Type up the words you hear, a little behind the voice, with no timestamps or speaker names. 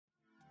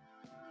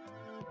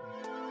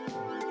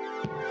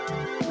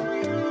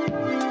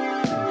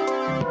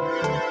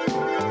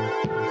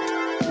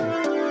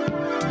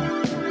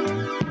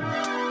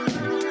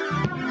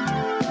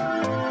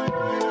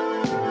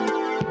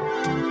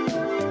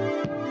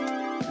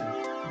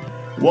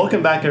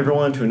Welcome back,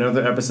 everyone, to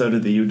another episode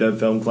of the UW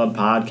Film Club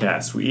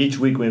podcast. Each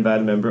week we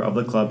invite a member of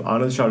the club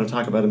onto the show to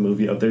talk about a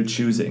movie of their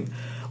choosing.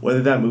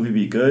 Whether that movie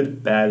be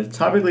good, bad,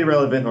 topically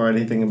relevant, or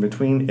anything in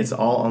between, it's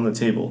all on the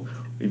table.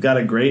 We've got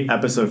a great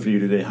episode for you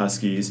today,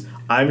 Huskies.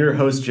 I'm your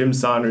host, Jim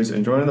Saunders,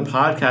 and joining the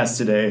podcast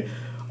today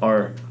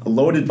are a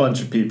loaded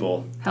bunch of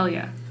people. Hell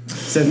yeah.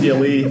 Cynthia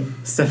Lee,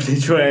 Stephanie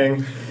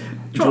Chuang,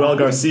 Joel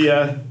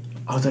Garcia.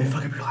 Oh, did I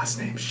fuck up your last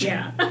name? Shit.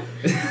 Yeah. Not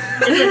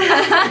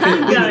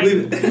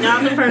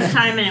the first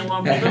time, and it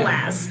won't be the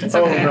last. It's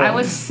okay. Oh, no. I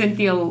was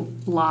Cynthia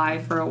Lie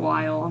for a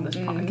while on this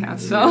podcast,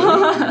 so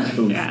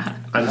yeah.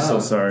 I'm so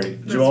sorry.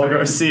 Joel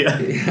Garcia,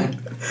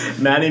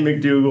 Manny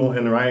McDougal,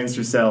 and Ryan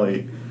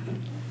Cercelli.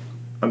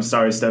 I'm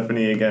sorry,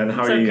 Stephanie, again.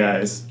 How are you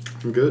guys?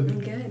 I'm good. I'm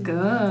good.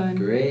 Good.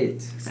 Great.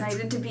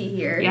 Excited to be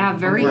here. Yeah,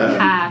 very glad.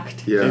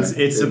 packed Yeah,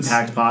 It's a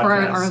packed podcast. for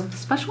our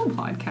special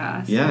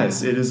podcast.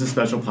 Yes, it is a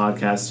special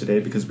podcast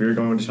today because we're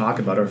going to talk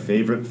about our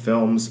favorite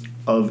films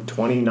of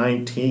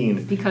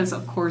 2019. Because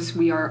of course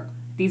we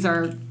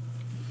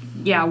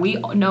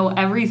know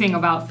everything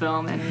about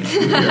film, and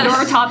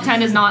your top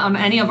 10 is not on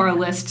any of our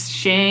lists.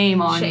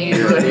 Shame on Shame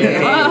you. on you.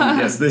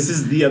 Yes, this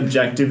is the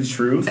objective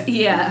truth.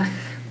 Yeah.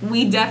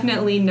 We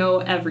definitely know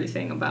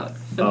everything about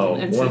film Oh,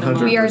 and cinema.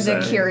 100%. We are the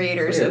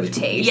curators of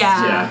taste.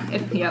 Yeah.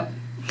 Yep.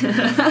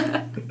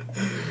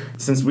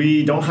 Since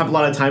we don't have a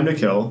lot of time to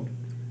kill,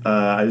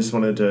 I just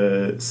wanted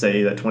to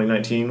say that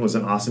 2019 was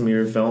an awesome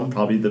year of film,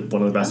 probably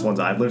one of the best ones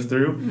I've lived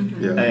through.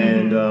 Mm-hmm. Yeah.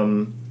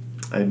 And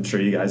I'm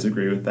sure you guys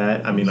agree with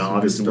that. I mean,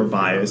 obviously we're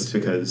biased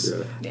because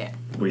Yeah.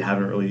 we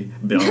haven't really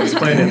been on this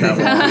planet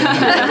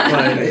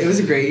that long. It was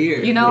a great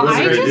year. You know, It was a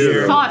I great just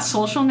year. thought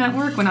Social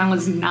Network when I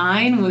was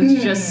 9 was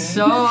just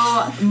so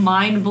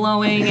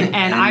mind-blowing,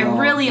 and I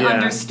really Yeah.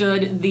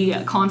 understood the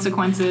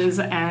consequences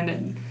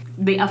and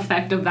the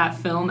effect of that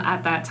film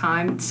at that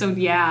time. So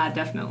yeah,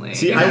 definitely.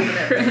 See,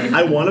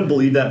 I want to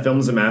believe that film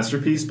is a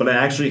masterpiece, but I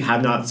actually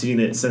have not seen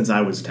it since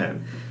I was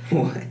 10.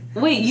 What?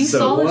 Wait, you So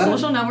saw the what?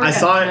 Social Network? I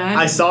saw at it. 10?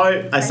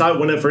 I saw it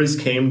when it first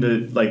came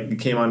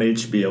on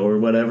HBO or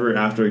whatever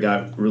after it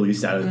got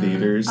released out of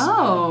theaters.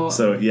 Oh,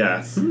 So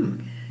yeah,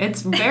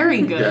 it's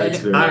very good. Yeah, it's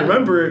very I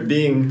remember it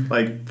being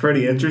like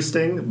pretty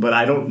interesting, but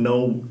I don't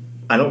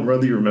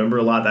really remember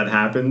a lot that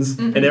happens.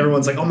 And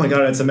everyone's like, "Oh my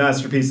god, it's a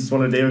masterpiece! It's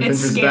one of David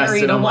It's Fincher's best." scary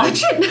And to I'm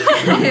watch like,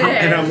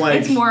 it. and I'm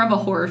like, It's more of a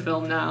horror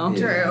film now.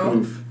 True.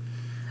 oof.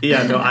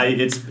 Yeah, no,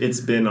 it's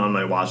been on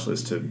my watch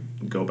list to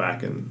go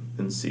back and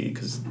see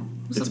because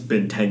it's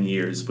been 10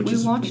 years, which We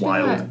is watched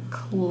wild. it at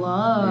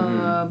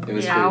club. It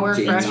was Yeah, for our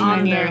Jamie. freshman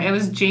On year. the- It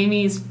was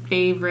Jamie's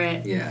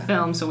favorite Yeah.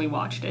 film, so we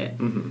watched it.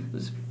 Mm-hmm. It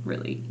was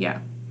really, yeah.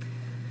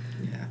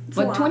 Yeah.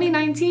 But lot.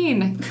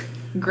 2019,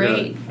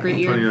 great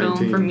year of film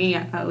 2019. for me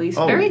at least.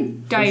 Oh, very for sure.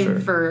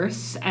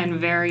 diverse and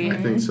very, I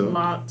think so.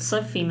 Lots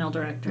of female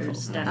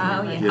directors,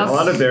 definitely. Yeah, a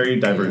lot of very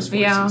diverse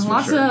voices. yeah, for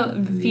lots sure.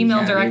 of female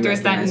Academy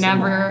directors that recognized them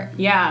never,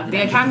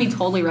 the Academy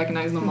totally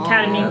recognized them all.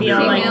 Academy be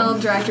all like, Female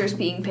directors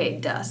being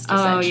paid dust,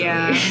 Oh, essentially.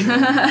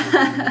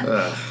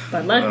 yeah.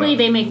 but luckily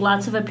they make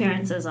lots of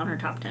appearances on her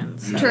top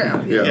 10s.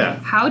 True. Yeah.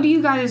 How do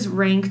you guys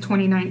rank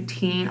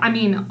 2019? I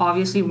mean,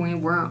 obviously we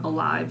weren't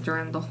alive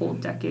during the whole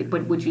decade,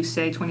 but would you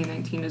say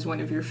 2019 is one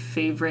of your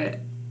favorite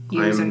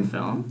years in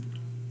film?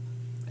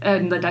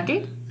 In the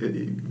decade?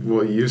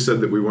 Well, you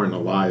said that we weren't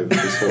alive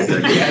this whole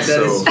decade, Yeah, that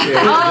so is true.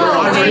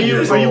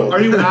 Oh,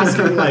 Are you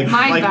asking like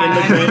My like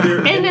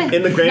bad.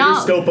 in the grander No.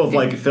 scope of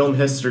like film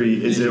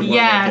history? Is it one of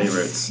my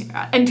favorites?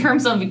 Yes. In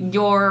terms of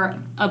your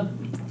While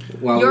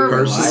we your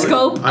were alive.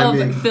 scope I of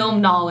mean,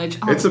 film knowledge.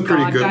 Oh, it's a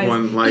pretty God, good guys.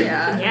 one. Like,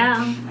 Yeah.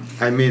 Yeah.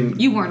 I mean,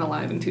 You weren't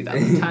alive in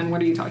 2010.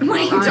 What are you talking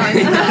What about? are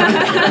you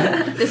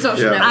talking about? The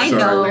social Yeah, network I is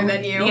know. older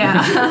than you.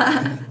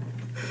 Yeah.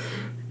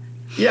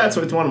 Yeah, it's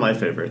one of my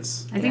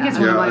favorites. I think Yeah. it's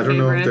one of my I don't favorites.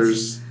 know if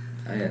there's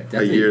Yeah, a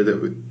definitely. year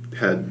that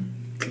had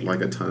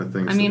like a ton of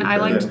things. I mean, that I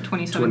we liked had.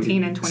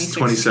 2017 and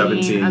 2016.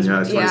 2017, as yeah,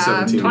 well. 2017. was really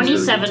good, too.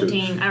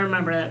 2017, I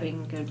remember that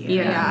being a good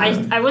year.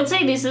 Yeah. I would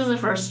say this is the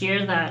first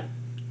year that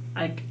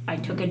I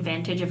took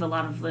advantage of a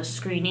lot of the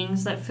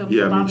screenings that Film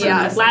Yeah, Club me too.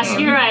 Yeah, offered. Last same.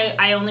 year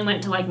I only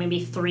went to like maybe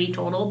 3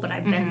 total, but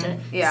I've been to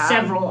Yeah.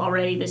 several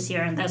already this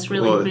year, and that's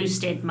really Well,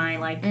 boosted my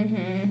like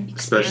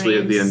Especially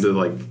at the experience. end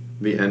of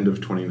the end of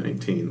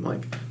 2019,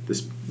 like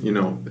this, in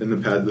the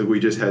past that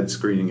we just had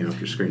screening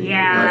after screening.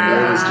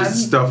 Yeah. Like, it was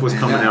just stuff was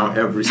coming out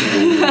every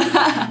single week.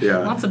 Yeah.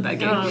 Lots of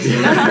begging. Oh, Lots of,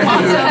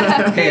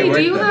 hey, do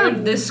we're- you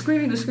have this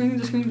screening?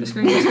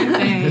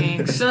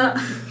 Thanks.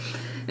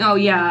 Oh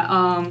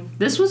yeah,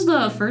 this was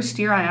the first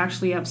year I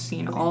actually have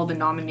seen all the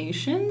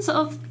nominations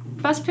of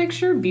Best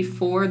Picture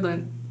before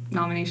the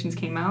nominations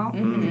came out.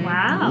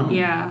 wow.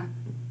 Yeah,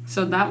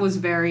 so that was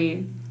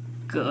very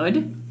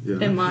good Yeah.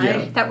 in my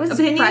Yeah. That was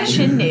opinion. fresh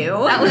and new.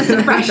 That was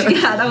fresh.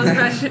 Yeah, that was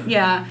fresh.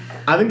 Yeah.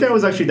 I think that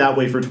was actually that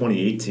way for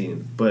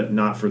 2018, but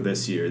not for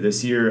this year.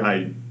 This year,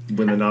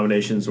 when the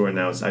nominations were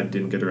announced, I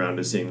didn't get around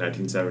to seeing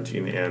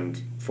 1917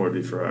 and Ford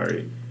v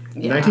Ferrari.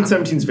 Yeah.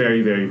 1917 is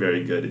very, very,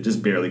 very good. It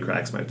just barely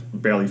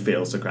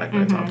fails to crack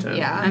my top 10.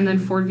 Yeah. And then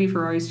Ford v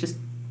Ferrari is just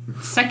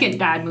second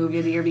dad movie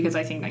of the year because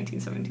I think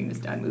 1917 is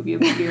dad movie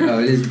of the year. Oh,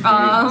 it is very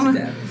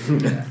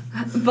yeah.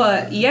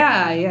 But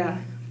yeah,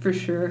 for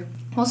sure.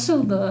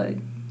 Also, the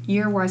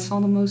year where I saw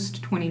the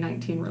most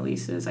 2019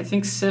 releases, I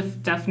think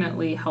SIFF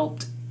definitely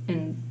helped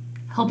in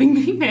helping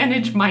me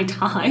manage my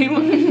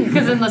time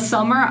because in the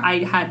summer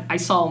I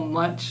saw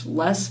much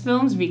less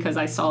films because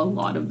I saw a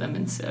lot of them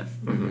in SIFF,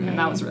 and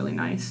that was really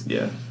nice.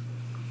 Yeah,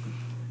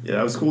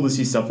 it was cool to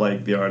see stuff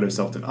like The Art of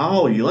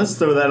Self-Defense. Let's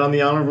throw that on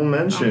the honorable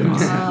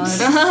mentions.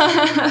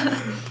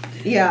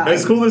 Yeah.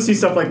 It's cool to see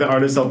stuff like The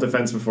Art of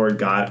Self-Defense before it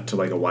got to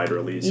like a wide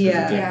release.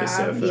 Yeah. It came to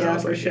SIFF, and I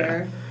was for like,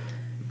 sure.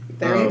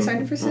 Very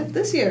excited for SIFF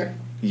this year.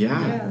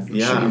 Yeah,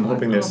 Yeah. I'm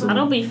hoping there's some...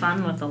 That'll be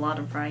fun with a lot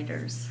of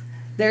writers.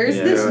 There's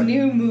Yeah. this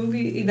new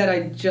movie that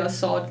I just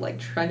saw like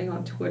trending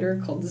on Twitter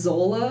called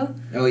Zola.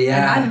 Oh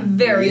yeah. And I'm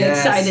very Yes.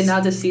 excited now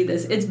to see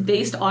this. It's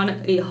based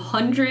on a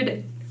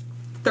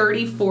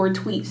 134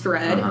 tweet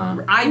thread.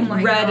 I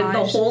my read the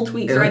gosh. whole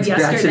tweet It thread looks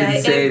actually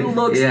yesterday. It insane.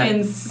 looks Yeah.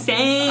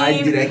 insane.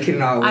 I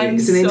cannot wait. I'm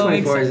It's an so A24,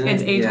 excited. isn't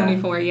it? It's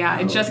A24, yeah.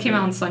 It Oh, just came okay.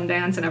 out on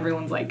Sundance, and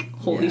everyone's like,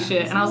 "Holy Yeah.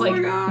 shit!" And I was Oh like,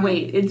 my God.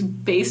 "Wait, it's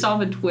based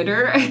off a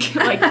Twitter like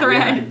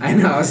thread." I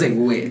know. I was like,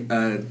 wait.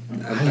 I'm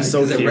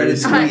so 'cause I read a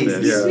curious about tweet.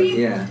 this.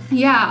 Yeah.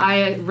 Yeah,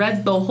 I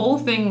read the whole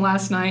thing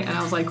last night, and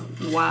I was like,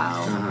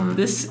 "Wow, Uh-huh.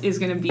 this is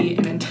gonna be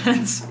an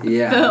intense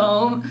Yeah.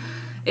 film."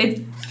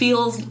 It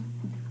feels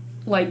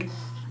like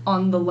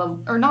on the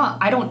level, or not.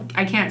 I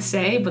can't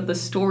say, but the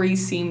story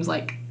seems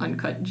like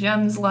Uncut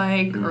Gems,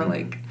 or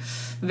like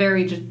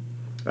very just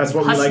That's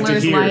what we like to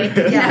Hustlers hear. like.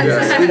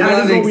 Yes.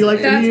 That is what we like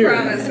to That's hear.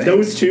 promising.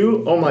 Those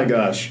two, oh my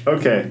gosh.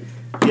 Okay.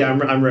 Yeah,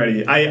 I'm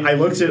ready. I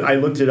looked it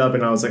up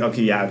and I was like,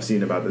 okay, yeah, I've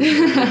seen about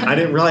this. I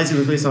didn't realize it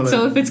was based on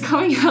So if it's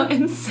coming out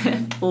in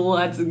SIFF,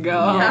 let's go.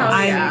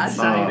 I'm yeah.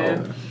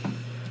 excited.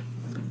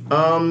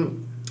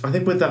 I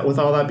think with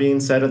all that being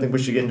said, I think we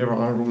should get into our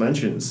honorable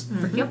mentions.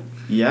 Yep.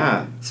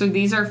 Yeah. So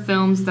these are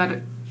films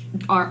that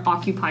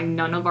occupy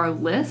none of our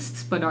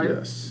lists, but are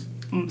Yes.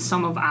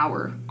 some of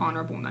our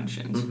honorable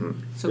mentions.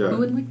 So Yeah. who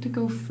would like to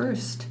go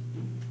first?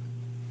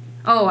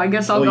 Oh, I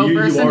guess I'll Well, go you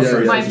first. are Since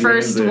first. my Yes,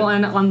 first Transit.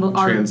 one on the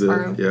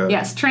Transit, yeah.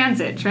 Yes,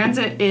 Transit.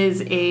 Transit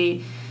is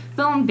a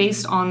film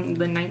based on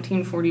the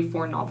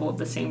 1944 novel of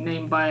the same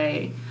name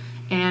by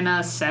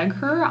Anna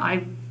Segher.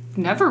 I've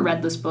never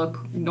read this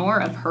book, nor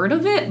have heard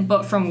of it,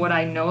 but from what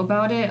I know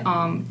about it,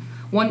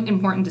 one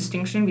important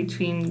distinction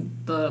between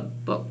the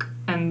book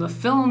and the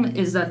film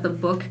is that the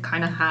book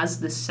kind of has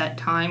this set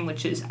time,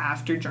 which is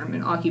after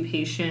German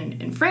occupation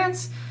in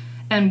France.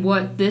 And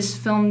what this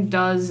film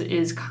does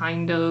is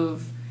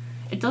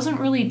it doesn't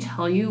really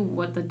tell you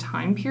what the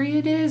time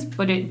period is,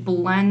 but it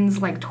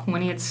blends like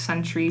 20th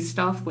century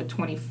stuff with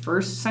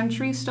 21st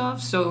century stuff.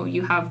 So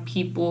you have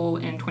people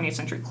in 20th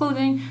century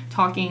clothing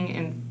talking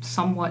in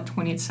somewhat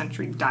 20th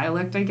century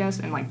dialect, I guess,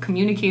 and like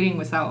communicating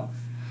without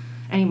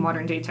any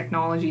modern day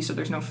technology. So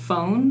there's no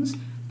phones,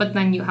 but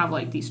then you have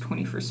like these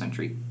 21st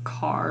century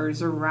cars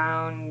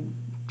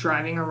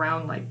driving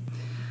around, like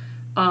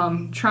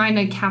trying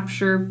to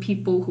capture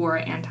people who are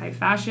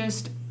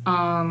anti-fascist.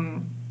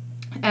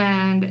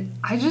 And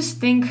I just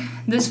think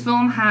this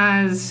film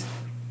has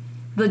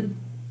the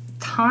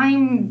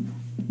time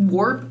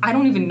warp. I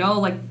don't even know,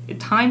 like,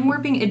 time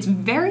warping. It's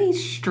very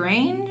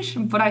strange,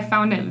 but I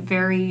found it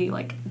very,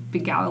 like,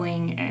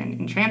 beguiling and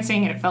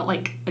entrancing, and it felt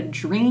like a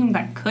dream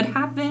that could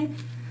happen,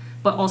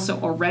 but also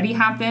already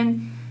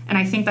happened. And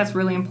I think that's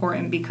really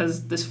important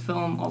because this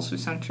film also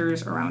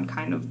centers around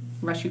kind of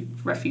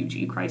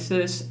refugee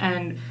crisis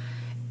and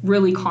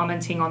really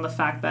commenting on the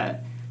fact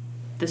that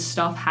this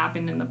stuff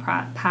happened in the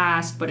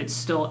past, but it's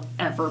still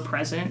ever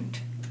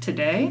present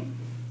today.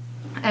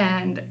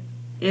 And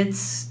it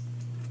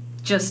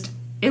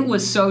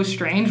was so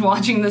strange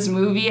watching this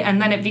movie,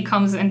 and then it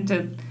becomes and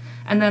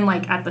then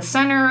like at the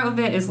center of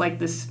it is like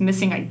this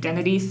missing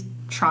identity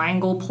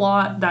triangle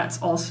plot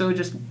that's also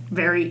just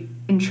very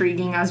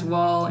intriguing as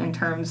well, in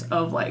terms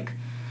of like,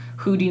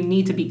 who do you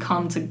need to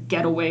become to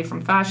get away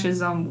from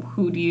fascism?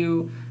 Who do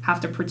you have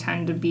to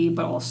pretend to be,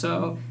 but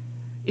also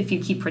if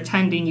you keep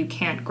pretending, you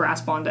can't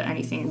grasp onto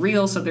anything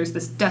real. So there's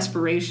this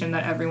desperation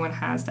that everyone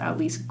has to at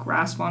least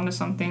grasp onto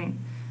something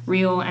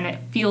real. And it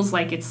feels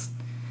like it's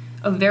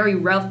a very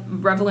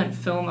relevant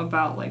film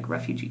about like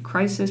refugee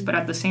crisis, but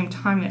at the same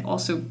time, it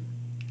also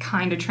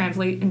kind of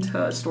translates into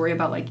a story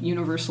about like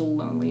universal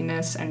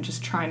loneliness and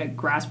just trying to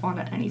grasp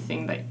onto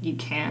anything that you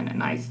can.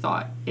 And I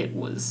thought it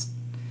was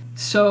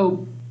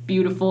so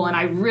beautiful, and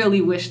I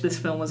really wish this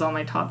film was on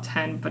my top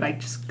 10, but I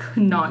just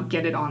could not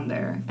get it on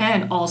there.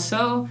 And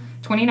also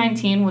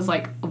 2019 was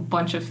like a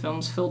bunch of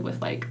films filled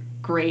with like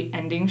great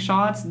ending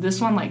shots. This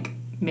one like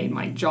made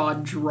my jaw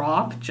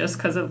drop just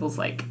because it was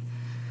like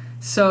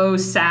so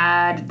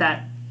sad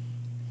that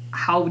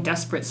how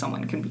desperate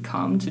someone can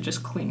become to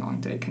just cling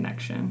on to a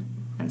connection.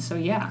 And so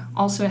yeah,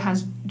 also it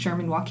has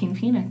German Joaquin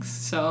Phoenix,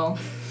 so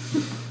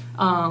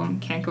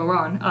can't go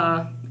wrong.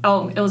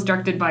 It was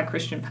directed by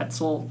Christian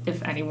Petzold,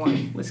 if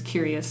anyone was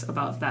curious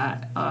about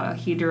that.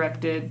 He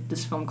directed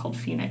this film called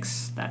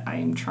Phoenix that I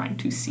am trying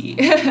to see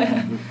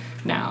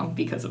now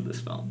because of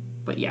this film.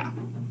 But yeah.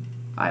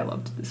 I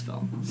loved this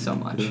film so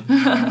much.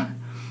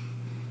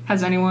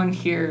 Has anyone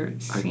here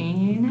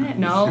seen it?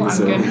 No, I'm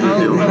good.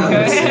 Oh,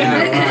 okay.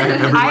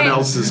 Everyone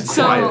else is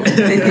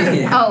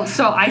quiet.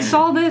 So I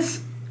saw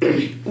this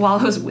while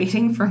I was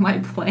waiting for my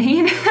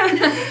plane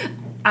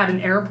at an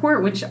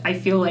airport, which I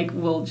feel like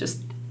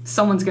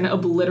someone's gonna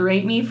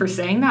obliterate me for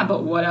saying that,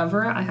 but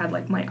whatever. I had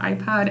like my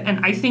iPad,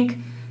 and I think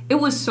it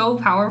was so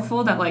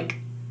powerful that like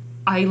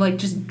I like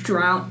just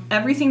drowned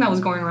everything that was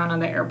going around on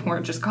the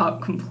airport. Just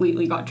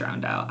completely got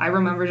drowned out. I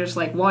remember just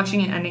like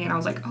watching it ending, and I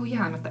was like, oh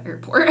yeah, I'm at the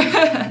airport.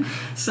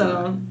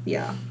 So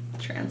Yeah,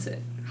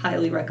 Transit.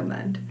 Highly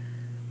recommend.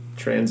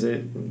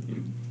 Transit,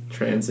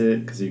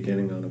 because you're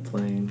getting on a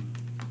plane.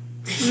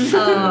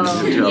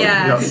 Oh,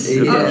 yes.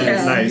 Yep.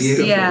 Okay. Nice.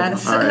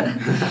 Yes. All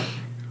right.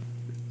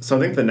 So I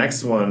think the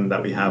next one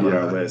that we have on Yeah.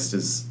 our list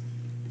is,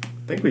 I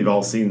think we've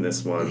all seen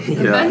this one.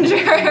 Avenger.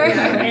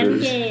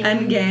 Endgame.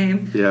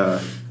 Endgame. Yeah.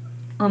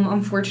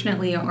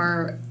 Unfortunately,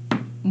 our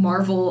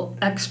Marvel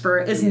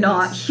expert is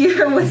not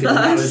here with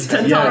us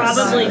to Yes. talk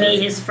Probably about it.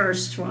 be his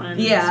first one.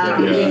 Yeah,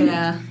 Yeah.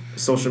 yeah.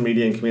 Social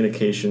media and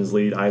communications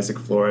lead Isaac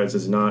Flores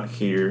is not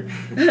here.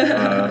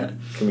 Can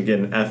we get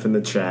an F in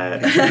the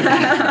chat?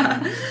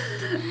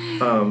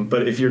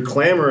 But if you're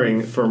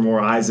clamoring for more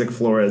Isaac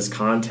Flores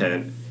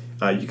content,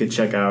 you could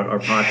check out our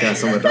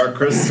podcast on the Dark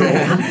Crystal.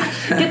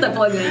 Get the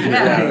plug in.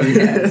 Yeah, Yeah.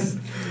 yes.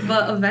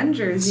 But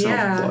Avengers,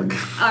 yeah.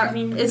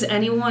 Self-plug. Is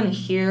anyone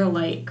here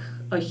like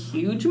a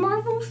huge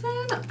Marvel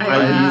fan?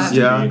 I used to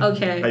Yeah. be.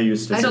 Okay. I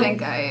used to I be.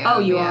 think I am. Oh,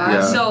 you are?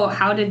 Yeah. So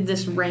how did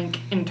this rank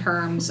in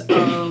terms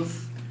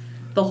of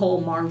the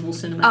whole Marvel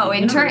Cinematic Oh,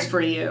 in Universe ter-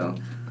 for you?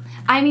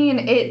 I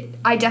mean,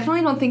 I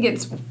definitely don't think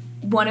it's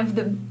one of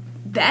the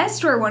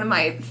best or one of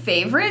my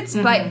favorites,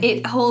 but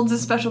it holds a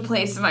special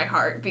place in my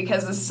heart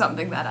because this is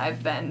something that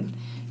I've been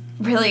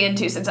really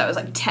into since I was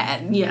like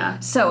 10. Yeah.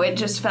 So it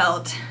just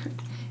felt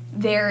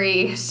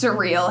very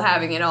surreal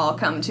having it all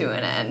come to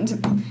an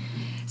end.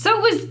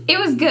 So it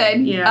was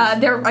good. Yeah.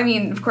 I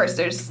mean, of course,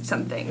 there's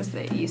some things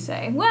that you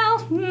say,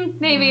 well,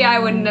 maybe I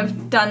wouldn't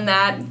have done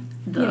that.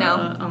 The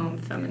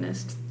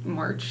feminist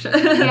march Yeah.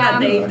 that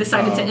they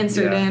decided to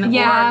insert in.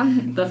 Yeah.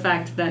 Or the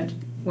fact that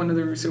one of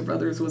the Russo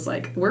brothers was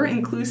like, we're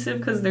inclusive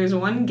because there's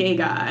one gay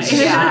guy.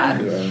 Yeah.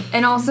 Yeah.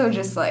 And also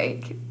just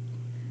like,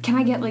 can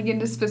I get like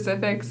into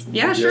specifics?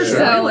 Yeah, sure.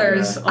 Yeah.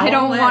 Spoilers. I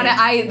don't want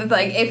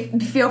to. to.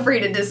 Feel free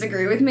to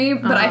disagree with me,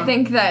 but I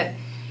think that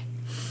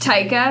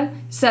Taika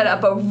set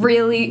up a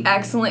really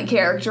excellent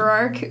character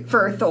arc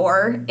for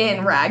Thor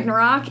in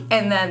Ragnarok,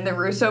 and then the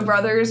Russo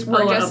brothers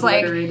were just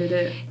like,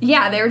 it.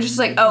 yeah, they were just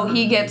like, oh,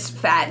 he gets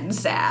fat and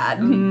sad.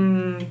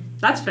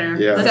 That's fair.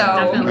 Yeah. That's So-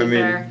 definitely I mean,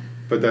 fair.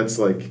 but that's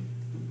like,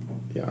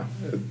 yeah,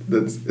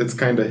 it's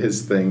kind of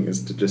his thing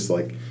is to just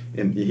like,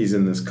 and he's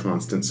in this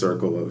constant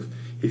circle of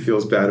he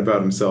feels bad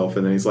about himself,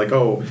 and then he's like,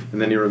 oh,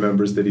 and then he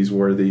remembers that he's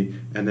worthy,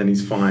 and then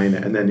he's fine,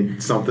 and then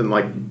something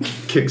like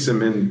kicks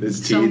him in his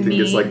So teeth and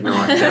gets me. like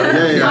knocked out.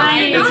 Yeah, yeah. My-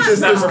 It's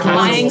just this My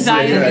constant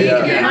anxiety. thing.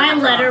 Yeah. My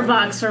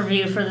letterbox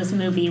review for this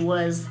movie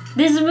was,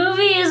 "This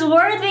movie is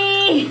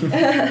worthy."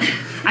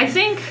 I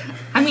think,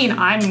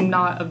 I'm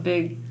not a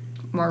big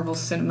Marvel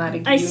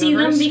Cinematic I Universe. see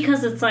them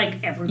because it's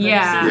like everybody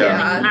Yeah. sees Yeah.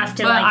 them, and you have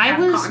to But like I have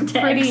was context.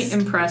 pretty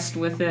impressed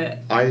with it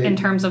in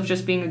terms of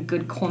just being a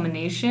good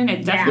culmination.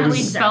 It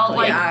definitely felt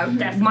like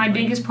Definitely. my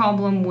biggest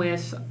problem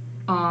with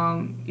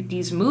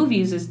these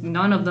movies is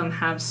none of them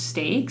have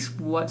stakes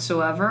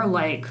whatsoever.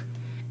 Like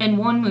in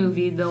one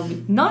movie, they'll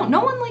be no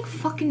one like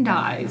fucking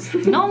dies.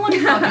 No one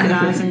fucking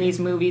dies in these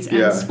movies. And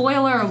Yeah.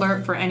 spoiler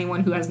alert for anyone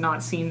who has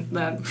not seen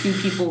them, 2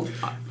 people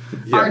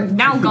Yeah. are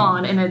now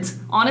gone, and it's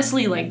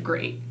honestly like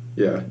great,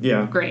 Yeah.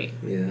 Yeah. great.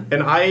 Yeah.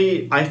 And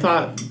I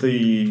thought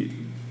the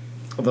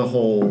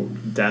whole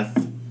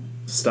death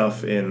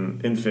stuff in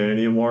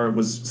Infinity War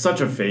was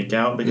such a fake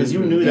out because you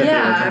knew that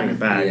they were coming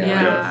back. Yeah.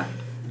 Yeah.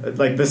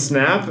 Like the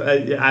snap,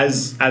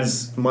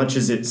 as much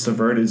as it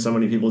subverted so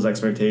many people's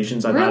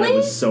expectations, I thought it Really?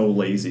 was so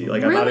lazy.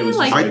 Like I thought it Really? was.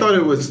 Like- Just I thought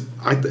it was.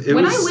 It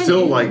When was I went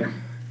still in- like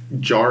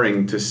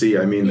jarring to see.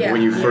 I mean, Yeah.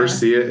 when you first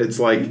see it, it's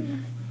like,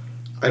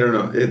 I don't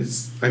know.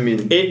 It's. I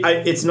mean,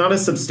 it's not a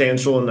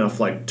substantial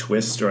enough like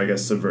twist or I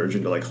guess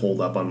subversion to like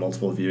hold up on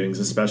multiple viewings,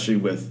 especially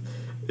with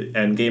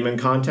Endgame in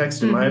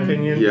context, in my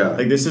opinion. Yeah.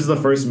 Like this is the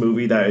first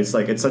movie that it's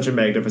like it's such a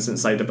magnificent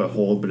sight to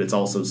behold, but it's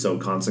also so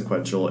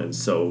consequential and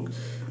so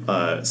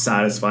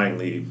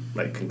satisfyingly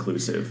like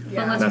conclusive.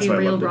 But let's That's be what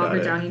I real, loved about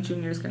Robert it. Downey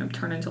Jr. is going to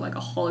turn into like a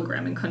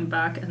hologram and come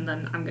back, and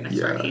then I'm going to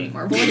start Yeah. hating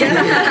Marvel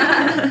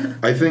again.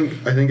 I think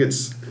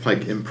it's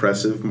like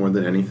impressive more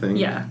than anything.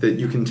 Yeah. That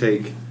you can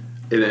take,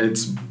 and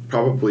it's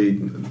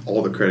probably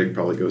all the credit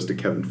probably goes to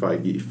Kevin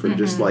Feige for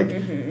just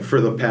like for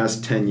the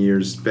past 10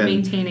 years been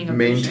Maintaining a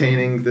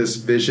maintaining this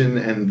vision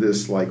and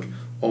this like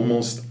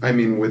almost. I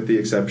mean, with the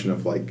exception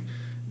of like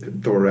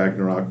Thor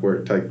Ragnarok, where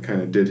it like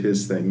kind of did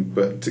his thing,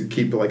 but to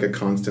keep like a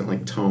constant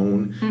like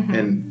tone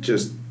and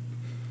just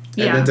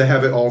and then to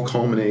have it all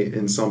culminate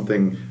in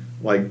something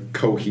like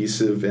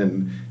cohesive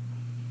and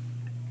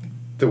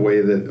the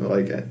way that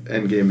like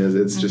Endgame is,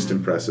 it's just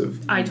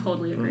impressive. I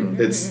totally agree.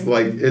 It's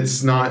like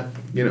it's not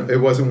it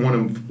wasn't one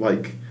of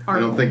like I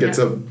don't think it's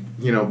a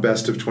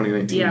best of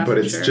 2019, Yeah, but for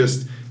it's sure.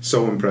 just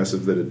so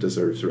impressive that it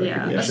deserves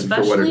recognition for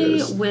what it especially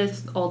is.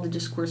 with all the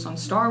discourse on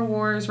Star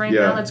Wars right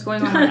Yeah. now that's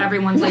going on.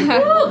 Everyone's like,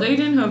 "Oh, they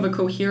didn't have a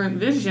coherent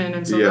vision,"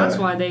 and so Yeah. that's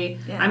why they.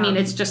 Yeah. I mean,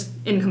 it's just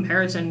in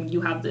comparison,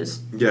 you have this.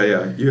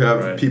 Yeah, you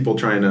have Right. people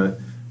trying to,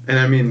 and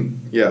I mean,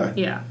 yeah.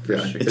 Yeah, for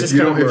sure. It's If just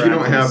you kind don't, of if you don't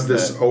miraculous have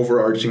this that-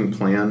 overarching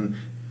plan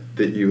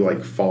that you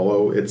like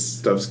follow,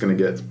 stuff's gonna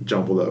get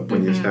jumbled up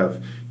when you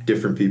have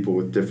different people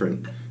with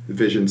different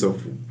visions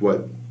of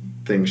what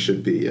things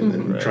should be, and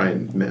then Right. try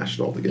and mash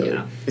it all together.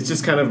 Yeah. It's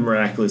just kind of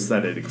miraculous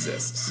that it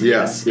exists.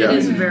 Yes, It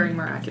is very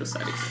miraculous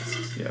that it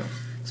exists. Yeah.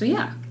 So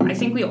yeah, I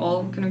think we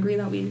all can agree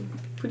that we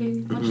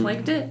pretty much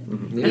liked it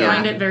and Yeah.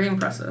 find it very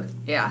impressive.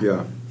 Yeah.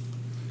 Yeah.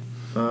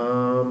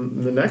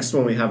 The next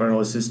one we have on our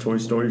list is Toy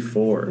Story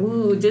 4.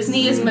 Ooh,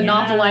 Disney is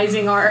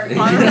monopolizing our.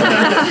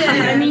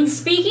 I mean,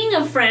 speaking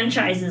of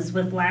franchises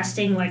with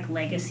lasting like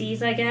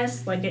legacies, I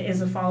guess like it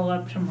is a follow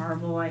up to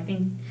Marvel. I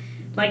think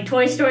like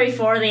Toy Story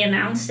 4, they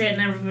announced it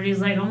and everybody was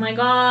like, "Oh my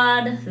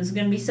god, this is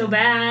gonna be so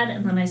bad,"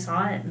 and then I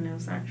saw it and it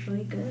was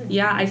actually good.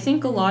 Yeah, I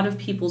think a lot of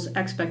people's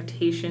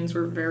expectations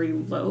were very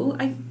low,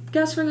 I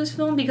guess, for this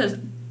film because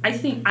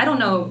I don't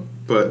know,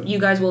 But you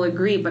guys will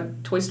agree,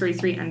 but Toy Story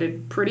 3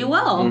 ended pretty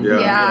well.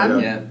 yeah.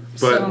 Yeah.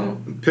 But So-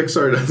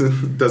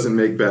 Pixar doesn't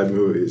make bad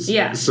movies.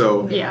 Yeah.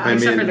 So Yeah, I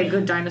except mean, for the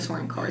Good Dinosaur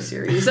and Car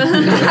series.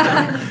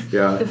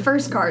 yeah. The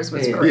first Cars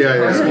was Yeah. great.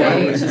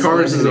 Yeah.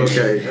 Cars is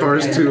okay.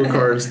 Cars 2,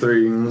 Cars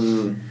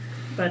 3.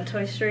 But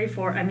Toy Story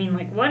 4, I mean,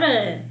 like, what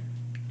a...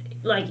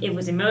 Like, it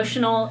was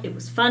emotional, it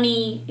was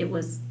funny, it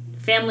was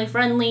family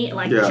friendly,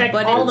 like, Yeah. checked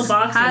But all it the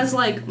boxes. has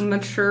like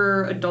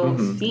mature adult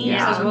themes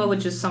Yeah. as well,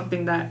 which is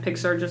something that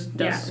Pixar just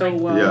does Yeah, so like-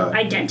 well. Yeah.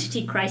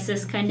 Identity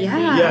crisis kind of Yeah.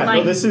 thing. Yeah, like,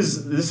 no, this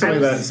is something I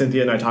that was-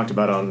 Cynthia and I talked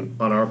about on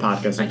our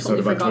podcast I episode totally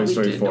about forgot Toy we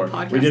Story did a 4.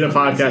 podcast We did a on this,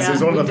 podcast. It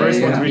was yeah. one of the first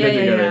Yeah. ones we did Yeah,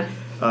 together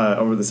yeah,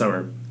 over the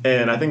summer.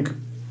 And I think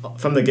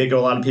from the get-go,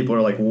 a lot of people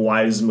are like,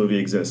 why does this movie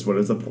exist? What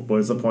is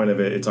the point of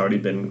it? It's already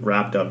been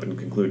wrapped up and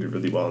concluded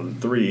really well in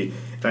 3.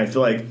 And I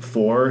feel like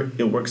 4,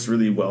 it works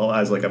really well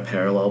as like a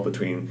parallel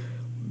between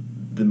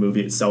the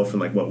movie itself and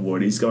like what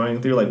Woody's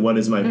going through. Like, what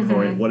is my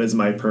point? What is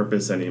my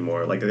purpose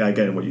anymore? Like,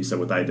 again, what you said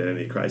with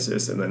identity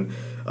crisis, and then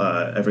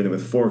everything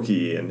with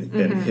Forky and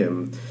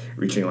him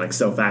reaching like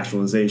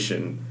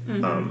self-actualization,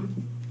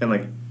 and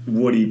like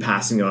Woody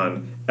passing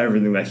on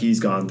everything that he's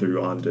gone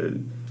through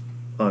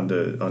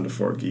onto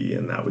Forky,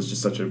 and that was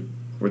just such a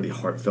really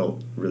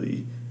heartfelt,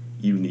 really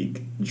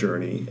unique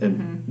journey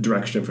and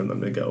direction for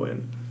them to go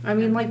in. I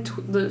mean, like,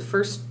 the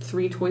first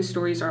 3 Toy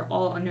Stories are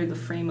all under the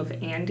frame of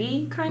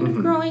Andy kind of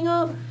growing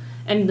up.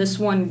 And this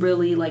one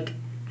really, like,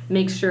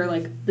 makes sure,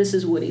 like, this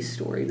is Woody's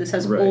story. This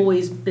has Right.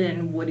 always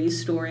been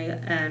Woody's story.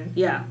 And,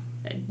 yeah,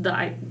 it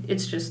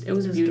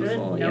was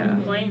beautiful. good. No Yeah.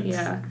 complaints.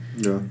 Yeah.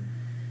 Yeah.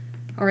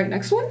 All right,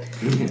 next one?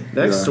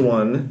 Next Yeah.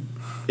 one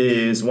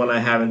is one I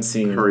haven't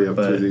seen. Hurry up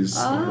but through these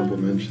honorable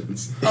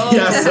mentions.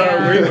 yeah, so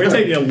we're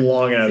taking a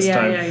long ass Yeah,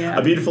 time. yeah.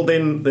 A Beautiful Day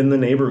in the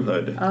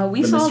Neighborhood.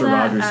 We the saw Mr. that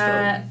Rogers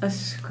at a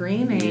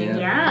screening.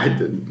 Yeah. I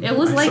didn't. It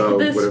was I like saw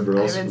this whatever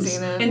I else haven't was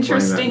seen it.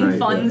 Interesting, playing that night,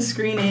 fun yeah.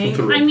 screening.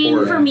 The I mean,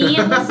 report. for me,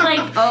 it was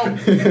like,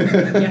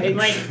 Yeah,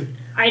 like,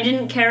 I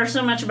didn't care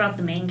so much about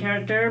the main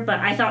character, but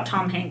I thought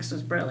Tom Hanks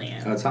was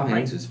brilliant. Oh, Tom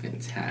Hanks was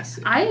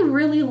fantastic. I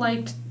really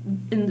liked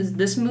in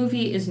this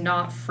movie is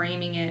not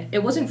framing it.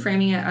 It wasn't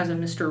framing it as a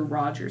Mr.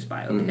 Rogers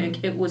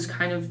biopic. It was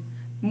kind of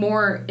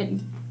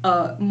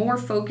more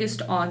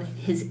focused on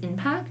his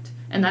impact,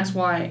 and that's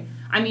why.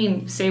 I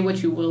mean, say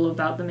what you will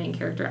about the main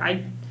character.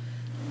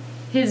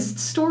 His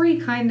story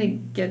kind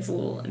of gets a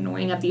little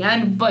annoying at the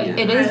end, but Yeah.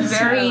 it is That's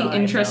very how I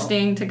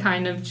interesting to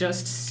kind of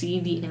just see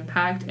the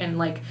impact and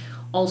like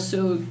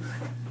also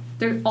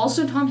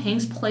Tom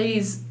Hanks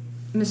plays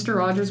Mr.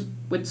 Rogers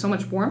with so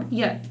much warmth,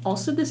 yet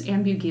also this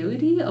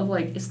ambiguity of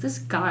like, is this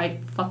guy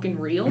fucking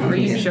real or are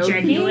you Is it joking?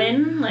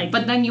 genuine? Like,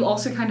 But then you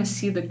also kind of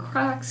see the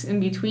cracks in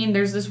between.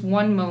 There's this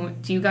one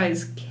moment. Do you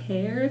guys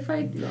care if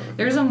I? No.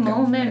 There's a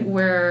moment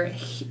where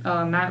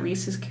Matt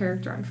Reese's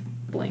character. I'm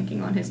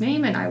blanking on his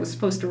name, and I was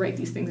supposed to write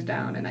these things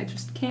down, and I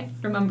just can't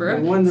remember.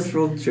 A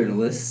wonderful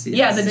journalist. Yeah,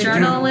 Yes. the The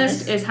journalist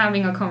journalist. is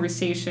having a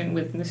conversation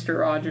with Mr.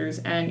 Rogers,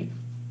 and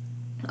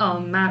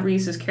Matt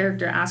Reese's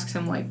character asks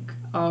him like,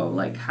 "Oh,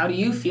 like, how do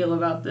you feel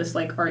about this?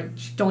 Like,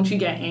 don't you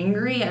get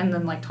angry?" And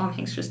then like Tom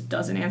Hanks just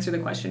doesn't answer the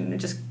question, and it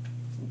just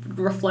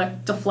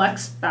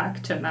deflects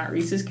back to Matt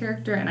Reese's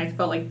character, and I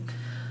felt like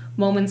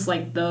moments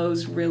like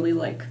those really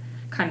like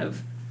kind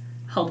of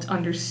helped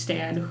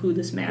understand who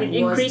this man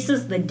it was.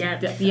 increases the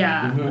depth.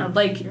 Yeah,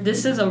 like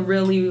this is a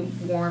really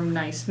warm,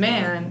 nice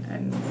man,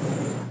 and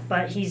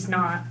But he's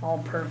not all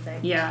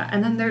perfect. yeah,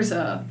 and then there's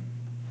a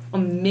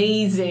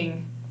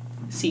amazing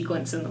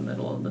sequence in the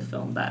middle of the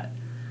film that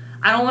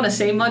I don't want to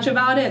say much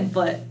about it,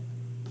 but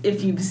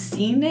if you've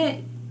seen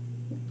it,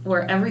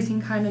 where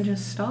everything kind of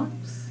just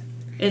stops,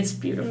 it's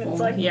beautiful.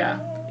 It's like, yeah,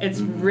 it's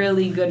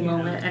really good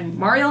moment, and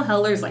Mario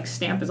Heller's like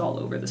stamp is all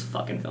over this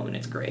fucking film, and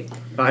it's great.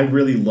 I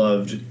really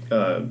loved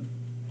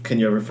Can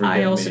You Ever Forgive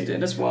Me? I also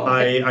did as well.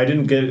 I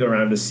didn't get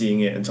around to seeing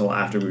it until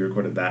after we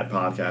recorded that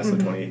podcast, the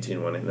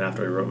 2018 one, and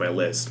after I wrote my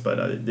list, but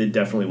it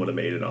definitely would have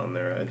made it on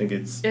there. I think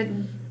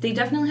They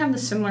definitely have the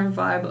similar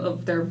vibe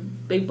of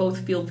they both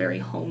feel very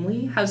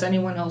homely. Has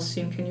anyone else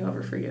seen Can You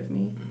Ever Forgive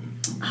Me?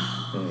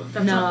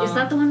 No. Is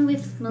that the one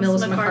with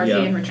Melissa McCarthy Yeah.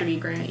 and Richard E.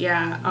 Grant?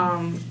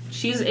 Yeah.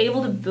 She's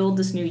able to build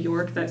this New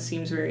York that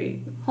seems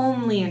very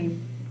homely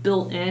and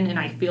built in, and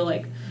I feel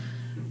like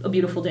A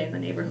Beautiful Day in the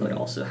Neighborhood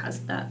also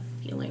has that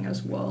feeling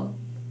as well.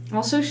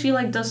 Also, she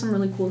does some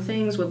really cool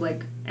things with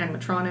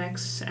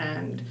animatronics,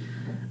 and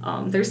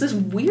there's this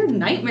weird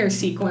nightmare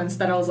sequence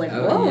that I was like,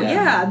 whoa,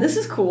 yeah, this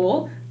is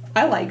cool.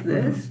 I like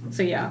this.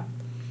 So yeah.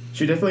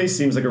 she definitely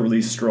seems like a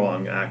really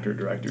strong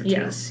actor-director, too.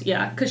 Yes,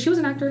 yeah, because she was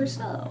an actor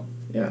herself.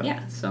 Yeah.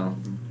 Yeah, so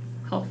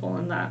helpful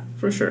in that.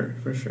 For sure.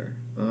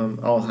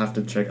 I'll have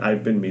to check.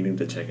 I've been meaning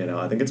to check it out.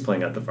 I think it's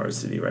playing at the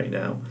Varsity right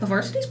now. The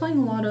Varsity's playing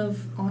a lot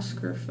of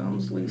Oscar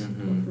films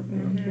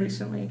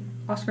recently.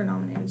 Oscar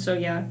nominated, so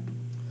yeah.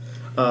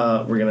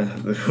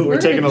 We're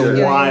taking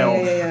a while.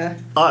 Yeah.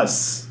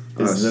 Us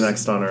is Us. the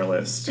next on our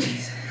list.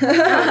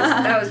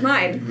 That was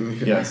mine.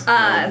 Yes.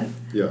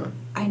 Yeah.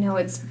 I know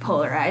it's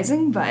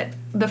polarizing, but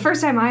the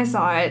first time I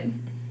saw it,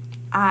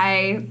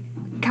 I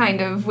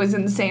kind of was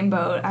in the same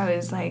boat. I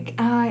was like,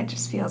 it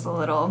just feels a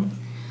little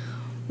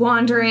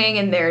wandering,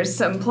 and there's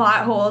some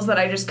plot holes that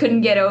I just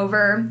couldn't get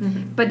over.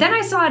 But then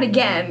I saw it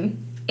again,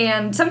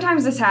 and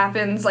sometimes this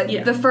happens,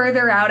 the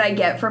further out I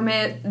get from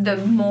it, the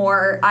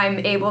more I'm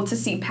able to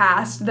see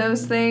past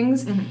those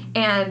things.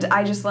 And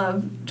I just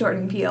love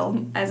Jordan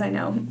Peele, as I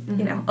know,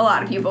 a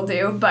lot of people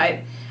do, but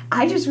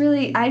I just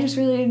really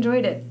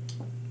enjoyed it.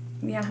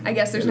 Yeah, I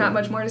guess there's not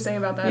much more to say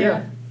about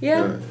that.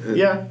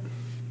 Yeah.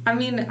 I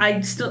mean,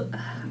 I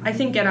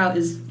think Get Out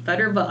is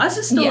better, but Us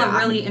is still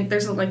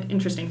there's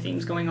interesting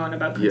themes going on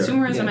about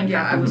consumerism and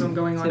capitalism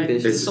going on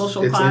in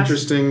social class. It's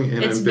interesting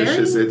and It's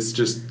ambitious. very- It's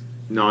just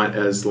not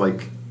as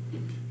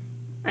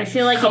I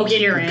feel like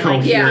coherent.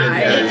 coherent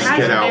It as has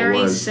Get Out very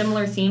was.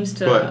 similar themes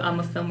to But-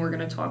 a film we're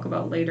going to talk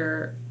about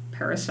later,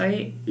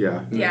 Parasite.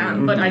 Yeah. Yeah.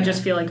 But I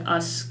just feel like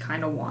Us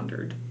kind of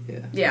wandered.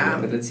 Yeah.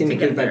 But that scene To in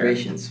get Good there.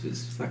 Vibrations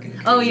was fucking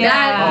crazy. Oh,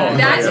 yeah.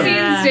 That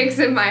Yeah. scene sticks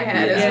in my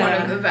head as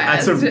one of the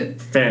best. That's a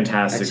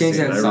fantastic That changed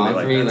scene. that I song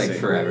really for me that scene.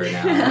 forever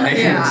now.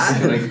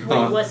 Yeah.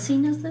 Wait, what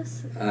scene is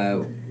this?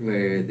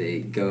 Where they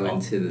go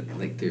into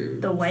their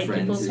The white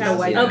friends' people's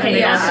house. house. Yeah. Okay,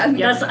 Yeah.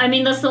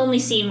 that's the only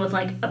scene with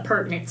a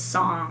pertinent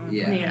song.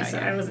 Yeah. So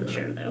I wasn't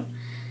sure though.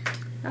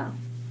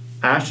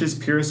 Ash's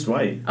Purest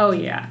White. Oh,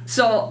 yeah.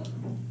 So,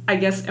 I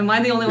guess, am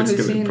I the only one It's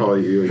who's gonna seen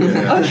probably you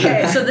again.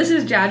 Okay, so this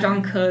is Jia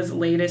Zhangke's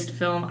latest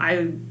film.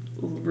 I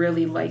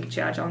really like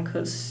Jia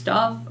Zhangke's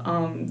stuff.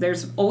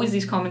 There's always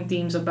these common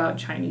themes about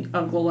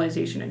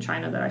globalization in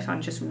China that I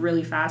found just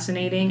really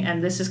fascinating,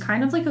 and this is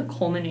kind of like a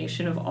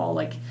culmination of all,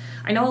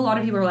 I know a lot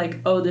of people are like,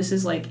 oh, this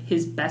is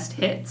his best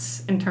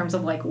hits in terms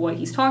of what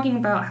he's talking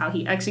about, how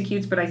he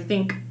executes, but I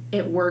think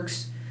it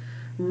works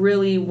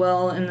really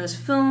well in this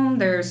film.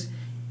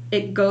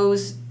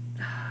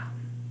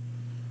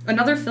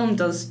 Another film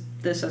does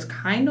this as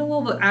kind of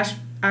well, but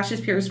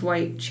Ash's Purest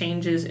White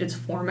changes its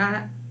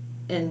format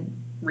and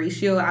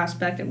ratio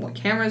aspect and what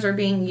cameras are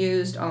being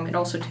used. It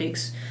also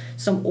takes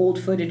some old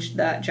footage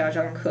that Jia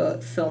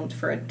Zhangke filmed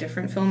for a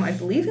different film. I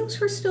believe it was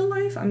for Still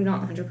Life. I'm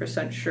not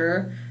 100%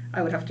 sure.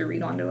 I would have to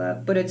read onto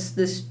it. But it's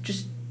this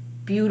just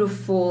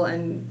beautiful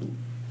and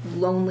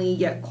lonely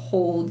yet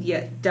cold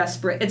yet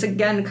desperate. It's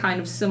again kind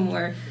of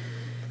similar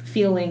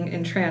feeling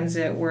in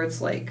Transit where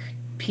it's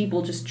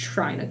people just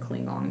trying to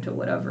cling on to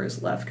whatever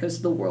is left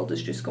because the world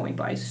is just going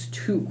by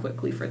too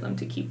quickly for them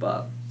to keep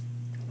up.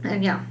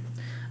 And yeah,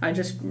 I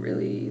just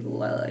really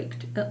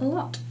liked it a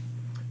lot.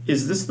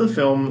 Is this the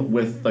film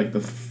with the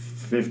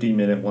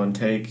 50-minute one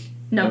take?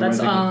 No, Am I that's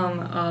thinking-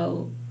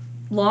 a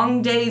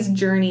Long Day's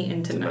Journey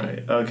into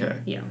Night.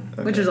 Okay. Yeah,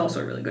 Okay. which is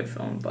also a really good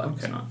film, but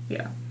it's Okay. not.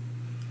 Yeah.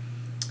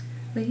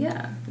 But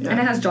yeah. Yeah. And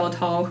it has Jia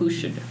Tall, who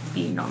should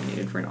be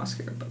nominated for an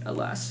Oscar, but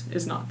alas,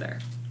 is not there.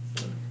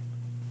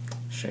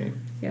 Shame.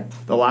 Yeah.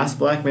 The Last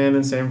Black Man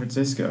in San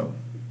Francisco.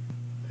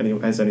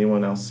 Has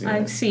anyone else seen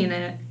I've it? seen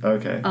it.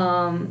 Okay.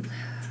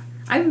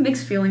 I have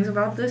mixed feelings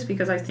about this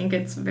because I think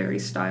it's very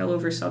style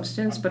over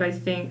substance, but I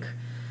think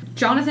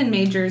Jonathan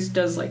Majors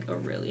does a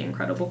really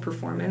incredible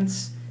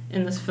performance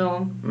in this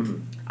film. Mm-hmm.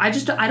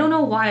 I don't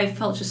know why I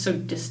felt just so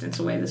distant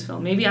away this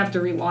film. Maybe I have to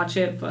rewatch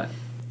it, but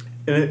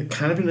And it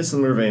kind of in a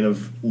similar vein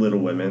of Little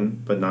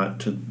Women, but not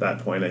to that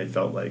point. I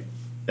felt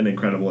an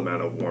incredible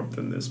amount of warmth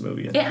in this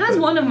movie. it has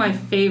one of my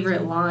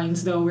favorite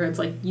lines though, where it's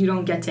you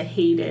don't get to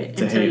hate it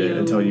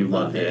until you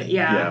love it.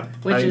 Yeah,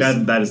 which I think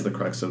is that is the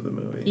crux of the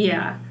movie.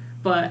 yeah.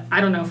 But I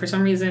don't know, for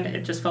some reason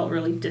it just felt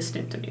really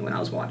distant to me when I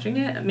was watching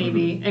it.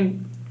 Maybe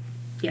and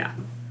yeah,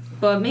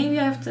 but maybe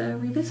I have to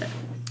revisit.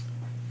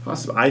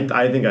 Possible. I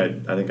think I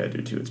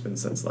do too. It's been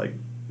since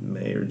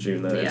May or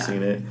June that Yeah. I've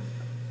seen it.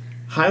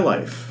 High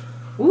Life.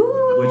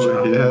 Ooh, Which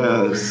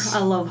Yes. I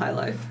love High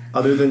Life.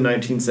 Other than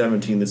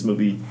 1917, this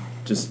movie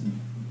just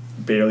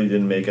barely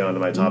didn't make it onto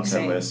my top 10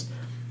 Same. list.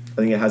 I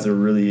think it has a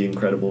really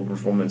incredible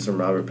performance from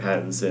Robert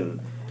Pattinson.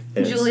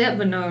 Juliette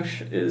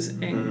Binoche is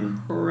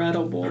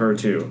incredible. Her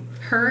too.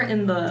 Her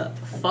in the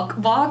fuck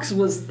box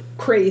was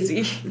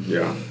crazy.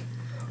 Yeah.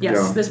 Yes,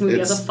 Yeah, this movie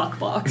has it's- a fuck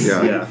box.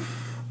 Yeah.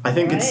 I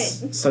think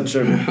it's such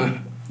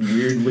a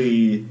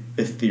weirdly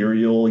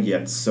ethereal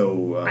yet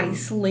so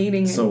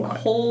Isolating so- and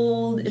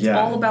cold. It's yeah.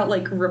 all about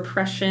like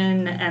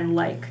repression and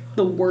like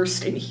the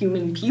worst in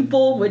human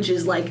people, which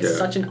is like Yeah.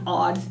 such an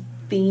odd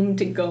theme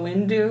to go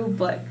into,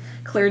 but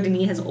Claire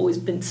Denis has always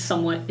been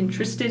somewhat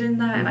interested in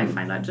that, and I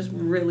find that just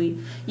really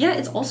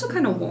it's also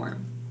kind of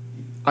warm.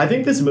 I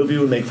think this movie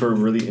would make for a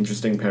really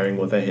interesting pairing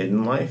with A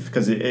Hidden Life,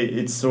 because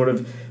it's sort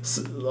of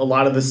a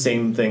lot of the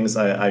same things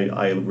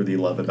I really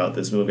love about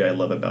this movie. I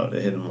love about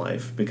A Hidden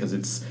Life, because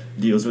it's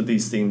deals with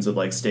these themes of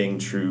like staying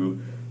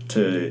true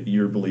to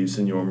your beliefs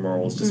and your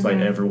morals despite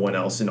everyone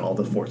else and all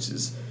the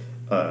forces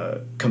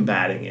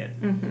combating it.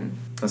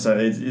 So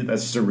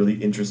that's just a really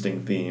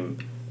interesting theme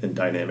and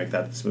dynamic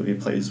that this movie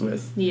plays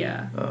with.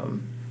 Yeah.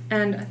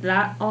 And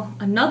that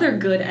another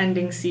good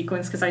ending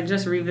sequence, because I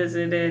just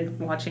revisited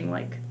watching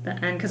like the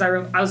end, because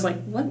I was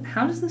like, what?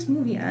 How does this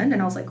movie end?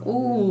 And I was like,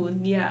 oh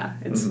yeah,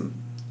 it's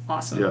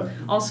awesome. Yeah.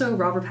 Also,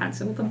 Robert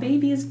Pattinson with a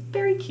baby is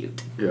very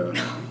cute. Yeah.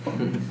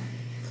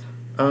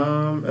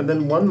 And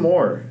then one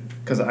more,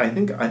 because I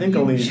think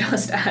only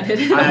Just added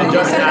it. I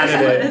just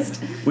added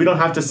list. it. We don't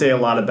have to say a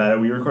lot about it.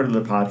 We recorded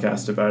a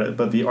podcast about it,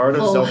 but The Art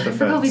of Oh, I Self-Defense.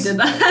 forgot we did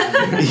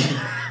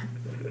that.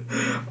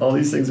 All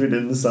these things we did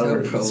in the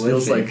summer. So It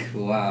feels like prolific.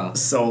 Wow.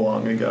 so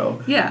long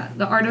ago. Yeah,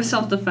 The Art of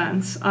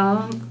Self-Defense.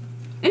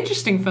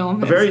 Interesting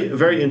film. A very,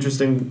 very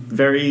interesting,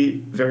 very,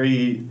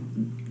 very,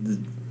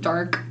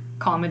 dark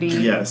comedy.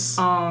 yes,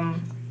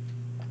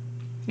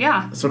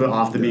 Yeah. sort of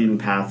off the beaten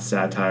path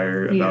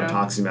satire about Yeah.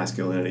 toxic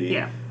masculinity.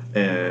 Yeah.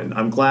 And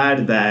I'm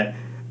glad that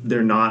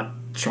they're not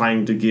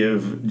trying to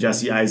give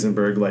Jesse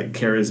Eisenberg like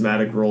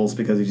charismatic roles,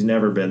 because he's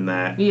never been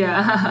that.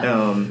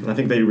 Yeah. I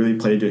think they really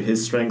played to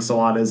his strengths a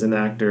lot as an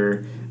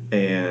actor,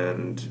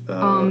 and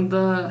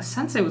The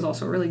sensei was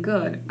also really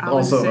good.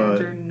 also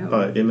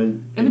Alexander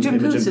Imogen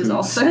Poots is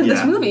also in this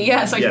Yeah. movie.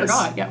 Yes, I Yes.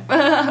 forgot.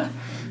 Yeah.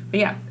 But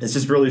yeah. It's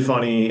just really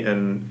funny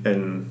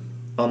and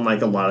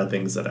unlike a lot of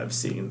things that I've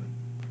seen.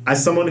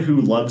 As someone who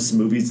loves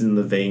movies in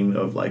the vein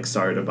of like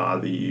Sorry to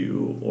Bother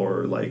You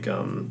or like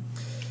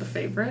The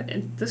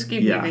favorite. This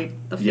gave Yeah. me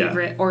the Yeah.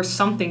 favorite or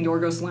something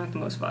Yorgos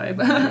Lanthimos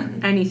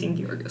vibe. Anything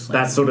Yorgos Lanthimos.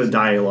 that sort of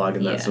dialogue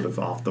and Yeah. that sort of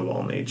off the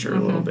wall nature a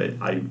little bit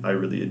I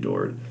really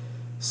adored.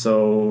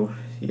 So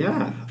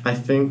yeah, I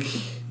think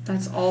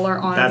That's all our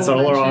honorable that's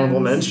all our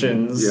honorable mentions.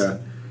 mentions. Yeah.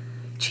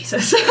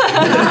 Jesus.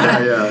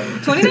 Yeah.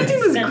 2019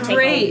 was gonna take a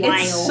great. while.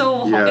 It's so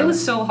hard. Yeah. It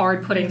was so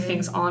hard putting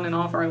things on and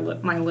off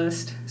my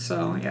list.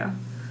 So yeah.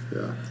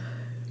 Yeah.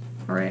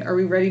 All right. Are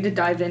we ready to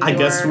dive into? I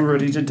guess our... we're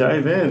ready to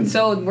dive in.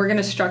 So we're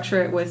gonna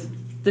structure it with.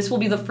 This will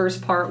be the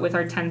first part with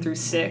our 10 through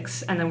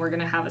 6, and then we're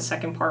gonna have a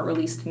second part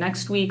released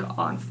next week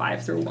on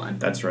 5 through 1.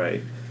 That's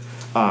right.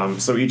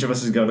 So each of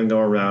us is going to go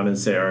around and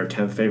say our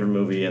 10th favorite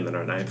movie and then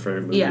our 9th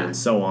favorite movie Yeah. and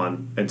so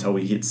on until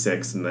we hit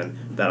 6, and then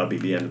that'll be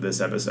the end of this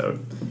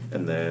episode.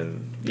 And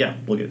then, yeah,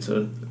 we'll get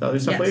to the other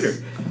stuff later.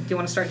 Do you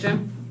want to start,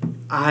 Jim?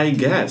 I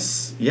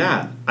guess.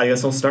 Yeah, I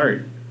guess I'll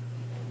start.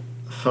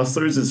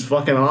 Hustlers is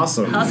fucking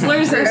awesome.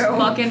 Hustlers is True.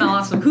 fucking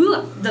awesome.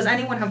 Does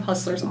anyone have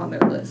Hustlers on their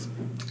list?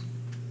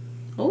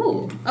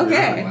 Oh,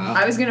 okay. Wow.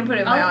 I was gonna put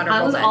it in my honorable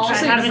I was mention. also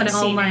I gonna haven't put it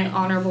on seen my it.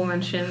 honorable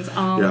mentions.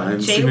 I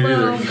haven't seen it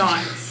J-Lo either.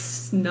 got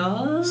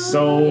snubbed.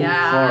 So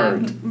Yeah.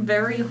 hard.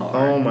 Very hard.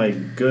 Oh my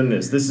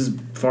goodness, this is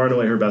far and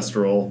away her best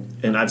role,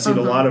 and I've seen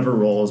a lot of her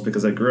roles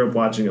because I grew up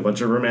watching a bunch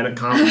of romantic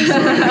comedies.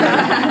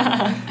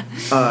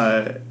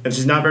 And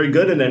she's not very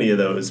good in any of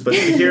those, but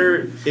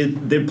here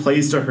it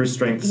plays to her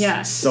strengths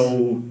Yes.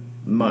 so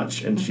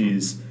much, and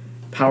she's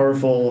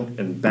powerful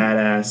and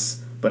badass,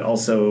 but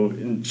also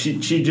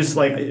she just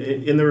like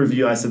in the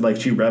review I said like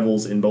she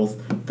revels in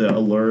both the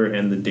allure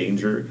and the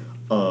danger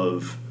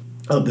of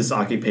this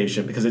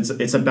occupation, because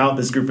it's about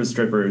this group of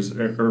strippers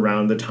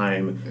around the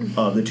time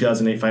of the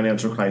 2008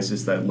 financial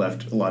crisis that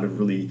left a lot of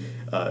really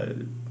a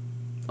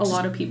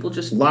lot of people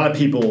just a lot of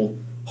people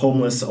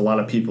homeless, a lot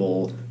of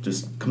people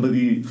just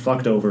completely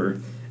fucked over,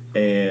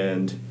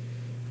 and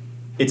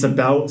it's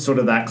about sort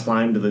of that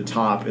climb to the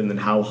top and then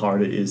how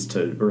hard it is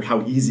to, or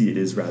how easy it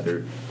is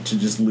rather, to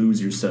just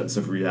lose your sense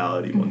of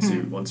reality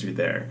once you're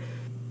there.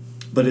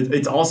 But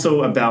it's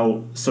also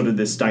about sort of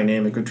this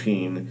dynamic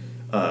between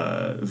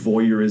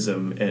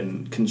voyeurism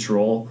and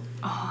control,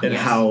 and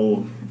yes.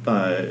 how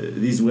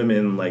these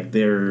women, like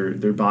their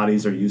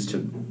bodies are used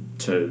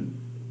to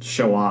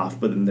show off,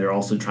 but then they're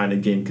also trying to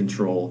gain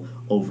control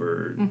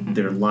over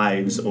their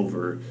lives,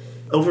 over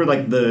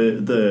like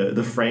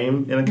the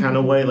frame in a kind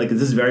of way. Like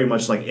this is very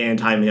much like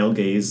anti-male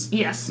gaze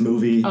Yes.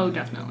 movie. Oh,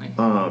 definitely.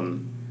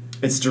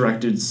 It's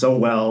directed so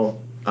well.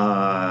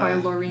 By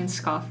Lorene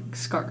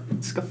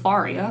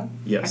Scafaria.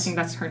 Yes. I think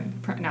that's her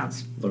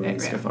pronounced. Lorene yeah.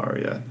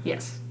 Scafaria,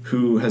 Yes.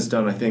 who has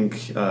done, I think,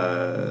 She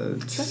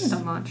hasn't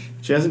done much.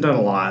 she hasn't done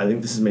a lot. I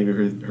think this is maybe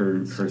her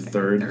third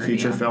Third,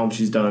 feature yeah. film.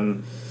 She's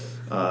done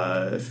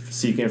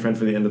Seeking a Friend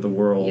for the End of the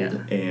World, Yeah.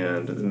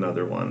 and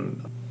another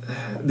one.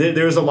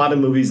 There's a lot of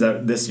movies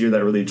that this year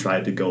that really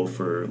tried to go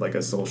for like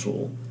a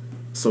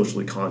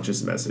socially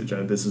conscious message,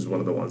 and this is one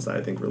of the ones that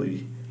I think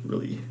really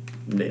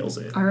nails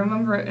it. I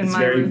remember in It's my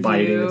very review.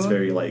 biting. It's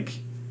very like,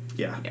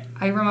 yeah.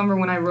 I remember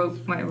when I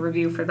wrote my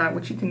review for that,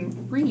 which you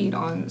can read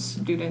on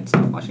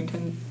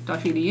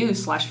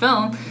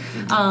students.washington.edu/film.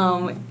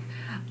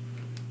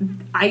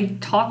 I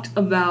talked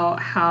about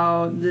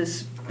how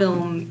this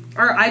film,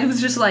 or I was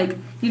just like,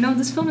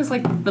 this film is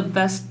like the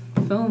best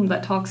film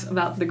that talks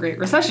about the Great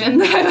Recession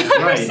that I've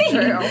ever Right. seen.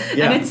 True.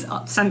 Yeah. And it's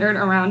centered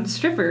around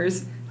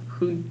strippers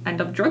who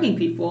end up drugging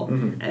people.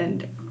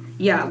 And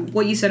yeah,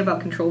 what you said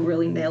about control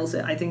really nails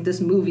it. I think this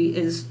movie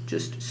is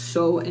just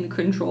so in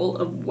control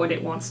of what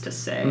it wants to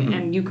say,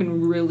 and you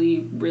can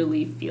really,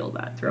 really feel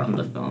that throughout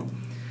the film.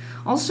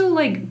 Also,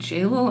 like,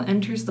 J-Lo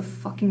enters the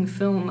fucking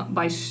film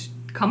by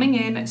coming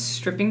in,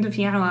 stripping to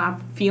Fiona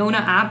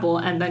Apple,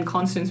 and then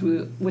Constance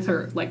Wu with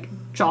her, like,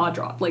 jaw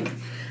drop. Like,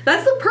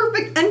 that's the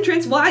perfect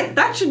entrance. Why?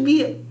 That should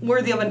be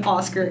worthy of an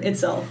Oscar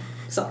itself.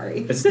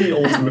 Sorry. It's the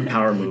ultimate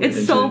power move.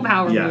 It's so into-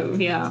 power yeah. move,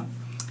 yeah.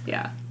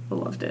 Yeah, I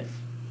loved it.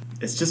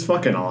 It's just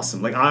fucking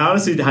awesome. Like, I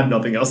honestly have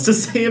nothing else to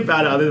say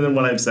about it other than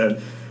what I've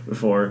said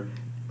before.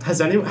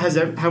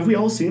 Have we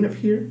all seen it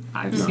here?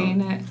 I've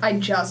seen it. I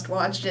just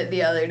watched it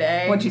the other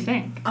day. What'd you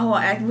think? Oh,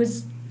 I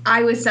was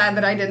sad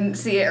that I didn't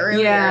see it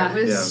earlier. Yeah.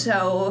 It was Yeah.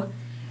 so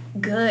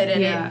good,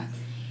 and Yeah.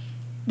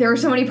 there were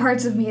so many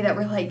parts of me that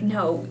were like,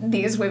 no,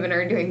 these women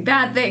are doing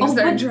bad things. Oh,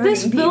 They're but drugging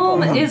this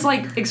people. film is,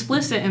 like,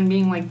 explicit in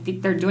being,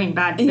 like, they're doing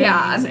bad things.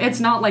 Yeah. It's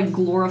not, like,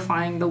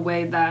 glorifying the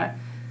way that...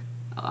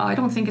 I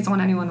don't think it's on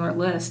any one of our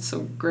lists,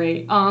 so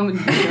great.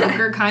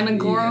 Joker kind of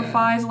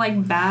glorifies,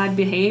 like, bad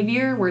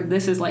behavior, where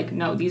this is like,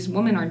 no, these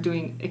women are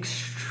doing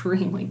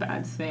extremely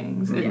bad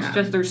things. It's Yeah.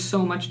 just, there's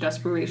so much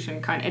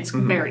desperation, it's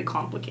very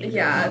complicated.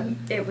 Yeah,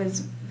 it was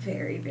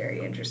very, very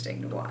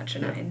interesting to watch,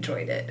 and I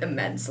enjoyed it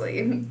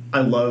immensely.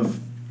 I love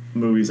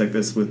movies like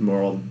this with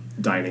moral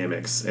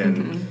dynamics,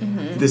 and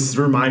this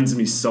reminds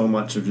me so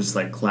much of just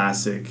like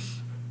classic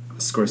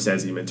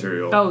Scorsese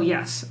material. Oh,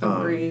 yes,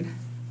 agreed.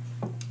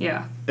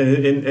 Yeah.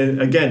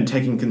 And again,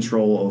 taking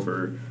control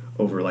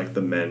over like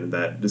the men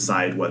that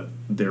decide what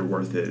their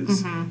worth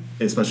is,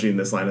 especially in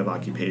this line of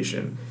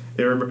occupation.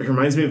 It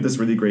reminds me of this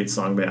really great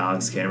song by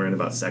Alex Cameron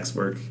about sex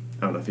work.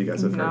 I don't know if you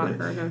guys have Not heard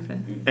it. heard of it.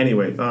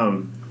 Anyway,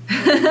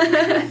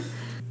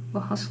 The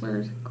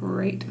Hustlers,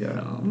 great Yeah.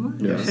 film.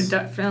 Yes. You should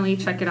definitely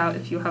check it out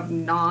if you have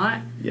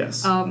not.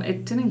 yes.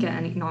 It didn't get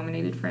any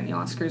nominated for any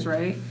Oscars,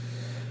 right?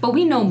 But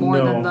we know more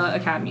No. than the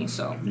Academy,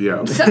 so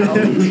Yeah.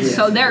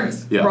 so they're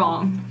Yeah.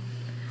 wrong.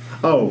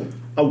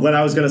 What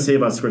I was going to say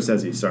about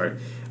Scorsese, sorry.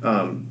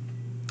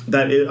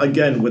 That,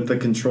 again, with the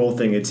control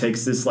thing, it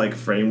takes this, like,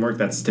 framework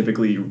that's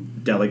typically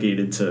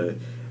delegated to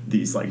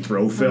these, like,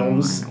 bro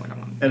films I know what I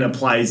want. and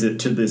applies it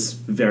to this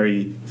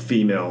very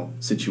female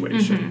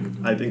situation.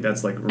 I think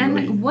that's, like, really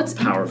And what's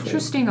powerful.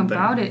 interesting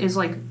about it is,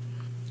 like,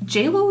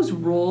 J-Lo's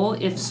role,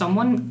 if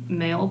someone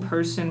male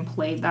person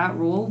played that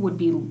role, would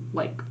be,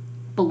 like,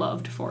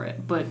 beloved for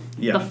it. But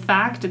Yeah. the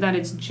fact that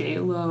it's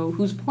J-Lo,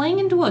 who's playing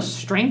into a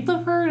strength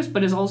of hers,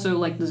 but is also,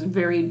 like, this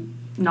very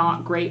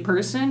not great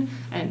person,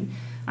 and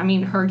I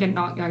mean, her getting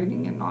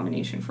a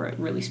nomination for it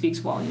really speaks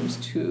volumes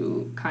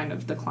to kind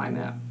of the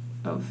climate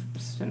of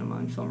cinema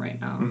and film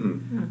right now,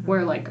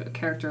 where, like, a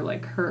character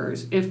like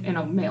hers, if in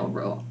a male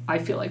role, I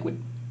feel like would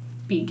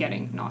be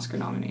getting an Oscar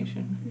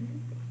nomination.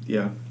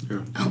 Yeah.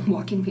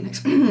 Joaquin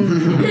Phoenix.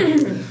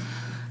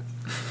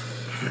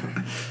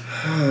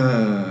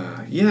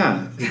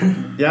 Yeah.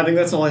 I think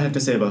that's all I have to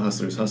say about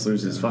Hustlers.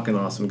 Hustlers is fucking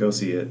awesome. Go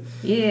see it.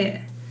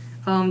 Yeah.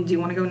 Do you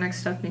want to go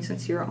next, Stephanie,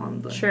 since you're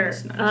on the Sure.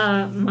 list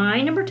next?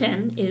 My number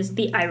 10 is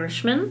The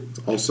Irishman. It's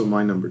also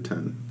my number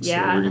 10.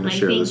 Yeah, So we're and going to I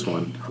share think- this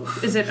one.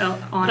 Is it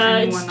on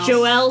anyone It's else?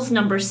 Joel's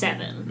number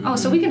 7. Oh,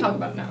 so we can talk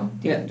about it now.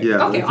 Yeah.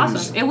 Yeah. Okay, we can awesome.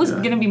 just- It was yeah.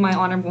 going to be my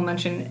honorable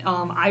mention.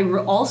 I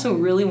also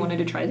really wanted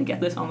to try to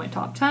get this on my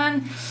top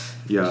 10.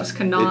 Yeah. just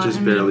cannot- It just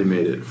I mean- barely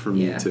made it for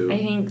me, Yeah. too. I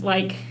think,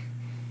 like,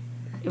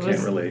 it Can't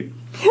was... relate.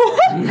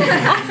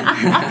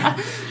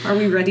 Are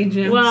we ready,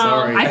 Jim? Well,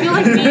 Sorry. I feel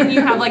like me and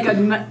you have like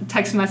a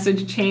text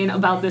message chain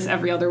about this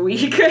every other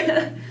week.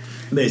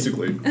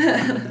 Basically.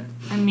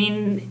 I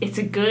mean, it's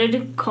a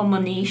good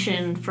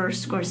culmination for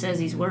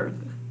Scorsese's work.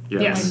 Yeah,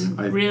 Yes.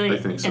 I Really,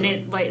 think so. and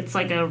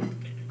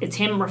it's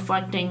him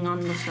reflecting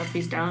on the stuff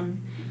he's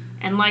done.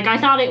 And, like, I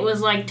thought it was,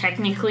 like,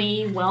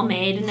 technically well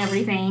made and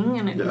everything,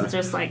 and it Yeah. was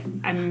just like,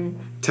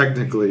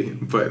 Technically,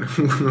 but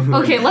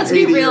Okay, let's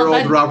be real, 80-year-old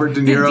that- Robert De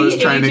the Niro is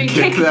trying to de-aging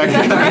kick that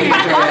kick- guy.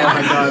 Oh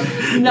my god.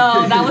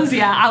 No, that was,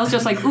 I was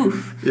just like,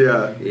 oof.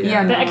 Yeah.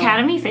 Yeah, the no.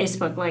 Academy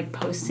Facebook, like,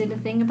 posted a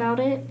thing about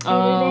it the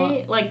Oh. other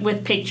day, like,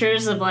 with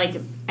pictures of, like,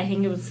 I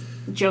think it was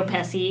Joe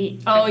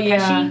Pesci. Oh,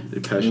 yeah.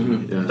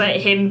 Pesci, yeah. But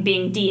him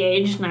being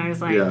de-aged, and I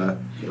was like, yeah.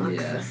 he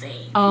looks Yeah. the same.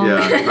 Yeah.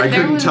 I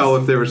there couldn't was- tell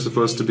if they were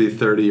supposed to be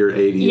 30 or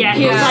 80. Yeah,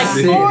 he Yeah. was like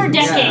Same. 4 Yeah.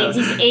 decades.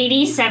 He's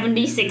 80,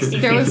 70, 60,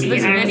 There was 50.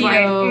 this and I was like,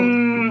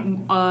 video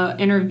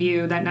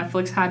interview that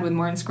Netflix had with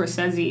Martin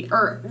Scorsese,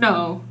 or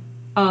no,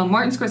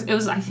 Martin Scorsese. It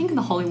was, I think,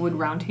 the Hollywood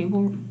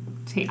Roundtable.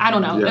 I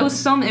don't know. Yeah. It was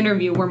some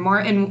interview where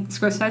Martin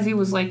Scorsese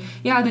was like,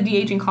 yeah, the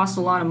de-aging costs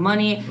a lot of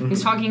money.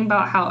 He's talking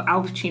about how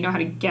Al Pacino had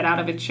to get out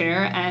of a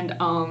chair, and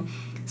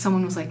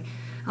someone was like,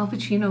 Al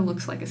Pacino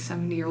looks like a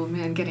 70-year-old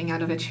man getting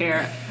out of a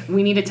chair.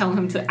 We need to tell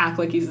him to act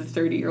like he's a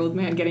 30-year-old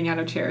man getting out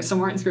of a chair. So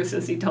Martin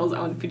Scorsese tells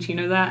Al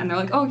Pacino that, and they're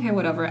like, oh, okay,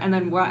 whatever. And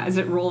then as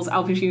it rolls,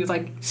 Al Pacino's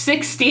like,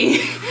 60!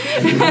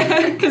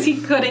 Because he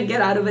couldn't get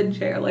out of a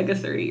chair like a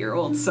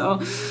 30-year-old.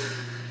 So,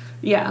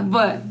 yeah,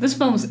 but this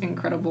film's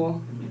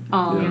incredible.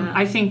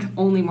 I think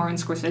only Martin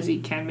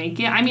Scorsese can make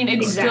it. I mean,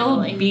 it'd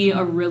still be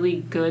a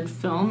really good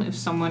film if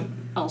someone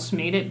else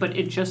made it, but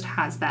it just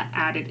has that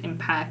added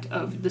impact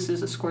of this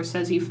is a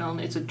Scorsese film.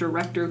 It's a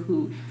director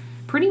who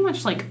pretty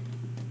much like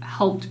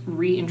helped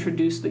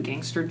reintroduce the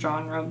gangster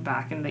genre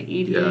back in the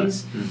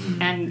 80s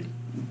and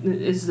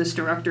is this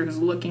director who's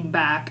looking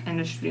back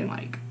and just being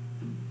like,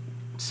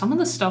 some of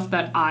the stuff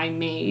that I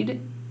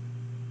made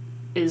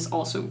is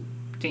also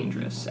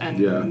dangerous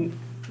and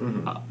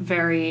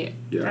very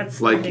That's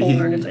like the whole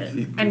part of it.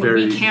 and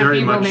very, we can't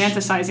very be much,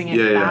 romanticizing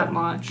it that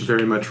much.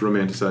 Very much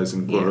romanticized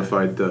and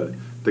glorified the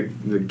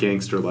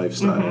gangster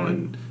lifestyle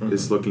and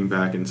is looking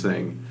back and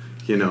saying,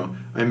 you know,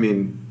 I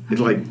mean,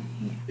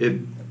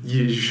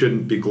 you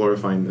shouldn't be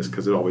glorifying this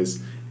because it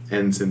always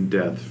ends in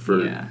death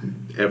for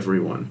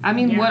everyone. I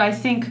mean, what I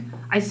think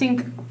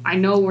I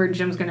know where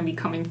Jim's going to be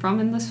coming from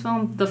in this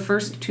film. The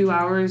first 2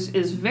 hours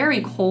is very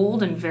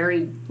cold and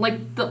very, like,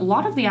 a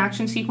lot of the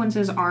action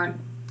sequences aren't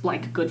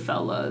like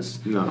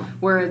Goodfellas. No.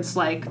 Where it's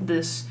like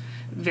this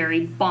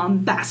very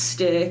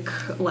bombastic,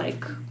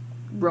 like,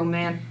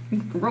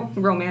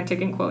 romantic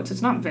in quotes.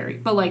 It's not very,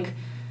 but like,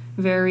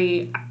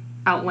 very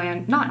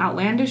not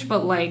outlandish,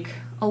 but like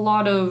a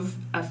lot of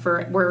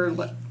effort where,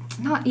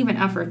 not even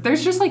effort.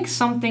 There's just like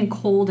something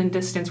cold and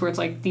distant where it's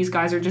like these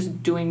guys are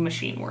just doing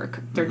machine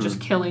work. They're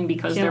just killing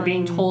because they're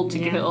being told to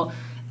kill.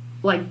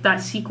 Like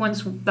that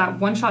sequence, that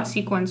one-shot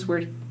sequence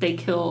where they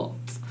kill.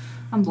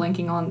 I'm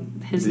blanking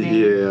on his name.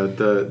 Yeah,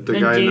 the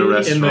guy in the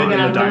restaurant. In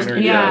the diner.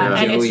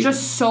 And it's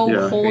just so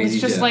cold. Crazy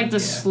It's just Joe. like the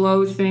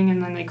slow thing,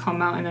 and then they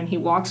come out, and then he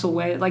walks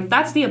away. Like,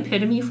 that's the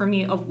epitome for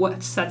me of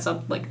what sets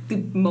up, like, the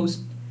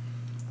most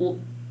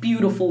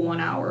beautiful 1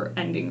 hour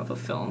ending of a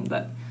film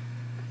that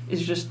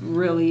is just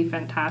really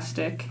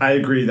fantastic. I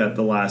agree that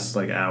the last,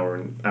 like, hour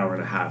and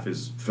a half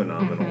is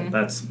phenomenal.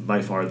 That's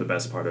by far the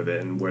best part of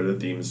it, and where the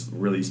themes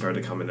really start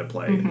to come into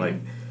play. Like,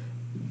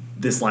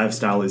 this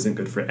lifestyle isn't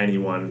good for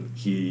anyone.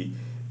 He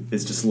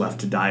is just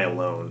left to die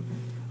alone.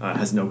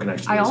 Has no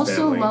connection to his family. I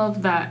also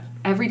love that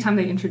every time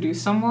they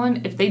introduce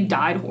someone, if they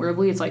died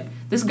horribly, it's like,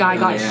 this guy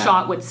got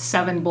shot with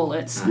 7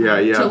 bullets.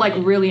 To, like,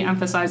 really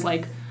emphasize,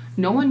 like,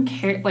 no one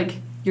cares. Like,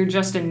 you're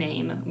just a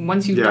name.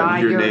 Once you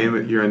die,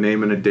 you're a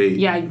name and a date.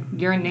 Yeah,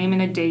 you're a name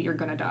and a date, you're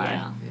gonna die.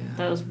 Yeah,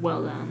 that was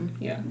well done.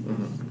 Yeah.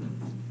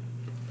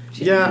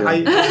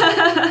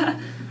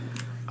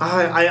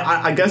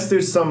 I guess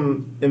there's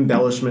some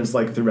embellishments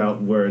like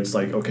throughout where it's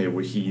like, okay,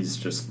 well, he's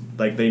just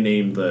like they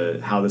named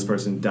how this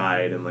person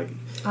died, and like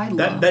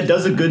that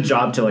does a good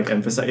job to like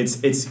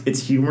emphasize.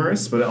 It's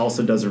humorous, but it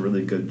also does a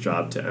really good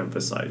job to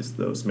emphasize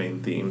those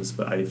main themes.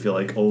 But I feel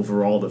like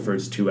overall the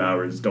first 2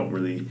 hours don't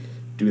really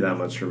do that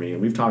much for me,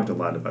 and we've talked a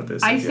lot about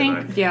this.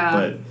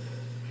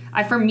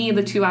 But for me,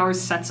 the 2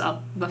 hours sets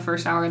up the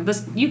first hour.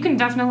 You can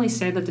definitely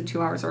say that the 2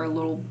 hours are a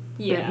little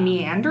bit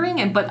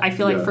meandering, but I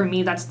feel like for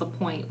me that's the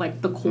point.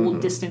 Like the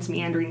cold distance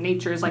meandering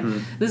nature is like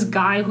this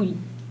guy who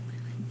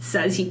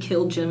says he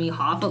killed Jimmy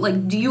Hoffa, but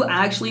like, do you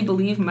actually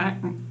believe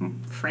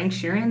Frank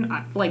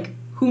Sheeran? Like,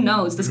 who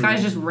knows? This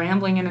guy's just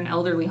rambling in an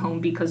elderly home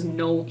because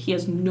he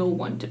has no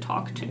one to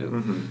talk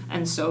to,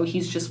 and so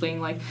he's just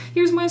being like,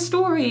 "Here's my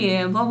story,"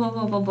 and blah blah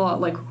blah blah blah.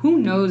 Like, who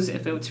knows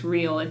if it's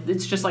real?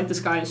 It's just like this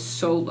guy is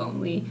so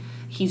lonely.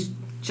 He's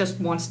just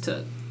wants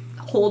to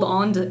hold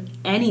on to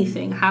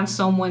anything, have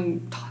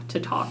someone to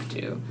talk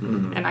to,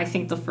 and I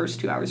think the first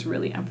 2 hours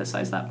really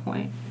emphasize that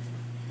point.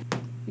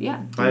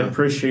 Yeah, I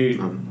appreciate.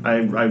 I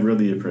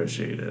really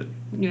appreciate it.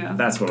 Yeah,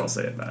 that's what I'll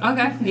say about it.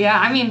 Okay, yeah,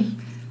 I mean,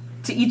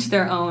 to each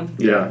their own.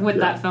 With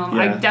that film,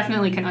 I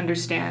definitely can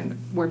understand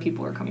where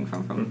people are coming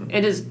from.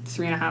 It is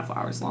 3.5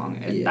 hours long.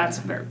 That's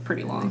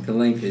pretty long. Like, the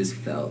length is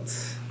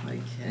felt.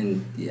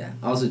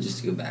 Also just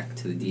to go back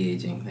to the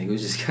de-aging, like, it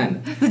was just kind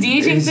of... The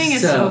de-aging thing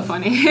is so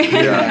funny.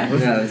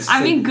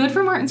 I mean, good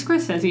for Martin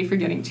Scorsese for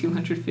getting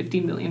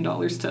 $250 million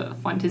to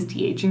fund his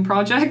de-aging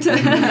project.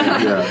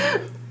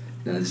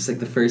 No, just like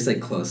the first like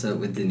close-up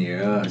with De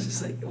Niro, I was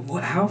just like,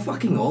 what, how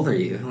fucking old are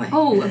you? Like,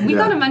 we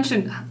gotta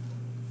mention...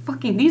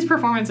 Fucking, these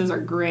performances are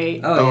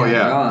great.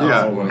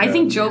 I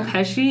think Joe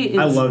Pesci is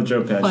I love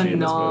Joe Pesci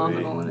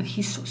phenomenal. in this movie.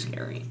 He's so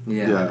scary.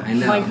 Yeah, I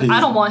know. Like, I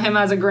don't want him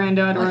as a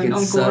granddad or an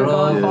uncle or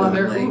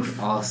godfather.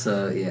 Like,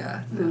 also,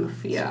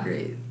 it's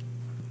great.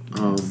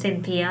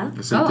 Cynthia,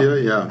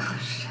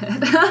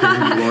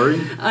 Glory.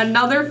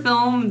 Another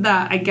film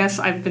that I guess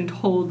I've been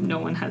told no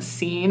one has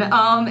seen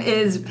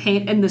is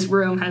Pain and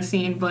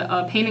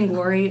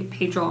Glory,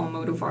 Pedro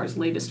Almodovar's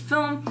latest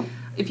film.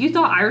 if you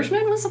thought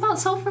Irishman was about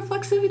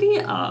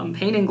self-reflexivity,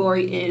 Pain and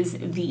Glory is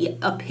the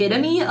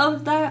epitome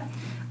of that.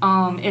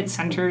 It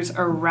centers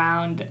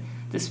around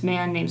this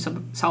man named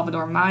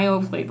Salvador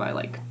Mayo, played by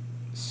like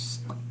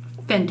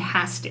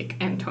fantastic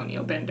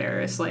Antonio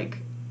Banderas. Like,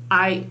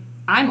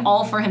 I'm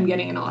all for him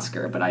getting an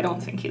Oscar, but I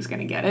don't think he's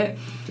gonna get it.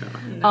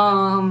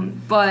 Yeah.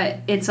 But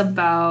it's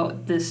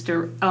about this.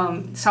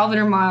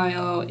 Salvador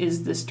Mayo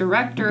is this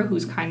director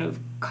who's kind of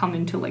come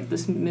into like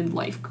this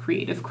midlife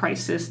creative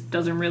crisis.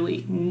 Doesn't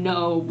really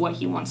know what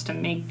he wants to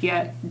make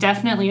yet.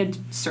 Definitely a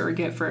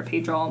surrogate for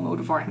Pedro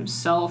Almodovar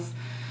himself,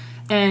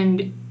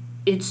 and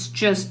it's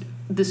just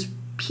this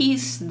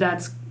piece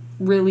that's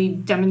really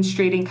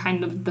demonstrating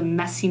kind of the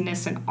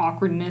messiness and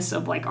awkwardness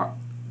of like our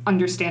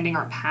understanding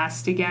our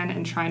past again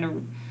and trying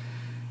to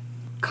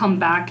come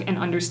back and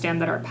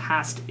understand that our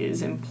past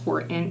is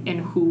important in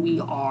who we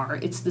are.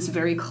 It's this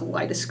very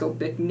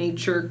kaleidoscopic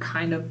nature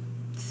kind of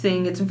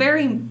thing. It's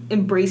very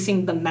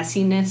embracing the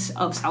messiness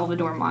of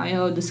Salvador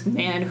Mayo, this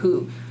man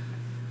who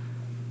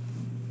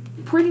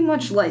pretty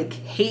much like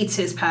hates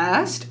his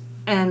past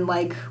and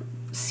like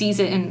sees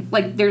it in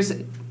like there's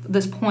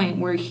this point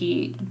where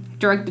he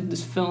directed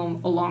this film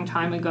a long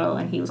time ago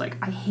and he was like,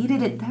 I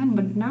hated it then,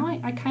 but now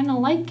I kind of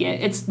like it.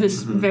 It's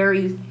this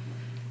very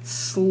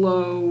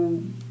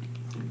slow,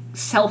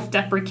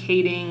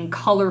 self-deprecating,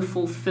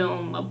 colorful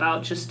film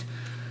about just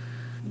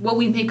what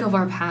we make of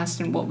our past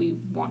and what we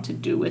want to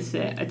do with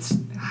it. It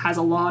has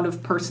a lot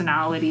of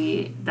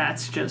personality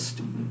that's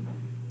just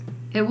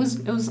it was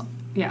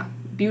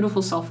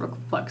beautiful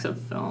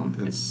self-reflexive film.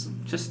 It's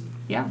just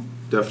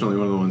definitely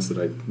one of the ones that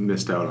I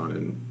missed out on,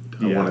 and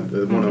one of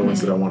the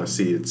ones that I want to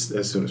see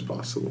as soon as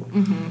possible.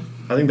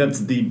 I think that's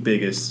the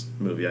biggest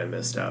movie I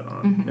missed out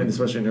on, and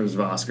especially in terms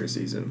of Oscar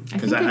season,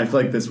 because I feel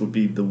like this would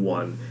be the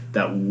one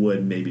that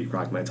would maybe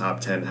crack my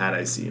top 10 had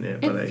I seen it.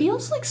 But it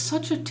feels like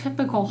such a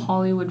typical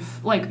Hollywood,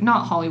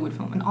 not Hollywood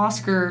film, an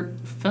Oscar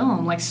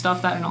film, like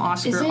stuff that an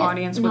Oscar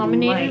audience would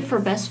nominated like. for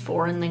Best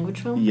Foreign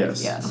Language Film?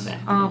 Yes. Okay.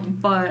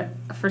 But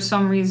for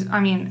some reason, I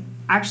mean,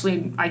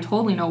 actually, I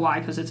totally know why,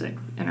 because it's an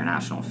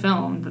international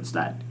film. That's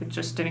that it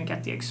just didn't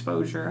get the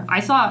exposure. I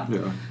thought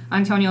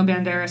Antonio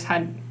Banderas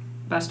had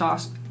best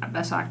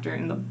actor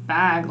in the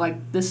bag.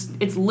 Like this,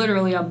 it's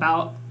literally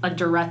about a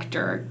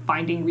director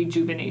finding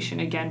rejuvenation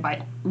again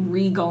by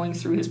re-going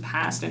through his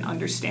past and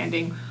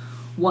understanding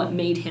what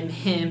made him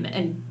him,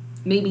 and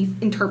maybe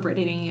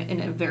interpreting it in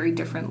a very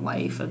different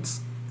life. It's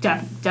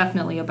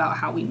definitely about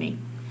how we make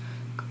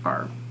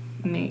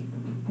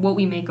what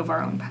we make of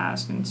our own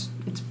past, and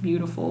it's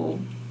beautiful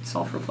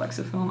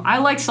self-reflexive film. I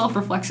like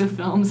self-reflexive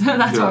films.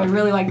 That's why I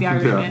really like The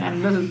Irishman,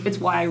 and it's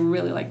why I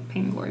really like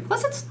Pain and Glory.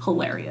 Plus, it's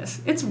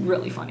hilarious. It's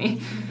really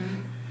funny.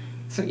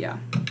 So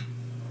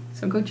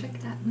so go check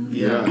that movie.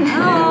 Yeah, check it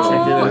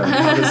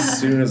out as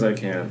soon as I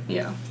can.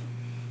 Yeah.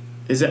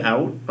 Is it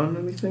out on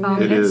anything?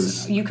 It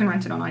is. You can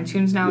rent it on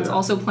iTunes now. It's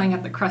also playing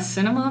at the Crest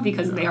Cinema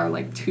because they are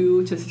like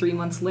 2 to 3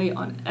 months late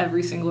on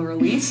every single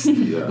release,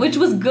 which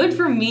was good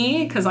for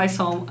me because I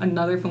saw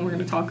another film we're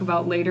going to talk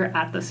about later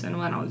at the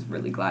cinema, and I was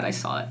really glad I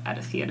saw it at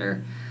a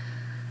theater.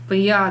 But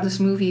yeah, this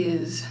movie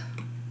is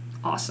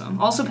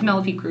awesome. Also,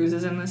 Penelope Cruz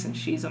is in this, and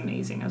she's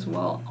amazing as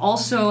well.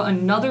 Also,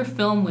 another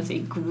film with a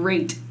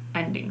great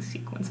ending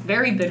sequence.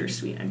 Very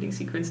bittersweet ending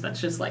sequence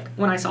that's just like,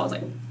 when I saw it, I was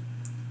like,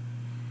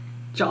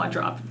 jaw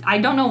dropped. I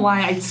don't know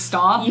why I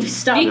stopped. You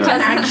stopped to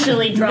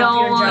actually drop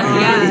your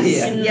jaw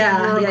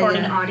in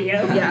recording audio.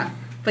 Yeah.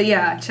 But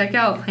yeah, check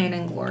out Pain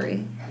and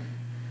Glory.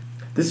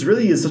 This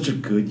really is such a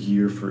good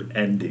year for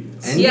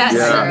endings.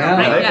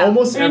 Yes.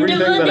 Almost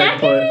everything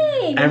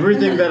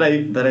Everything that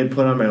I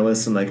put on my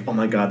list, I'm like, oh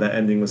my god, that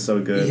ending was so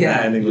good. Yeah.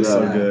 That ending was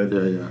so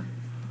good.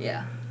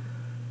 Yeah.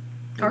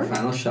 Like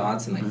final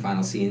shots and like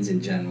final scenes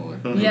in general.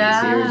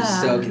 Yeah. They were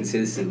just so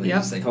consistently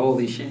just like,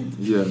 holy shit.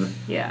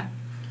 Yeah.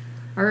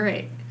 All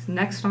right.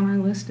 Next on our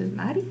list is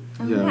Maddie.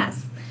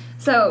 Yes.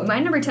 So my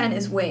number 10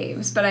 is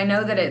Waves, but I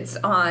know that it's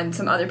on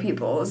some other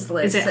people's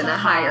lists in a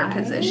higher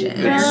position.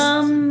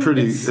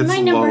 It's my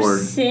number lower.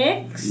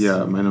 6.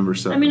 Yeah, my number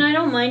 7. I mean, I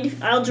don't mind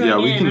if I'll join in.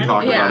 Yeah, we can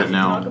talk about it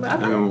now. Talk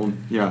about All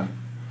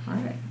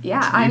right.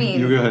 Yeah, I mean...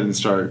 You go ahead and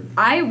start.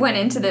 I went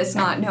into this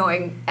not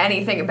knowing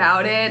anything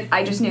about it.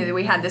 I just knew that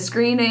we had the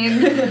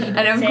screening.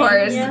 And of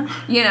course,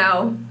 you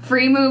know,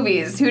 free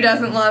movies. Who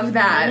doesn't love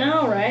that? I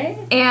know, right?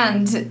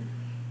 And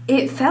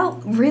it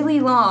felt really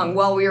long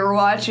while we were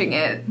watching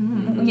it.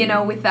 You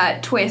know, with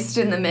that twist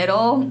in the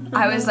middle.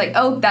 I was like,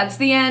 oh, that's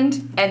the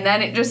end. And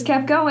then it just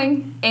kept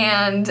going.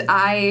 And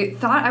I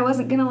thought I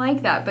wasn't going to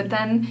like that. But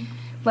then,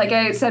 like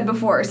I said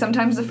before,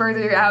 sometimes the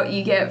further out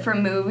you get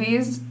from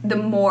movies, the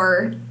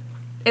more...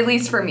 At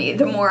least for me,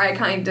 the more I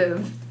kind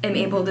of am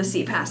able to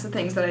see past the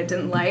things that I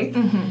didn't like.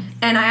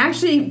 And I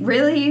actually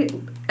really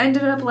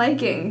ended up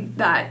liking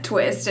that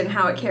twist and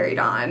how it carried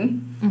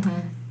on.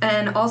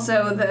 And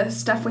also the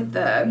stuff with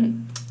the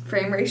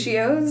frame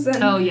ratios.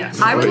 And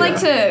I would like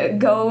to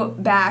go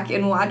back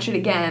and watch it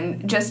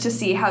again just to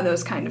see how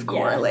those kind of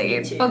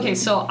correlate. Okay,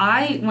 so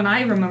when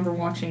I remember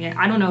watching it,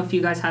 I don't know if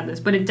you guys had this,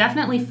 but it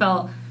definitely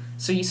felt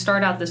So you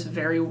start out this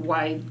very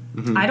wide,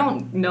 Mm-hmm. I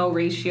don't know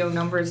ratio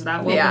numbers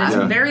that well, Yeah. but it's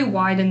Yeah. very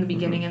wide in the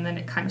beginning, and then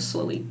it kind of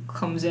slowly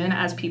comes in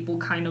as people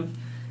kind of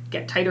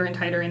get tighter and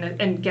tighter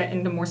and get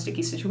into more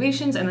sticky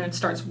situations, and then it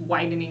starts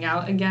widening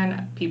out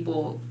again,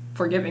 people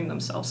forgiving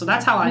themselves. So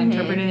that's how I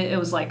interpreted it. It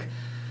was like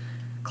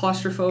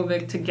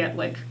claustrophobic to get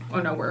like, oh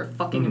no, we're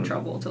fucking in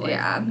trouble, to like,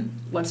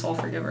 let's all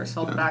forgive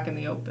ourselves back in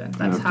the open.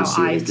 That's have to how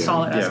see it I again.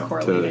 saw it as Yeah.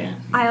 correlating.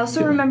 I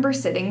also remember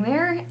sitting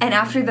there, and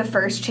after the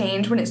first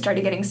change, when it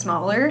started getting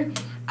smaller,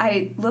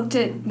 I looked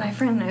at my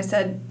friend and I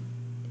said,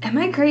 am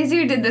I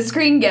crazy or did the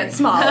screen get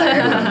smaller?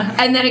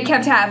 And then it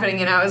kept happening,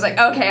 and I was like,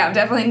 okay, I'm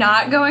definitely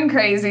not going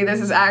crazy. This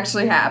is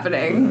actually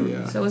happening.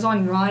 Yeah. So it was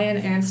on Ryan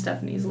and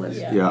Stephanie's list.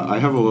 Yeah, I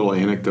have a little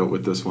anecdote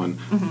with this one.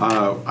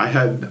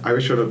 I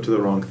showed up to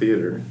the wrong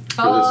theater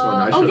for this one.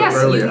 I Oh, showed yes,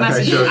 up you early.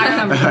 messaged me. I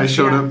remember I this,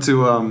 showed yeah. up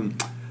to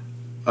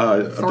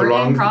the Thornton,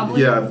 wrong,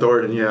 probably? yeah,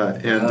 Thornton, yeah,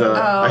 and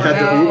I had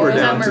to yeah. Uber It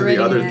was down at to the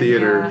other Meridian,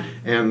 theater,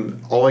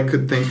 and all I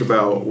could think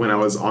about when I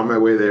was on my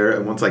way there,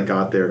 and once I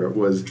got there,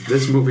 was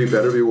this movie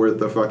better be worth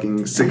the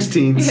fucking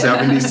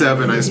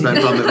 $16.77 I spent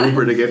on the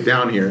Uber to get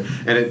down here,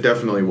 and it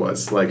definitely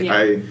was. Like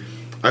Yeah.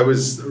 it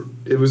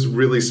was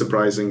really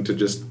surprising to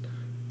just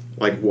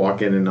like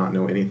walk in and not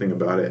know anything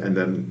about it, and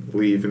then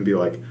leave and be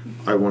like,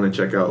 I want to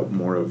check out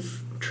more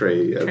of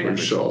Trey Edward Edward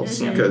Schultz,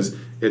 Schultz, yeah. because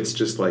it's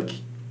just like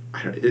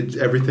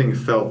everything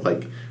felt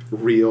like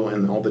real,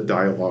 and all the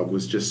dialogue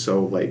was just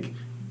so like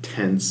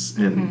tense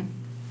and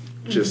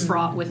just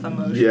Fraught with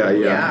emotion.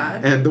 yeah,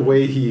 and the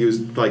way he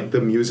used like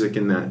the music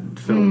in that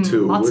film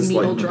too Lots was of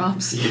needle like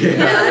drops.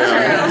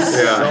 yeah.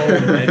 So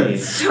many.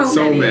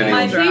 So many.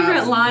 My drops.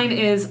 favorite line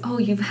is, "Oh,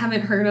 you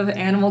haven't heard of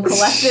Animal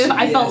Collective?"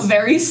 I felt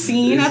very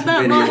seen at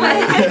that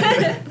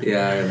moment.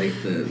 Yeah, or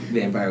like the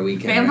Vampire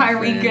Weekend. Vampire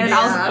reference. Weekend.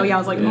 I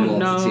was like, Yeah. oh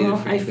Multitude no.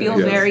 of I feel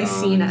freaking very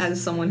songs. seen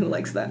as someone who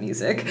likes that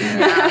music.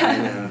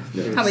 Yeah, I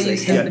know. How about you,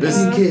 It's Stephanie?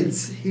 This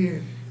kids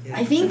here. Yeah.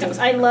 I think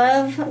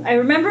I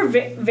remember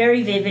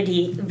very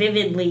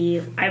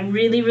vividly, I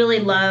really, really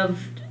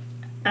loved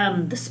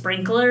the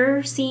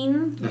sprinkler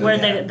scene where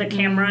the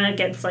camera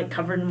gets like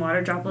covered in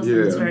water droplets and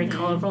it's Yeah. very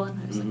colorful, and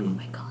I was like, oh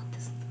my god,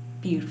 this is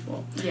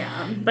beautiful.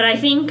 Yeah. But I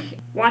think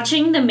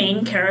watching the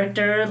main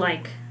character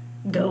like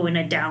go in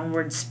a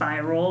downward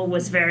spiral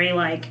was very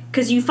like,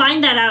 because you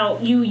find that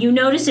out, you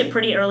notice it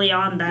pretty early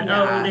on that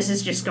Yeah. this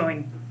is just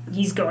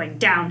he's going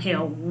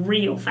downhill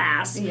real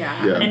fast.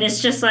 Yeah. Yeah. And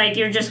it's just like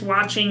you're just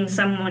watching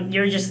someone,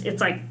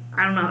 it's like,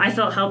 I don't know, I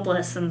felt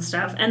helpless and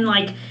stuff. And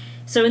like,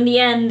 so in the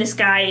end, this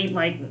guy,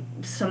 like,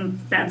 some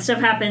bad stuff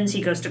happens,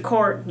 he goes to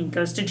court, he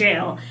goes to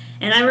jail.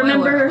 And I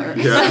remember, alert.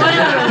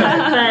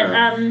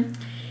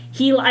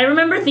 I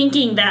remember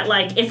thinking that,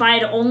 like, if I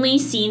had only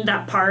seen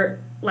that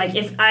part, like,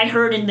 if I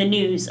heard in the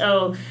news,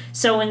 oh,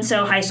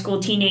 so-and-so high school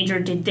teenager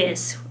did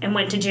this and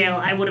went to jail,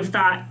 I would have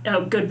thought,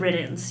 oh, good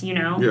riddance, you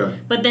know? Yeah.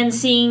 But then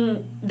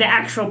seeing the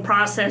actual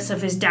process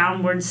of his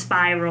downward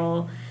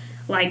spiral,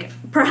 like,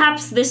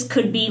 perhaps this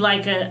could be,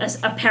 like,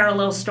 a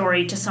parallel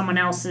story to someone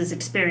else's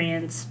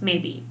experience,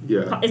 maybe.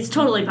 Yeah. It's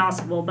totally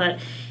possible, but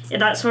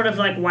that sort of,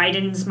 like,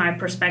 widens my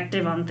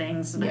perspective on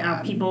things. And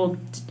how people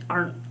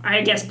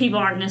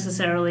aren't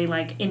necessarily,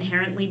 like,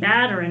 inherently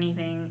bad or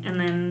anything. And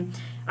then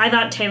I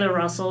thought Taylor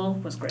Russell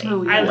was great.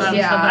 Oh, I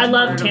yeah.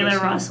 love 100%. Taylor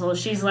Russell.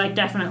 She's, like,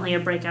 definitely a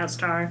breakout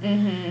star.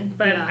 Mm-hmm.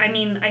 But, Yeah. I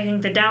mean, I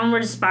think the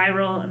downward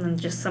spiral and then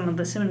just some of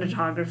the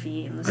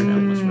cinematography in this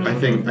film was really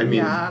I mean,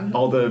 Yeah.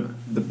 All the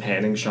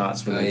panning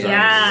shots from Oh, the yeah.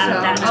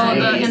 Yeah, So that Oh,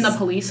 nice. in the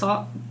police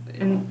yeah.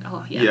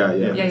 Yeah.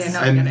 No,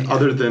 I And get it.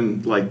 other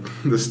than like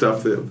the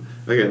stuff that,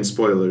 again,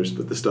 spoilers,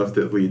 but the stuff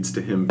that leads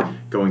to him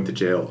going to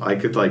jail, I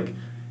could like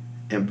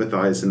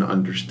empathize and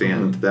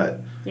understand that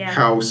Yeah.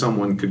 how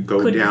someone could go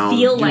Could down,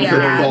 feel like could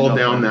that. fall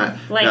down that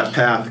Like-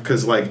 path,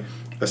 because like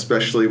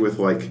especially with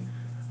like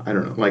I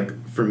don't know, like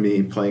for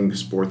me playing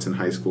sports in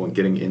high school and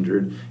getting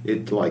injured,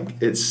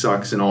 it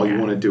sucks, and all you Yeah.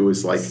 want to do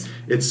is like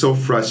it's so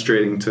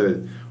frustrating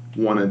to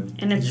want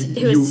to. And it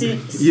was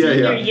senior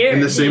year,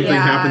 And the same too. thing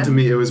Yeah. happened to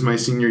me. It was my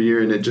senior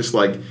year, and it just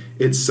like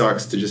it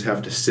sucks to just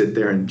have to sit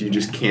there and you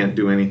just can't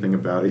do anything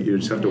about it. You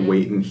just have to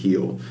wait and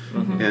heal.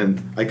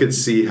 And I could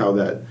see how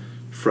that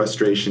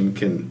frustration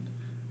can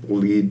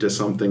lead to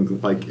something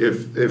like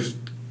if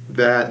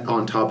that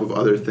on top of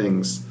other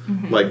things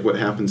like what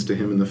happens to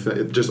him in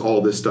the just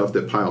all this stuff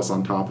that piles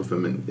on top of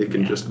him, and it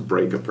can just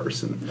break a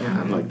person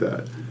like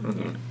that.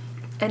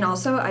 And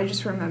also, I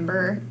just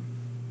remember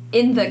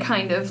in the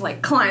kind of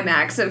like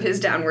climax of his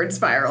downward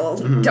spiral,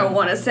 don't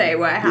want to say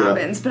what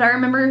happens, but I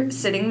remember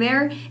sitting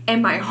there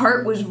and my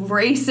heart was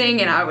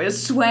racing and I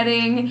was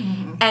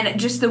sweating, and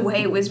just the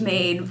way it was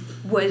made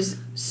was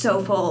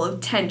so full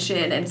of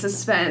tension and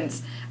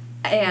suspense,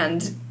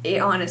 and it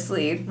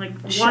honestly Like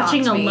shocked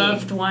watching a me.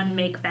 loved one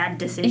make bad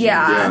decisions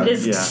Yeah.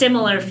 is Yeah.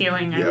 similar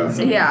feeling, I Yeah. would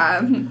say.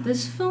 Yeah.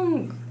 This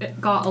film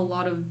got a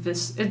lot of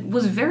it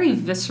was very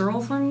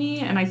visceral for me,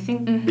 and I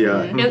think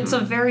Yeah. it's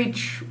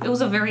it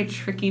was a very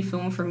tricky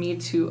film for me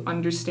to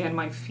understand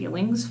my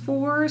feelings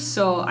for.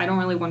 So I don't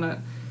really want to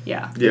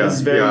Yeah. Yeah,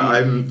 It's very-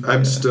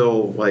 I'm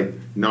still like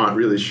not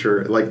really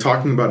sure. Like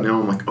talking about it now,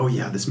 I'm like, oh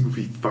yeah, this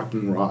movie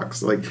fucking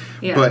rocks. Like,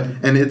 Yeah. but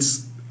and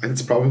it's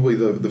probably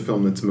the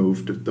film that's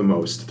moved the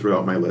most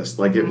throughout my list.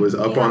 Like it was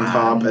up on Yeah.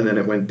 top and then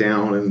it went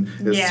down, and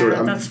it's Yeah, sort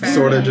of that's fair.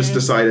 sort of just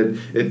decided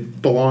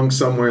it belongs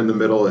somewhere in the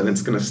middle and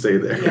it's gonna stay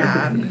there.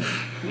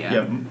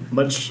 Yeah.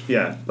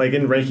 Yeah. Like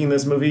in ranking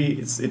this movie,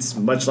 it's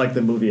much like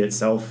the movie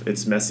itself.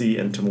 It's messy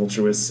and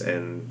tumultuous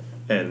and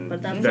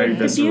But that's very like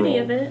the visceral. beauty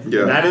of it.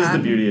 Yeah. That is the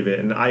beauty of it,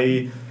 and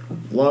I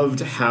loved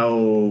how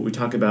we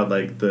talk about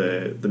like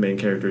the main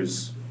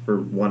characters, or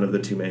one of the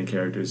two main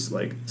characters,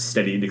 like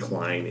steady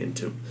decline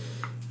into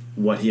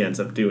what he ends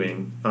up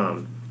doing.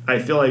 I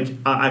feel like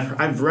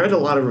I've read a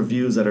lot of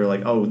reviews that are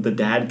like, oh, the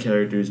dad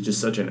character is just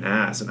such an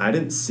ass, and I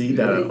didn't see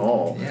that Really? at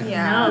all. Yeah.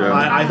 Yeah. No.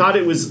 I thought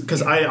it was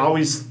because I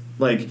always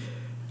like,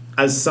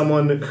 as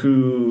someone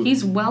who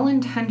He's well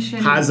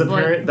intentioned, has a but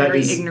parent that very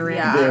is ignorant.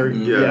 Yeah. very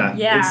Yeah.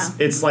 Yeah.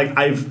 It's like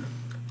I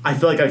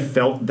feel like I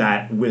felt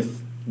that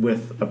with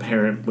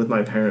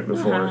my parent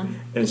before, Uh-huh.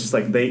 and it's just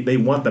like they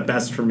want the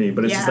best for me,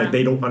 but it's just Yeah. like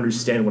they don't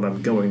understand what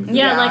I'm going through.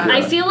 Yeah, Yeah. like I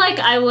Yeah. feel like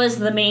I was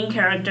the main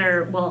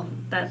character. Well,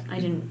 that I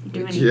didn't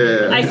do anything.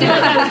 Yeah. I feel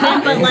like I was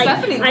them, but like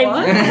Stephanie, I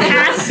what?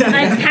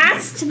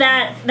 passed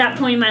that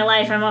point in my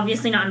life. I'm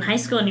obviously not in high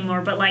school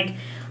anymore, but like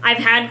I've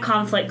had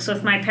conflicts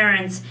with my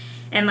parents,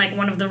 and like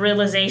one of the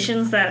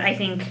realizations that I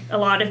think a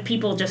lot of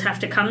people just have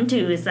to come to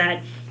is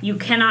that you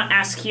cannot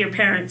ask your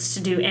parents to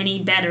do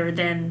any better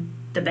than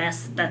the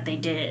best that they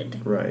did.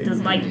 Right.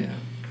 'Cause, like. Yeah.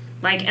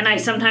 Like, and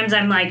sometimes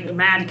I'm like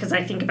mad because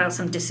I think about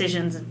some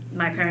decisions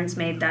my parents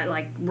made that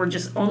like were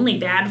just only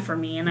bad for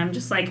me, and I'm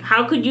just like,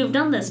 how could you have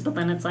done this? But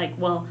then it's like,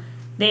 well,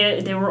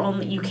 they were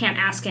only, you can't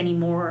ask any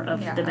more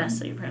of Yeah. the best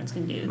that your parents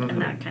can do, and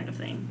that kind of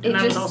thing. It And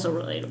that was just- also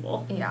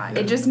relatable. Yeah,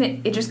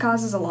 it just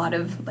causes a lot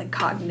of like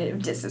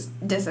cognitive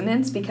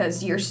dissonance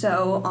because you're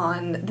so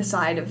on the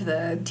side of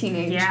the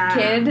teenage Yeah.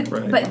 kid,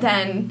 Right. but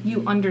then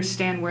You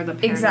understand where the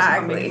parents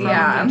Exactly, are coming from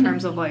yeah. in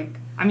terms of like,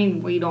 I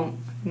mean, we don't.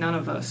 None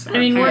of us. I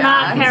mean, we're Yeah.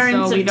 not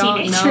parents so we of don't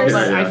teenagers. know,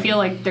 but Yeah. I feel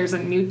like there's a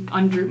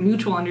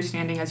mutual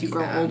understanding as you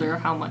grow Yeah. older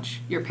how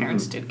much your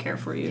parents did care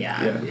for you.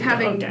 yeah, Yeah. Oh,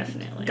 having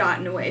definitely.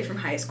 gotten away from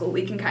high school,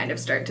 we can kind of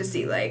start to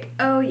see like,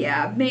 oh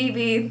yeah,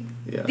 maybe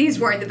Yeah. these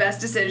weren't the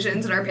best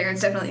decisions, and our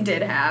parents definitely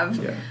did have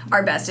Yeah.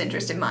 our best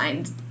interest in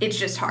mind. It's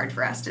just hard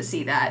for us to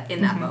see that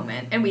in that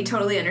moment, and we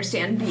totally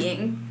understand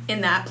being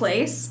in that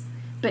place.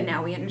 But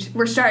now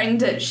we're starting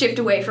to shift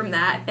away from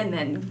that and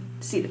then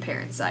see the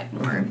parent side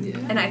more, Yeah.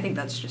 and I think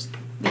that's just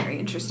very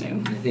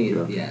interesting. I think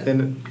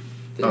And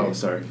the- oh,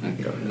 sorry.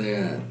 Okay. Go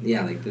ahead.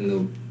 Like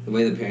the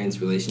way the parents'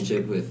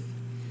 relationship with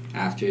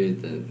after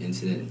the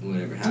incident,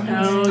 whatever happened.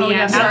 Oh,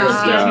 yeah, that was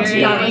Yeah.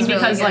 good. That was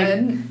because really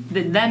like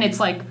good. then it's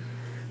like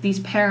these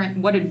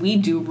what did we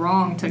do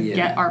wrong to Yeah.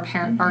 get our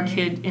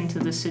kid into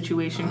this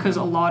situation? Because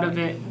a lot of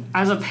it,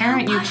 as a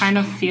parent, you kind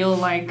of feel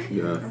like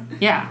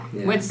Yeah.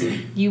 it's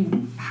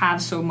you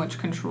have so much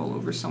control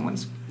over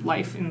someone's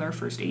life in their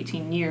first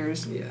 18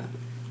 years, Yeah.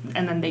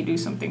 and then they do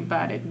something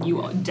bad.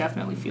 You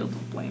definitely feel the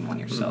blame on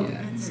yourself.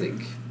 Yeah, it's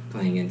like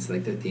playing into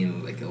like the theme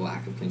of like a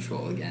lack of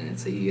control again.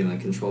 It's like you can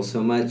like control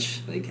so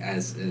much like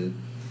as a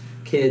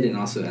kid and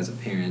also as a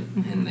parent,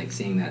 and like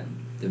seeing that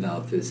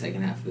develop through the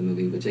second half of the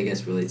movie, which I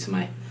guess relates to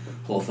my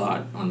whole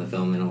thought on the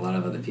film and a lot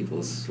of other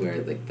people's,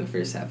 where like the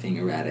first half being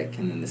erratic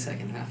and then the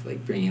second half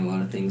like bringing a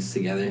lot of things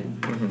together.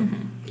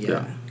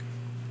 Yeah.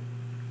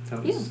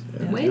 That was,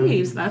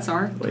 Waves. That's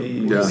our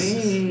Waves. Yeah.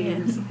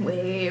 waves.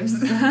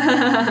 Waves.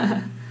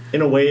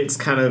 In a way, it's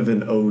kind of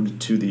an ode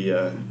to the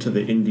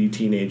indie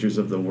teenagers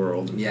of the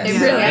world. Yes. It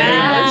really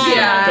Yeah. is,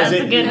 yeah. Because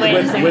That's a good way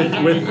of with, saying with,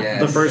 it. with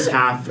Yes. the first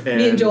half and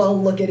Me and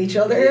Joel look at each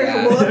other.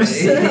 Yeah.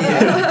 Whoops.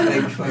 Yeah,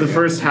 like, fuck the it.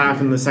 first half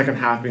and the second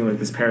half being like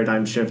this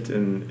paradigm shift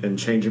and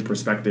change in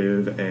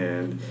perspective,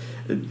 and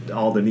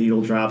all the needle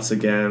drops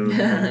again.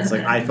 It's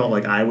like I felt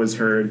like I was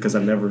heard because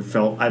I've never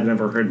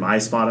heard my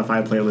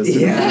Spotify playlist.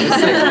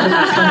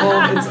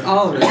 Yeah, it's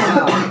all of it.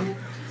 Wow.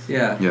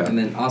 Yeah. Yeah.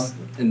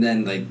 And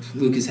then like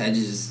Lucas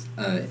Hedges'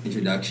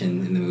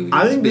 introduction in the movie.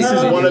 I think this is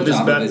basically one of his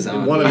job best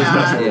own. one of his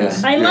best Yeah.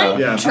 roles. I like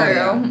Yeah.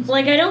 True.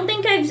 Like, I don't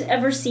think I've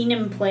ever seen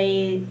him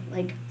play,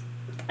 like,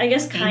 I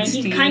guess he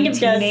Angsty kind of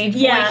does. teenage boy.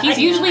 Yeah, He's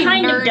usually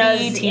kind of nerdy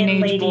does in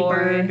teenage Lady boy.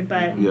 Bird,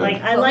 but, Yeah.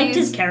 like, I Well, liked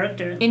he's- his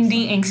character.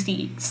 Indie,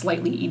 angsty,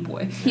 slightly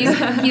e-boy.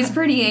 He's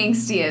pretty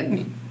angsty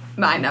in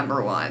my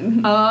number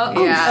one. Oh,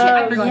 Yeah. shit,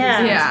 I Oh, forgot yeah.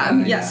 his name.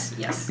 Yeah. Yes,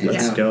 yes.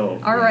 Let's yes. go.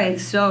 All right,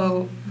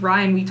 so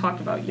Ryan, we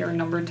talked about your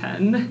number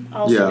 10.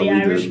 Also, Yeah, The we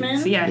did. Irishman.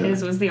 So yeah, Yeah.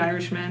 his was The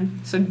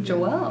Irishman. So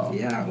Joel,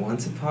 Yeah,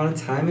 Once Upon a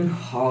Time in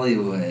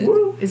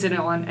Hollywood. is it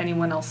on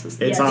anyone else's?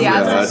 It's Yes. on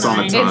Yeah, the it's on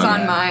the It's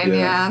time. on mine,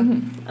 Yeah.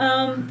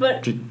 yeah.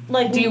 But, Did-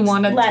 like, Do you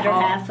want to latter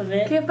talk half of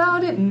it.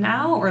 about it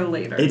now or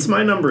later? It's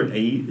my number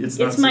 8. It's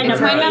not It's my It's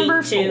number my 8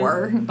 number too.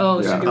 4.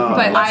 oh, so Yeah. do Oh.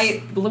 But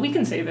well, we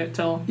can save it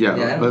till. Yeah,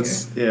 Yeah, I don't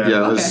let's care. yeah,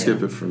 let's Okay.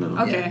 skip it for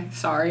now. Okay,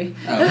 sorry.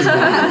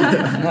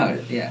 Oh, no,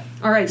 yeah.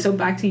 All right, so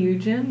back to you,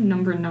 Jim.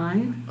 Number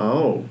 9.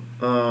 Oh,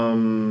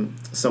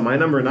 So my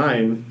number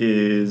 9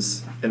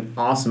 is an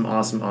awesome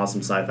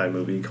sci-fi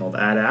movie called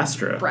Ad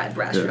Astra. Brad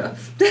Brastra.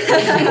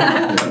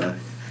 Yeah.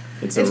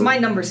 It's my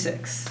number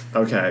 6.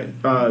 Okay.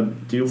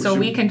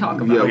 We can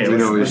talk about Yeah, it. we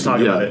know Let's talk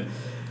yeah. about it.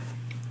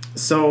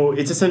 So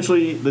it's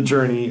essentially the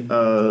journey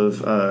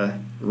of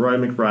Roy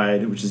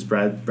McBride, which is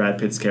Brad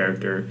Pitt's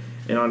character,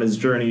 and on his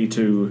journey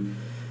to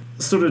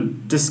sort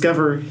of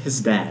discover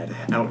his dad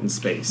out in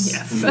space.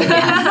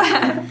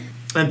 Yes.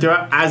 And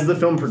throughout, as the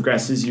film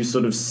progresses, you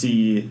sort of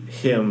see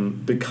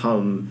him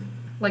become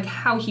Like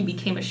how he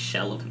became a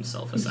shell of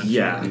himself, essentially.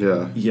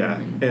 yeah,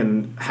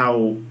 and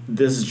how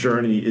this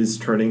journey is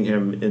turning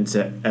him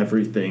into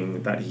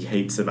everything that he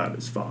hates about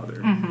his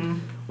father,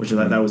 which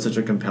that was such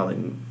a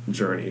compelling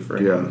journey for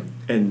him,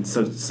 Yeah. and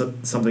so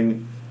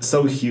something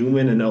so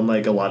human and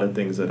unlike a lot of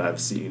things that I've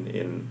seen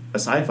in a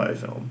sci-fi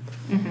film,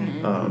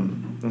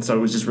 and so it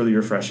was just really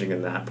refreshing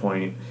in that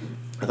point.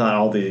 I thought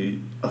all the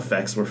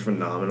effects were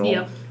phenomenal.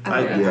 Yep.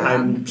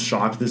 I'm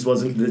shocked this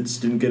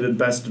didn't get a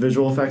best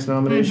visual effects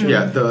nomination.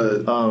 Yeah,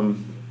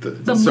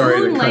 The sorry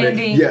moon to cut it.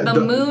 landing, Yeah, the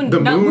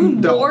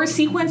moon the- war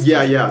sequence.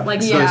 Yeah.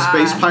 Like So Yeah.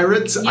 Space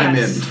Pirates, I'm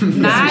yes.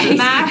 in.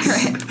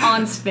 Max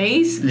on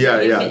space. Yeah,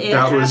 If yeah, it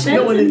that was-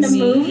 That's in the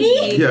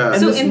movie? Yeah.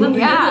 So this in the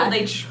movie- middle,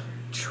 they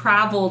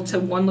travel to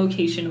one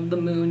location of the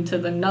moon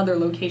to another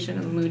location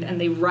of the moon, and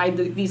they ride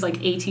these like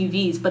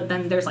ATVs. But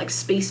then there's like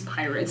space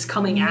pirates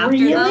coming after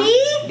them.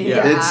 Really?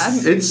 Yeah.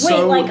 It's Wait,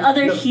 so like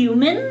other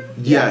human?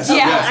 yes. Yeah.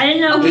 yes. I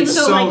didn't know Okay, it was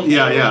so, like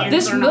yeah. aliens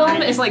This or film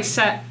not. is like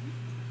set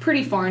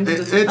pretty far into It,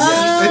 the it says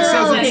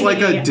it's okay, like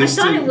yeah. a I thought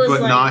distant it was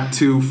but like- not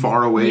too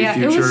far away Yeah,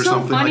 future it was or so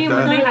something funny like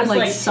when they that. It had was like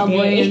like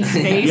Subway in today.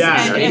 space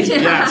Yeah, and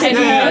yeah.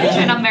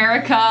 Captain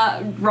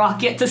America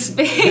rocket to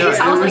space. Yeah, I was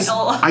it like, was,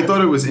 oh. I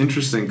thought it was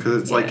interesting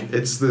because it's like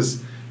it's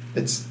this,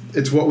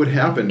 it's what would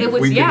happen It if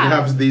was- we could yeah,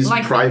 have these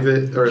like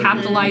private or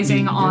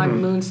capitalizing on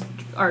moons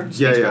or space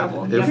yeah.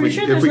 travel. If Yeah. we Pretty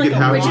sure if there's we like could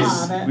a have law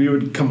these, that- We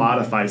would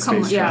commodify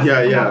space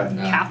travel. Yeah.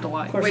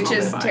 Capitalize. Which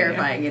is Commodify,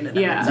 terrifying in and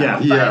of Yeah.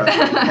 itself.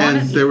 yeah,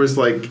 and there was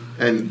like,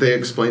 and they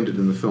explained it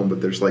in the film,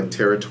 but there's like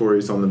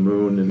territories on the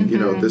moon, and you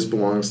know this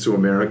belongs to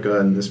America,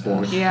 and this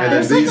belongs. Yeah. and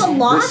then There's like these- a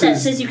law this that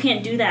is- says you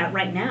can't do that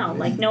right now.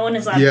 Like no one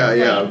is allowed Yeah, to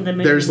yeah. claim the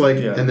moon. There's like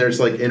Yeah. and there's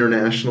like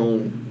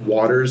international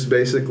waters,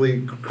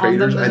 basically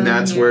craters, moon, and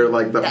that's yeah. where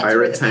like the That's where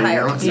pirates the hang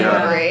pirates out.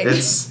 operate.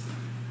 It's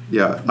I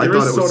There thought is it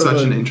was sort of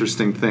such a- an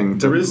interesting thing.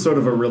 There is sort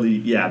of a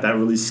that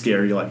really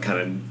scary, like, kind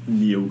of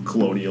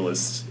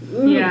neo-colonialist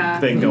Yeah.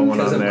 thing going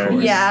Because on of there.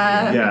 course.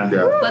 Yeah.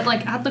 Yeah. But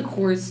like at the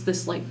core is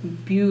this like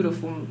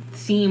beautiful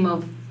theme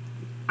of,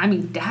 I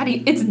mean,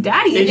 daddy. It's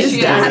daddy It is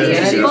issues. daddy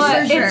issues, But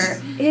for it's sure.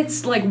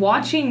 it's like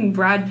watching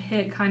Brad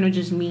Pitt kind of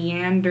just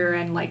meander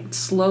and like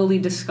slowly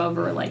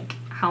discover like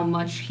how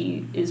much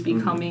he is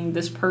becoming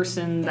this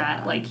person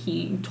that like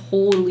he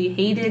totally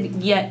hated,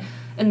 yet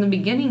in the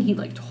beginning he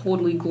like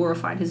totally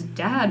glorified his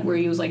dad, where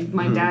he was like,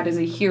 my dad is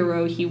a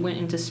hero, he went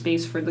into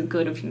space for the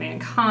good of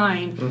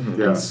mankind.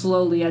 Yeah. And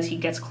slowly as he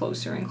gets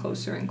closer and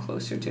closer and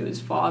closer to his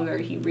father,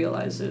 he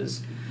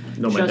realizes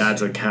No, my just-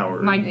 dad's a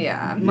coward. my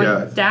Yeah.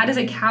 Yeah. dad is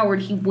a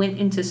coward. He went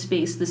into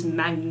space, this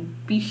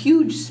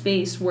huge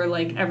space where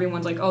like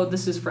everyone's like, oh,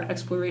 this is for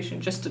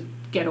exploration, just to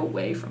get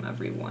away from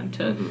everyone,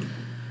 to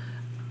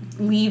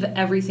leave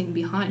everything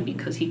behind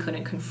because he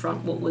couldn't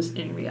confront what was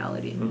in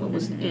reality and what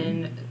was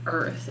in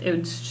Earth.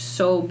 It's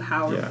so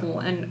powerful,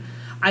 and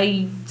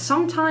I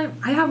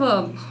have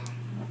a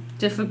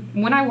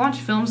when I watch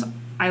films,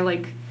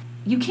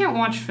 you can't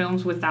watch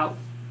films without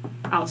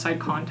outside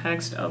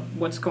context of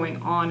what's going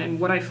on. And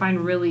what I find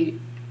really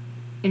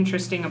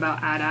interesting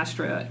about Ad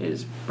Astra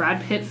is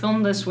Brad Pitt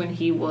filmed this when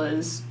he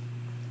was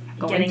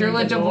going Getting through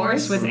a a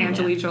divorce divorce. with Yeah.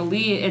 Angelina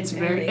Jolie. It's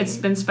Very.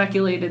 been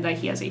speculated that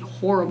he has a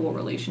horrible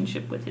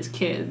relationship with his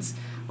kids.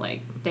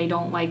 Like they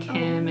don't like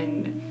him,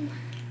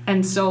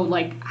 and so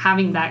like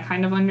having that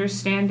kind of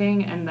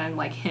understanding, and then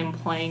like him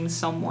playing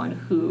someone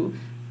who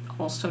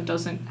also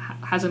doesn't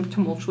has a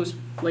tumultuous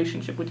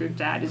relationship with your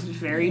dad is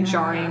very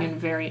jarring and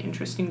very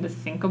interesting to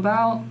think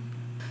about.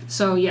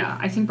 So yeah,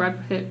 I think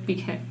Brad Pitt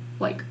became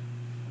like,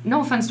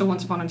 no offense to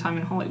Once Upon a Time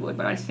in Hollywood,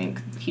 but I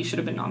think he should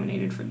have been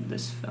nominated for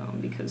this film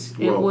because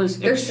it Well, was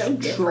they're so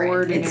different.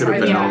 extraordinary. It's Could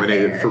have been Yeah.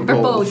 nominated for Or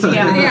both. both,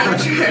 yeah. Yeah,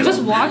 true.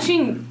 Just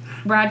watching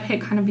Brad Pitt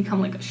kind of become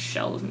like a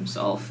shell of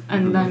himself,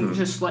 and then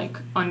just like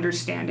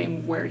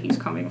understanding where he's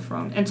coming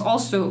from. And it's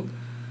also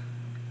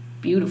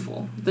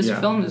beautiful. This Yeah.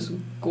 film is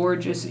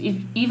gorgeous.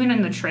 Even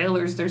in the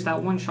trailers, there's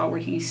that one shot where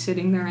he's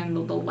sitting there and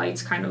the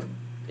lights kind of,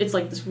 it's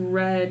like this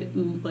red,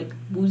 like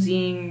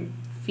woozying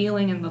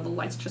feeling, and the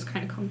lights just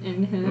kind of come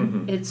in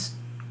him. It's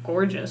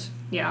gorgeous.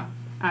 Yeah.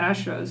 Ad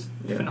Astra is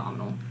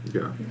phenomenal.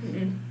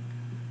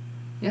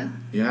 Yeah.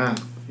 Yeah.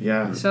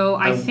 Yeah. So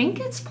I I- think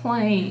it's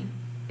playing.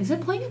 Is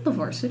it playing at the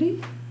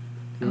Varsity?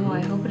 Oh,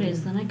 I hope it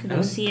is. Then I could I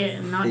go don't see it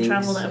and not think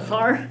travel that so.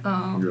 far.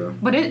 Yeah.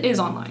 But it is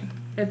online.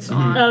 It's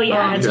on. Oh,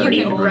 yeah, it's you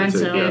pretty can old, rent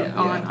too, it yeah.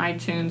 on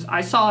iTunes.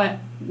 I saw it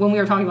when we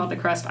were talking about The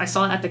Crest. I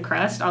saw it at The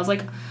Crest. I was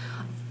like,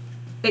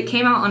 it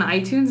came out on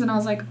iTunes, and I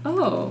was like,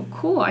 oh,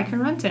 cool, I can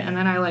rent it. And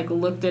then I like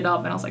looked it up,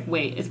 and I was like,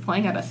 wait, it's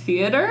playing at a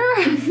theater?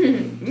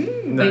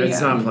 No, But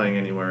it's yeah. not playing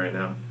anywhere right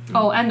now.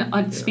 Oh,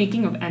 and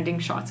speaking of ending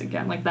shots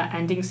again, like that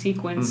ending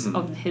sequence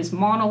of his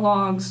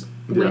monologues,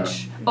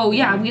 which we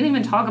didn't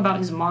even talk about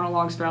his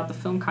monologues throughout the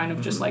film, kind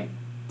of just like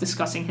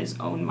discussing his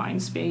own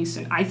mind space,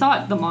 and I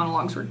thought the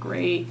monologues were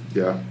great.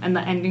 Yeah. And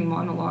the ending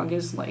monologue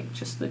is like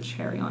just the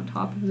cherry on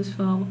top of this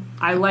film.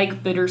 I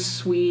like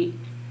bittersweet,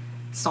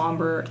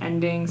 somber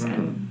endings,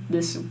 and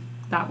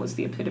that was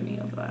the epitome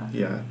of that.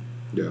 Yeah.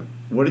 Yeah.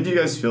 What did you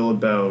guys feel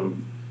about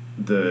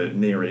the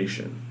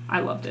narration? I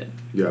loved it.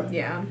 Yeah.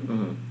 Yeah.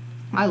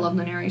 I love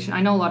the narration.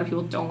 I know a lot of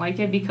people don't like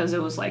it because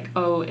it was like,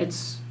 oh,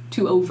 it's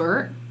too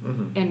overt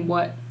in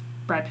what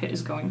Brad Pitt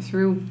is going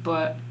through,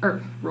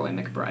 or Roy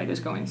McBride is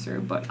going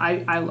through, but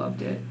I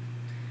loved it.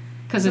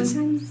 Because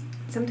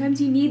Sometimes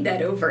you need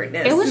that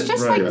overtness. it was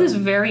just Right. like this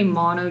very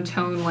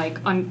monotone, like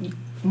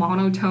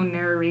monotone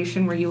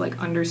narration where you like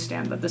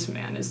understand that this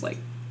man is like,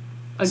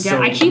 again,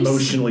 So I keep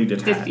emotionally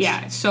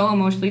detached. so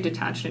emotionally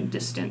detached and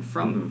distant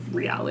from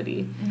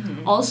reality.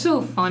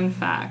 Also, fun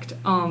fact: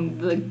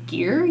 the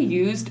gear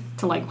used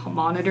to like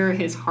monitor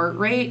his heart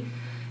rate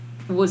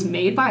was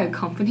made by a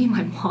company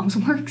my mom's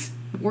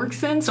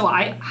works in. So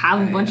I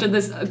have a bunch of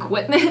this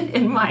equipment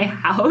in my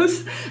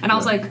house, and I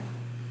was like,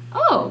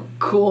 oh,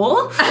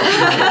 cool.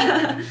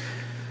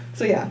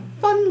 So yeah,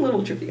 fun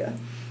little trivia.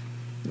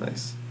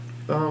 Nice.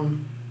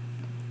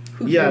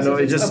 Who Yeah, cares no, if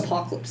it it's just-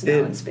 Apocalypse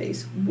Now in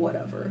space?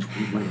 Whatever.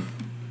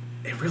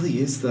 It really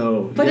is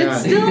though. But yeah.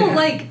 it's still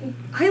like,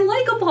 I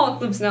like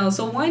Apocalypse Now,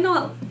 so why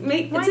not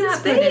make Why it's in not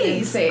put it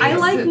in space? I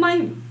like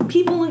my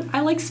people. I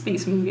like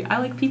space movie. I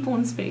like people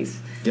in space.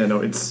 Yeah,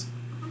 no, it's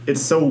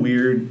so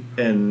weird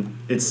and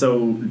it's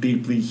so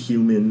deeply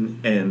human,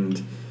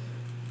 and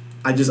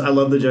I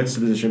love the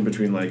juxtaposition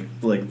between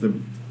like the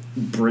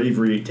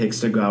bravery it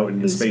takes to go out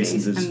into In space,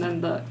 space, and and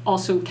then the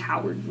also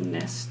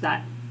cowardness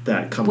that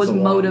that comes was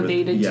along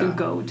motivated with, to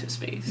go to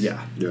space.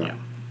 Yeah, Yeah.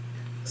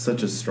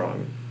 such a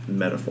strong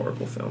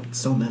metaphorical film. It's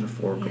so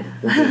metaphorical.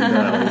 We'll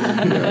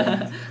get into that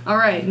later. All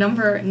right,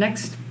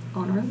 next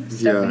on our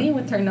list, Yeah. Stephanie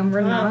with her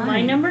number 9.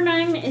 My number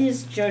 9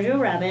 is Jojo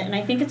Rabbit, and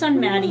I think it's on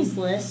Maddie's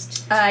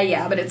list.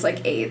 Yeah, but it's like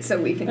 8, so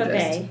we can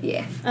Okay. just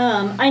yeah.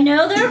 I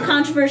know there are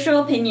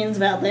controversial opinions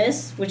about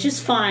this, which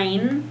is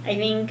fine. I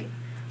think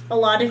a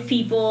lot of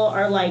people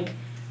are like,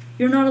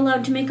 you're not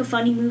allowed to make a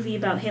funny movie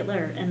about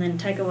Hitler, and then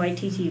Taika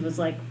Waititi was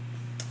like,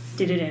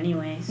 did it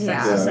anyway. Sucks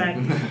Yeah. to suck.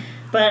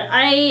 But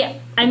I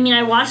mean,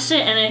 I watched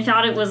it and I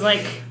thought it was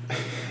like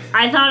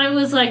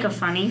a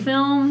funny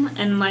film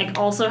and like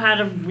also had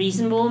a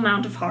reasonable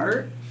amount of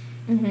heart.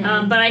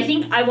 But I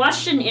think I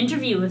watched an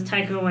interview with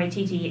Taika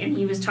Waititi and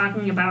he was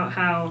talking about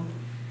how,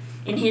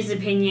 in his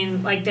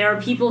opinion, like there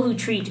are people who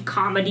treat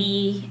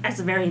comedy as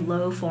a very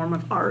low form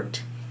of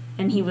art.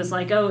 And he was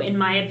like, oh, in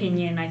my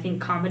opinion, I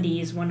think comedy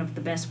is one of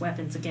the best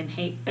weapons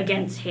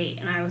against hate.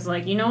 And I was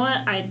like, you know what?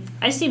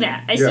 I see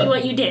that. I see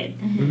what you did.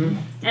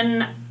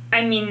 And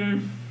I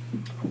mean,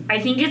 I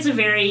think it's a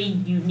very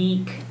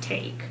unique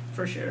take,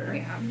 for sure.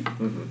 Yeah.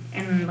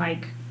 And,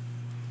 like,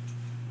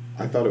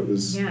 I thought it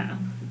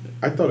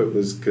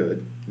was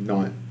good,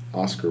 not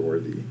Oscar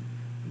worthy,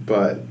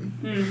 but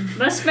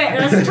that's fair.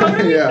 That's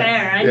totally Yeah,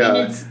 fair. I yeah.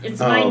 mean, it's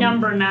my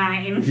number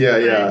 9.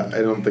 yeah,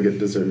 I don't think it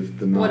deserved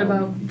the nom. What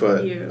about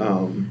but, you?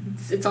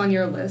 It's on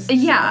your list.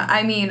 Yeah,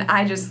 I mean,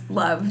 I just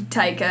love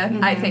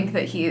Taika. I think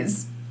that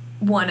he's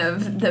one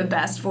of the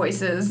best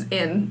voices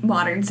in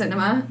modern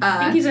cinema. I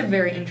think he's a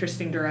very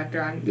interesting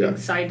director. I'm Yeah.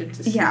 excited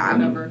to see Yeah.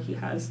 whatever he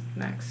has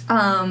next.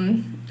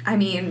 I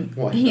mean,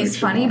 What he's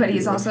action funny, but hockey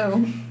he's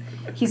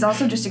would-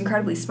 also just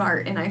incredibly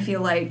smart, and I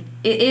feel like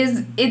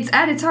it's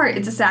at its heart,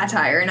 it's a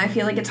satire, and I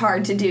feel like it's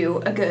hard to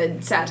do a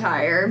good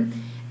satire.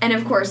 And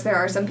of course, there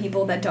are some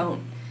people that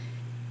don't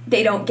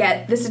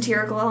get the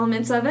satirical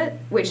elements of it,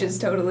 which is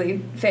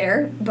totally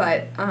fair,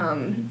 but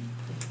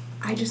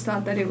I just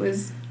thought that it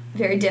was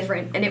very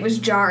different, and it was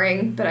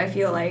jarring, but I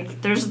feel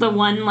like There's the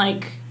one,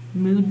 like,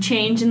 mood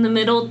change in the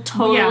middle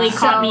totally Yeah,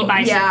 caught me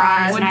by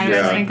surprise. What And did I you was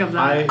Yeah. like, think of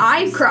that?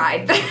 I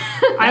cried.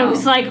 I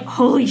was like,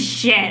 holy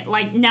shit.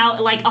 Like,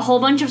 now, like, a whole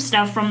bunch of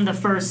stuff from the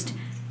first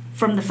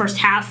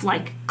half,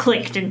 like,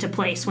 clicked into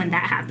place when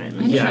that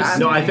happened. Yeah,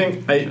 no, I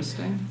think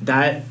Interesting.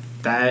 that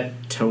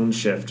tone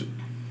shift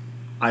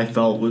I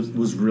felt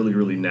was really,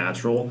 really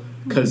natural,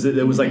 because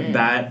it was like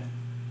that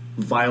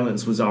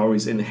violence was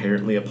always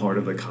inherently a part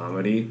of the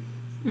comedy,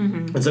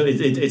 and so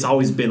it's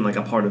always been like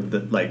a part of the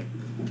like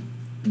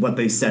what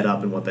they set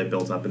up and what they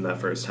built up in that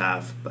first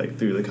half, like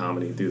through the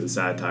comedy, through the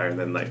satire, and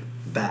then like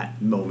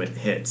that moment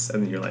hits,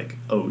 and then you're like,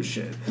 oh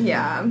shit,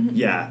 Yeah.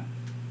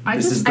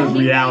 this is the I think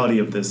reality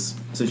of this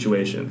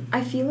situation.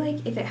 I feel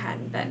like if it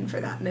hadn't been for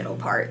that middle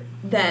part,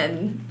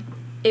 then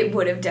it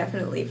would have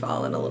definitely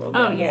fallen a little bit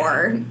Oh, yeah.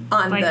 more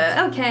on Like-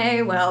 the,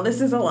 okay, well,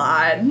 this is a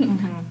lot.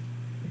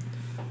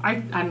 I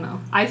don't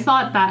know. I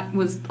thought that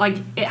was, like,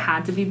 it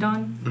had to be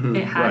done.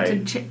 It had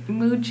Right. to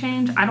mood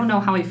change. I don't know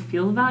how I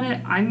feel about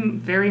it. I'm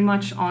very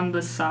much on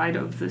the side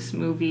of this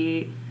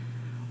movie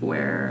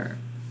where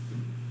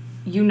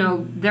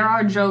there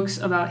are jokes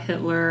about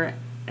Hitler,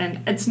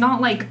 and it's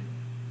not like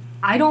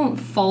I don't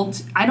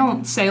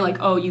say like,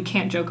 oh, you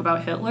can't joke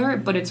about Hitler,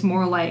 but it's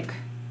more like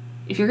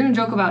if you're gonna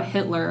joke about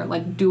Hitler,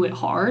 like do it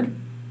hard.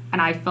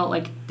 And I felt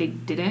like they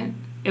didn't.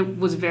 It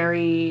was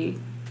very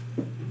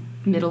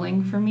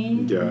middling for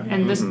me. Yeah.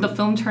 And the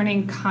film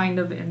turning kind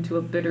of into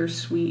a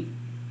bittersweet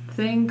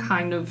thing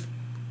kind of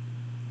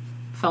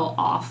fell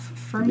off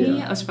for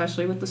me,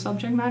 especially with the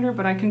subject matter,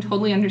 but I can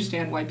totally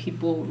understand why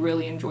people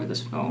really enjoy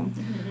this film.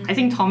 I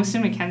think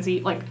Thomasin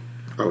McKenzie, like,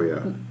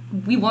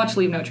 we watched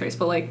Leave No Trace,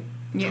 but like,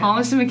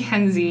 Thomasin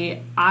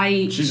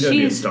McKenzie, she's gonna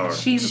be a star.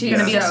 She's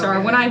gonna be a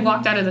star. When I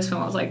walked out of this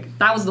film, I was like,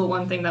 that was the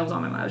one thing that was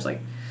on my mind. I was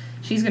like,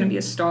 she's gonna be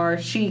a star.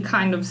 She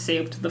kind of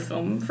saved the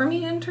film for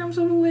me in terms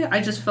of a way. I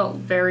just felt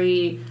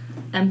very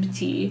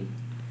empty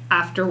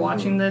after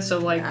watching this. So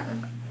like,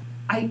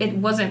 it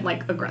wasn't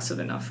like aggressive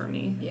enough for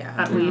me.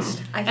 At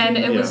least. And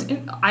it was.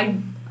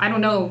 I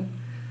don't know.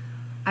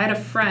 I had a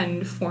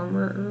friend,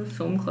 former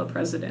film club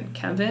president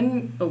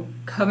Kevin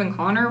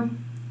Connor.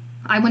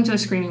 I went to a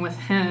screening with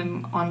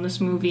him on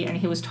this movie, and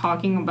he was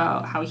talking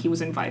about how he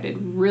was invited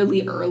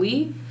really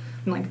early,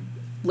 in like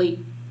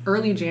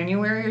early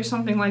January or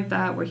something like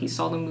that, where he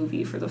saw the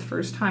movie for the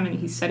first time, and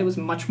he said it was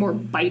much more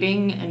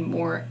biting and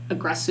more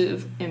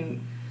aggressive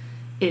in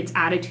its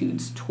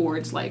attitudes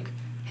towards like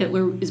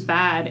Hitler is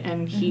bad,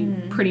 and he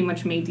pretty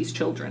much made these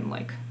children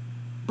like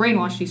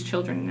brainwash these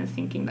children into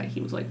thinking that he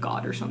was like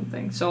God or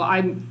something. So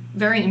I'm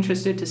very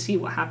interested to see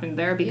what happened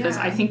there, because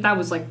I think that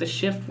was like the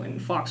shift when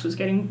Fox was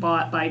getting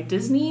bought by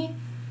Disney.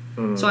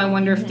 So I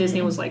wonder if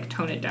Disney was like,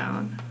 tone it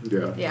down.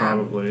 Yeah.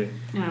 Probably.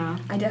 Yeah.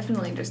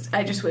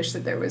 I just wish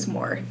that there was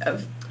more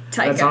of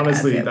Taika. That's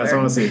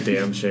honestly a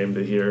damn shame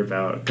to hear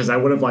about, because I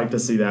would have liked to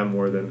see that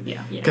more than,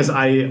 because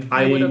I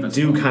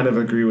do kind of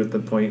agree with the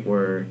point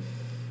where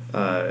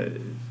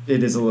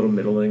it is a little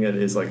middling. It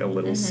is like a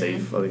little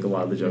safe. I think a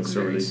lot of the jokes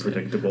are really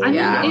predictable. I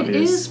mean, it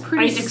is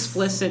pretty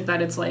explicit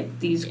that it's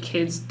like these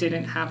kids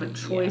didn't have a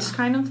choice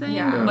kind of thing.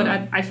 Yeah. But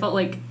I felt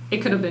like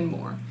it could have been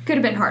more. Could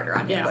have been harder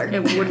on Hitler.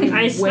 It would be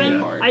way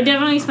hard. I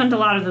definitely spent a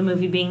lot of the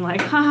movie being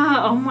like,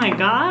 haha, oh my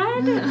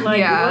god,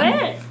 like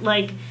what,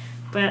 like.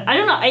 But I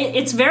don't know.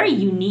 It's very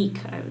unique,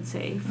 I would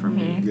say, for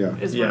me. Yeah.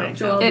 Is what I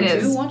Joel, It did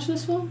is. you watch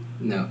this film?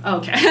 No.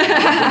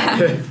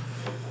 Okay.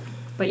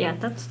 But yeah,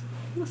 that's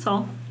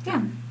all.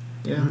 Yeah.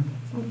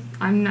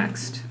 I'm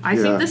next. I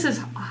think this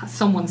is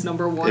someone's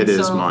number one. It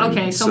is mine.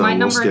 Okay, so So my we'll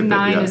number skip it,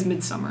 9 yeah. is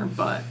Midsommar,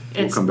 but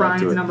We'll it's come back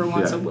to Brian's it, number 1,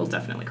 yeah. so we'll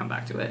definitely come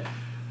back to it.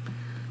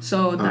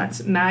 So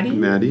that's Maddie.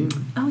 Maddie?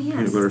 Oh, yes.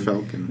 Peanut Butter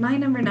Falcon. My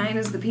number 9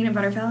 is the Peanut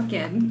Butter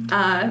Falcon.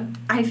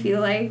 I feel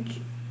like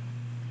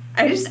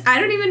I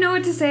don't even know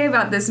what to say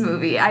about this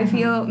movie. I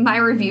feel my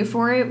review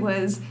for it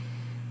was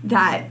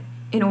that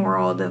in a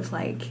world of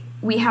like,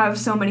 we have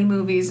so many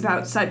movies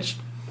about such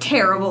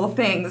terrible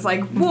things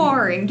like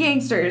war and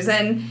gangsters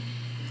and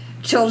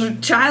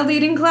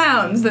child-eating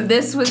clowns, that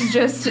this was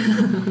just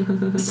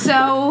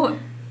so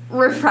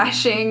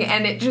refreshing,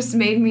 and it just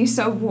made me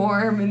so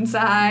warm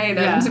inside.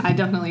 Yeah, And I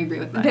definitely agree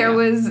with that. there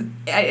was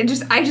I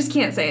just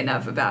can't say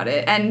enough about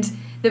it. And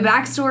the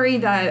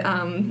backstory that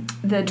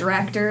the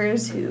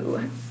directors, who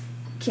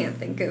can't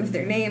think of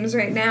their names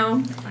right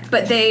now,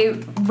 but they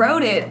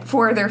wrote it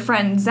for their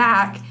friend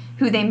Zach,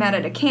 who they met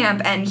at a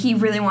camp, and he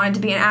really wanted to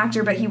be an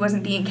actor, but he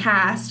wasn't being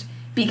cast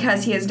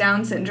because he has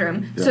Down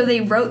syndrome. Yeah. So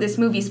they wrote this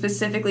movie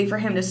specifically for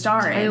him to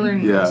star in. Taylor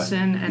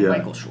Nelson and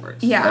Michael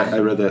Schwartz. Yeah. I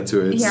read that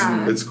too.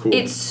 It's cool.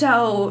 It's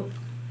so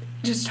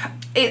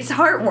it's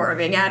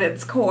heartwarming at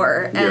its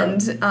core. Yeah.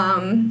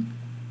 And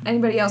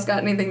anybody else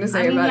got anything to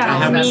say about it? I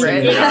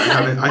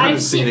haven't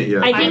seen it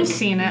yet. I've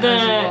seen it the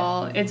as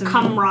well. It's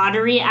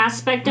camaraderie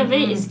aspect of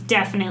it is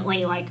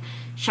definitely like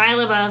Shia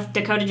LaBeouf,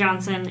 Dakota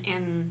Johnson,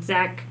 and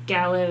Zach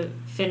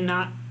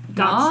Galifianakis.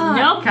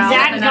 Nope,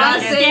 Zach Galifianakis.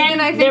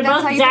 I think They're that's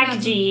both how you Zach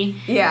pronounce G.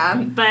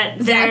 Yeah.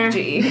 But Zach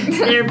G.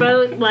 they're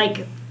both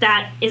like,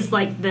 that is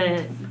like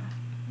the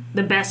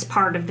best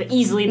part of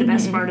easily the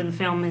best part of the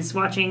film is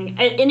watching.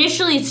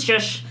 Initially, it's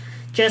just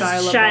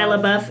Shia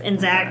LaBeouf and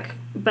Zach,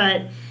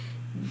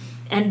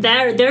 and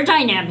their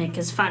dynamic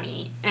is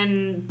funny,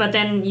 but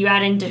then you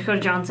add in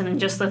Dakota Johnson, and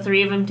just the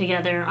three of them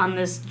together on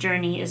this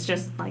journey is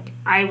just like,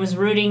 I was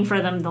rooting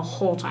for them the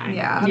whole time.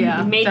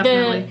 Yeah.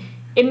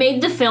 It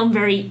made the film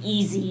very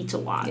easy to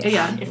watch.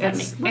 Yeah, if that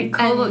makes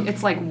sense.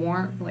 it's like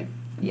warm,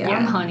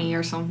 warm honey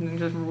or something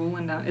just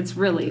rolling down. It's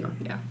really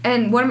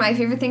And one of my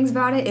favorite things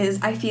about it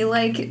is I feel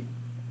like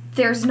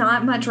there's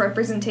not much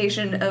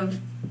representation of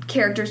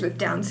characters with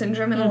Down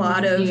syndrome in a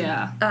lot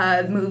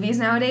of movies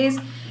nowadays.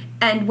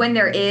 And when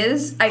there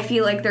is, I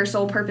feel like their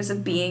sole purpose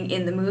of being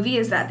in the movie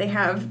is that they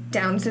have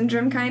Down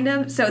syndrome, kind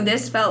of. So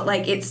this felt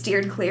like it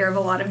steered clear of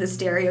a lot of the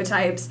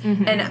stereotypes,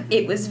 and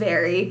it was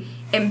very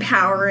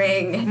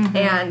empowering,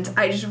 and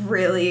I just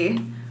really,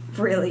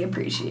 really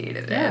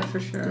appreciated it. Yeah,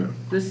 for sure.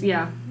 This,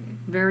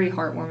 very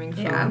heartwarming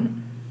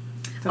film.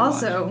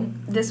 Also,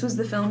 this was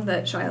the film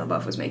that Shia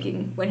LaBeouf was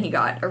making when he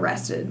got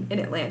arrested in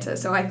Atlanta,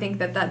 so I think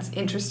that that's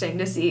interesting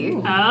to see.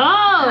 Oh,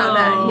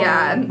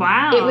 Yeah.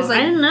 Wow, It was like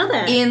I didn't know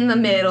that. in the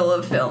middle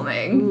of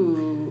filming.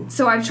 Ooh.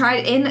 So I've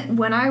tried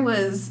when I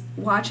was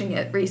watching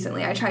it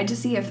recently, I tried to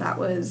see if that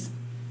was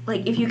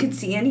like if you could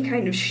see any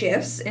kind of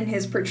shifts in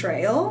his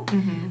portrayal.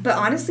 Mm-hmm. But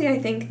honestly, I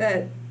think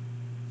that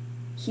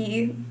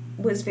he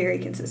was very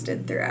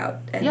consistent throughout,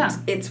 and Yeah.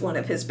 it's one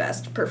of his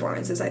best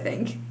performances, I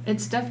think.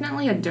 It's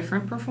definitely a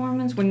different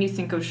performance when you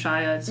think of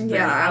Shia. It's very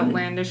Yeah.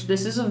 outlandish.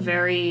 This is a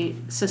very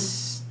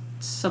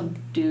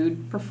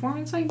subdued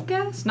performance, I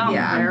guess. Not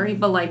Yeah. very,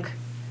 but like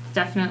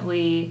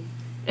definitely,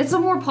 it's a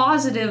more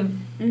positive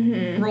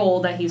role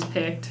that he's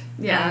picked.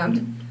 Yeah.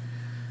 And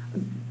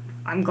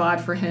I'm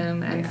glad for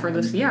him and for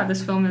this. Yeah,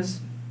 this film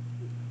is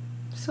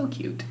so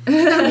cute.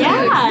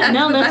 Yeah,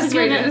 no, the that's best a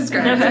way good. to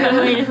describe That's a it. good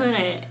way to put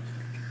it.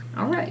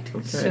 All right.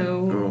 Okay.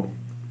 So Oh,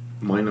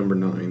 my number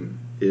 9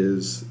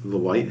 is The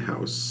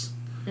Lighthouse.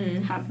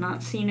 Have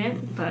not seen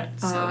it, but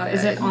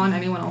is it on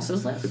anyone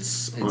else's list?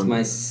 It's It's on.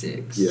 my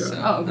 6. Yeah. So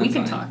Oh, we I'm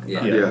can fine. talk Yeah.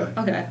 about it.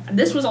 Yeah. Okay.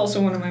 This was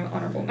also one of my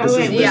honorable Oh, wait,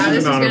 mentions. Yeah, this is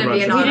is an going to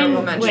be an honorable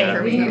honorable mention. mention Wait,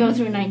 for we me. can go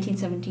through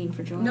 1917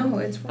 for Joel. No,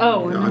 it's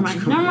Oh, Yeah, never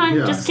mind. Never mind.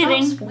 yeah. Just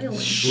kidding. Spoiling.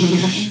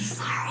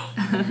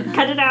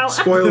 Cut it out.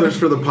 Spoilers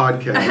for the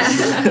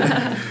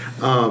podcast.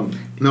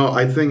 No,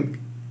 I think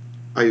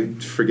I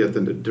forget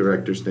the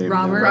director's name.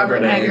 now.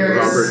 Robert Eggers.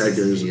 Robert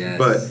Eggers. Yes.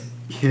 But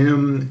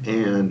him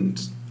and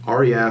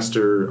Ari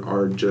Aster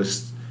are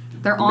just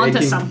They're onto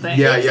making- something.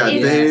 Yeah, It's- yeah.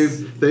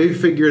 it's- They've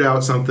figured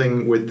out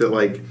something with the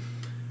like.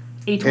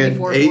 And A24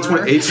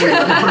 horror.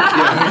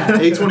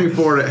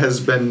 A24 has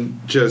been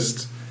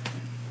just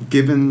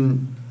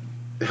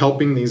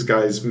helping these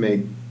guys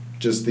make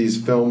just these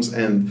films,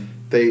 and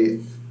they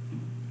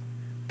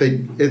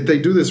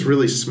do this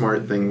really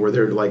smart thing where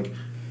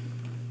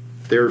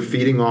they're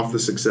feeding off the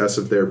success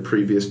of their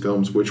previous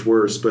films, which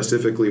were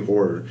specifically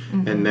horror,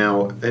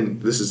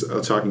 and this is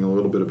talking a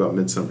little bit about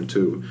Midsummer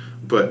too,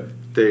 but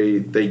they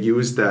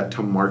use that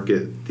to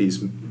market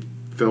these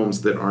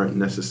films that aren't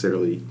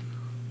necessarily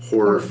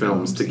horror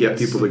films to get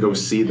people to go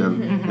see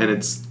them,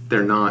 and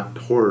they're not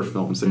horror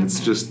films, and it's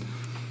just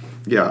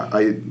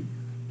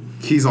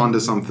he's onto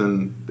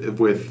something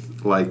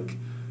with like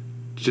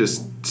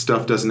just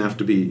stuff doesn't have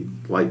to be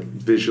like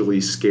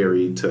visually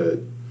scary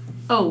to.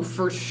 Oh,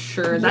 for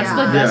sure. That's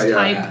Yeah. the best Yeah,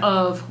 type yeah.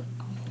 of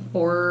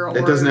horror. Or,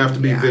 It doesn't have to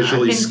be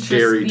visually Interest-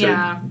 scary to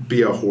yeah.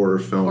 be a horror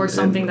film, Or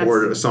something that's-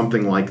 or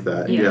something like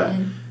that. Yeah. Yeah,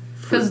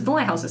 Because The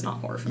Lighthouse is not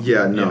horror film.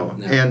 yeah, no.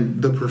 No.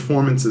 And the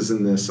performances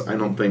in this, I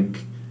don't think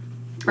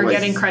Are like-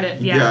 getting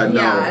credit. Yeah, Yeah. no,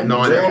 Yeah.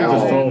 not Willem at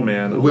all. Dafoe,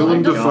 man.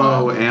 Willem Willem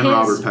Dafoe and His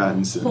Robert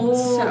Pattinson.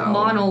 Whole So-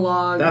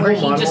 monologue That where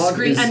whole he just monologue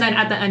screams, is- and then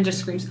at the end just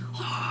screams.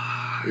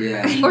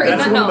 Yeah. Or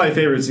That's even one of no, my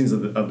favorite scenes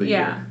of the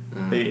Yeah.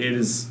 year. It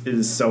is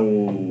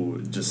so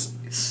just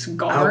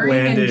scarring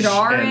and outlandish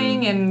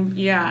jarring and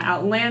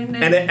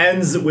outlandish. and it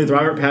ends with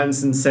Robert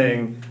Pattinson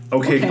saying,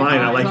 "Okay, fine,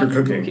 I like your love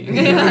cooking."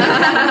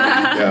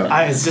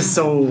 Yeah. It's just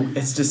so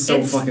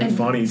It's- fucking and-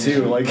 funny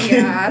too. Like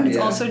Yeah. It's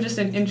Yeah. also just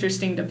an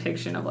interesting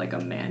depiction of like a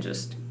man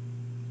just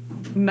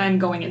men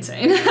going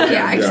insane.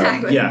 Yeah,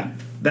 exactly. yeah,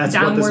 that's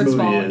what this Downwards movie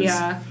fall. is.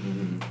 Yeah.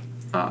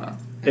 Mm-hmm.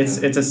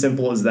 It's as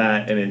simple as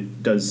that, and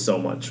it does so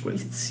much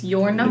with. It's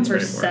your number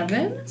It's very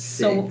 7.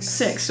 So Six.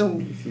 6.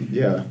 So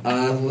Yeah.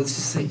 Well,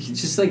 it's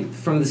just like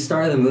from the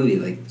start of the movie,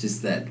 like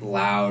just that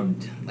loud,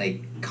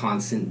 like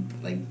constant,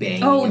 like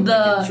banging. of, like,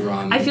 a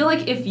drum. I feel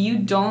like if you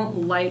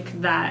don't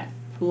like that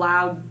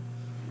loud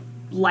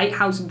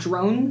lighthouse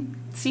drone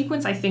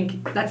sequence, I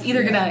think that's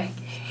either gonna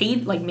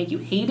make you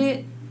hate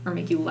it or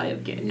make you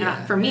like it.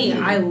 Yeah. For me,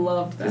 I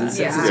loved that. Because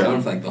it sets Yeah. its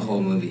tone for like the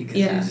whole movie. Because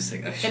Yeah. you're just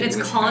like, oh shit. And it's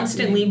what's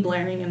constantly happening?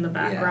 blaring in the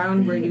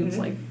background where you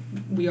like,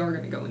 we are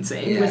gonna go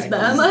insane Yeah, with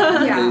them.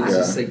 'cause Yeah. It's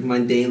just like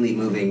mundanely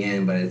moving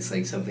in, but it's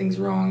like something's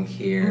wrong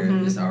here.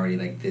 Mhm. There's already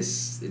like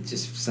this. It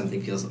just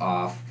something feels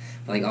off.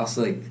 But like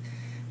also like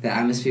the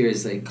atmosphere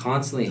is like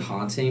constantly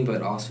haunting,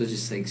 but also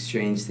just like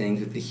strange things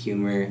with the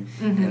humor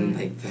and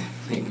like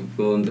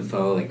Willem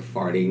Dafoe like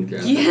farting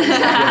throughout.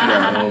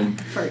 Yeah.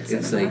 Farts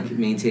It's cinema. like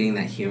maintaining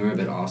that humor,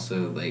 but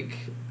also like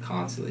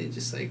constantly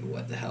just like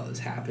what the hell is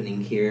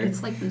happening here?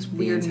 It's like this The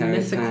weird entire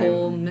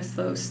mythical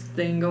mythos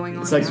thing going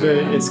on. It's like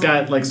now. it's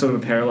got like sort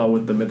of a parallel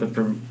with the myth of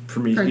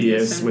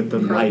Prometheus and with the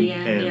light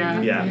Promethean,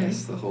 and yeah.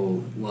 Yes, the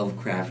whole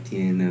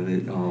Lovecraftian of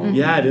it all.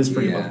 Yeah, it is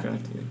pretty Yeah.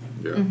 Lovecraftian.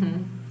 Yeah.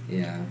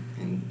 Yeah,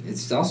 and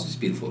it's also just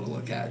beautiful to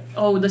look at.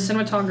 Oh, the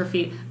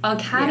cinematography.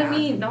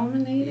 Academy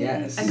nominated?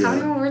 Yes.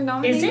 Academy Yeah. Award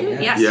nominated? Is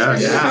it? Yes,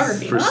 Yes, for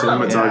cinematography. for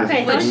cinematography.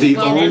 Okay, Like, The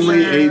well,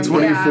 only that's,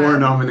 A24 yeah.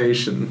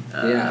 nomination.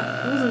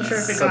 Yeah. I wasn't sure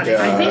if it So got good. it.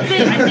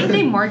 I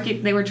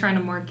think they were trying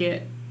to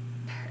market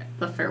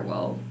The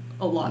Farewell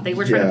a lot. They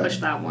were trying Yeah. to push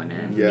that one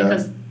in Yeah.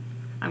 because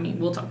I mean,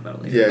 we'll talk about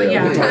it later. Yeah, but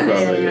yeah, we'll talk about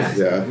it yeah.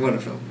 later. Yeah. What a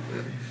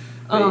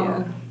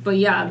film. But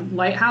yeah,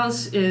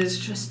 Lighthouse is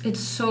just, it's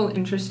so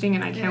interesting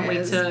and I can't It wait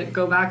is. to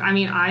go back. I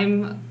mean,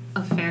 I'm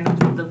a fan of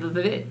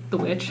the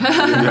Witch.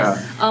 Yeah.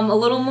 A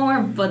little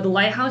more, but The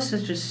Lighthouse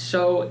is just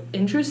so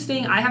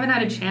interesting. I haven't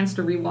had a chance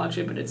to rewatch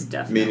it, but it's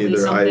definitely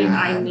neither. something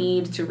I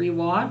need to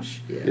rewatch.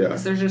 Yeah.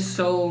 Because there's just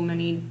so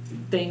many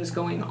things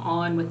going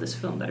on with this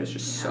film that is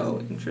just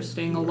so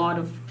interesting. A lot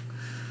of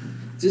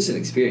Just an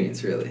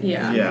experience, really.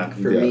 Yeah. Yeah.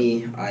 For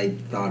me, I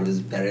thought it was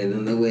better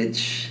than The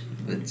Witch,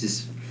 but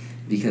just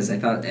because I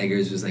thought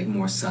Eggers was like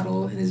more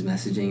subtle in his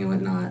messaging and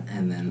whatnot,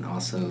 and then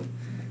also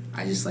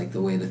I just like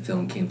the way the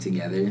film came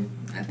together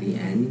at the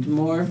end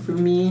more for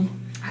me.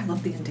 I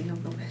love the ending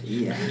of The Witch.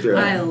 Yeah.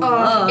 I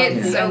love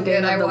it's the so ending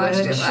good. of I The watched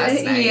it Witch.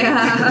 last night.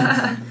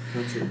 Yeah.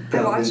 Not to I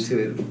delve watched- into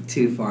it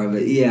too far,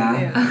 but yeah.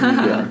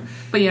 Yeah.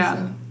 But yeah,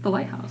 So. The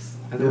Lighthouse.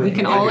 The We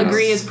can all Lighthouse.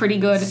 agree is pretty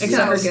good,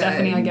 except for good.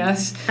 Stephanie, I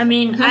guess. I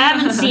mean, I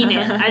haven't seen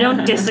it. I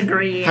don't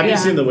disagree. Have Yeah. you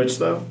seen The Witch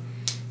though?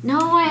 No,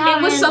 I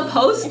haven't. It was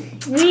supposed.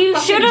 You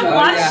should have Oh,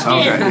 watched yeah.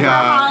 it Okay, for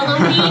yeah.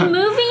 Halloween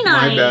movie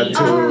night. My bad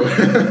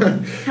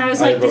too. I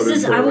was I like, this voted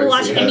is. for I will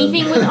watch Eraserhead.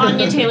 anything with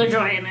Anya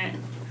Taylor-Joy in it.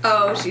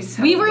 Oh, she's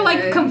so We were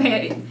like good.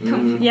 comparing.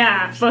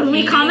 Yeah, but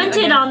we Yeah, commented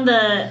again. on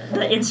the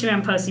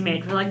Instagram post you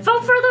made. We're like,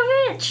 vote for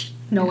the Witch.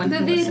 No one The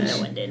listened. Witch.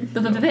 No one did.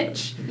 The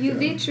Witch. You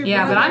beat your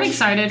Yeah, but I'm brother.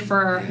 excited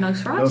for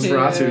Nosferatu,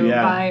 Nosferatu,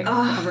 yeah. by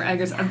Robert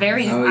Eggers. A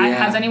very. Oh, yeah.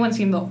 Has anyone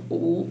seen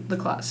the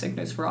classic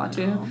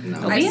Nosferatu? No.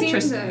 It'll I've be seen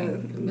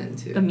interesting. Meant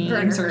to. The memes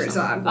Werner or something.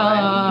 Herzog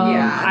one.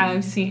 Yeah.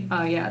 I've seen.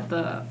 Oh yeah,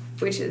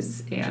 which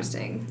is Yeah.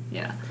 interesting.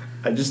 yeah.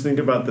 I just think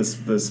about this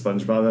the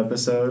SpongeBob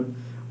episode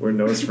where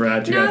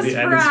Nosferatu at the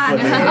end is Nosferatu.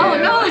 flipping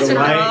Oh, the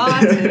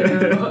light.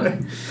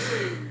 Nosferatu.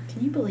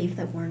 Can you believe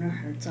that Werner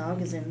Herzog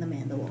is in The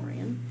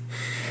Mandalorian?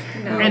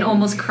 No. And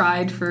almost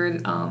cried for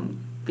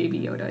Baby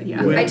Yoda.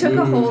 Yeah. When- I took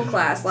a whole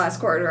class last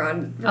quarter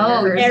on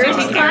Oh, Werner Eric's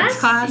Herzog.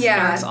 class?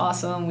 Yeah. Eric's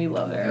awesome. We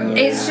love Eric.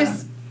 It's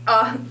just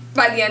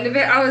by the end of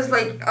it, I was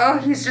like, oh,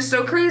 he's just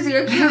so crazy.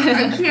 I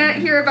can't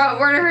hear about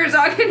Werner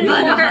Herzog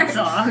anymore.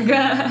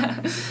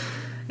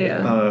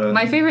 Yeah.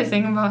 My favorite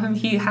thing about him,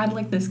 he had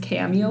like this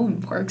cameo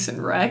in Parks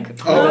and Rec.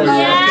 Oh,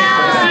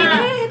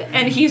 yeah.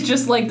 And he's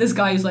just like this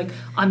guy who's like,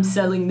 I'm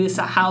selling this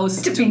a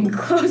house To be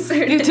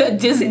closer to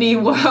Disney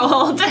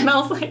World. And I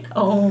was like,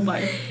 oh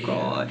my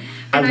god.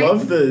 I And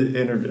love the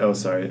interview. Oh,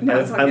 sorry. No,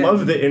 it's all I good.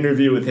 love the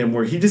interview with him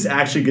where he just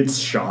actually gets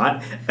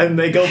shot, and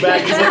they go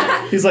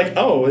back. He's like,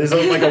 oh, there's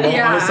like a wall on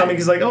Yeah. his stomach.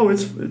 He's like, oh,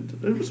 it's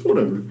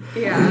whatever.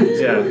 Yeah.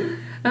 Yeah.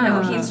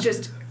 No,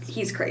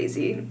 he's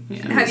crazy.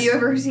 Yeah. Have you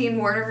ever seen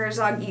Werner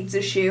Herzog eats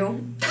a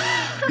shoe?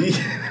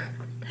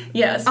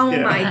 Yes. Oh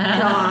Yeah. my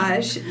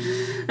gosh.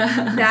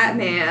 That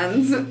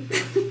man's.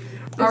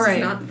 All This is right.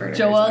 not the Werner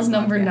Joelle's Herzog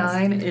number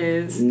podcast. 9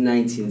 is,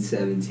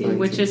 1917.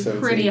 which is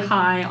 1917. pretty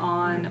high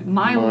on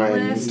my Mine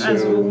list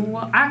as too.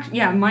 well.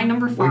 Yeah, my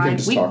number 5. We can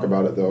just talk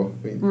about it though.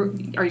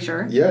 Are you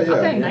sure? Yeah, yeah.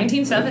 Okay,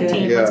 1917.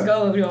 Okay. Let's Yeah.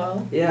 go,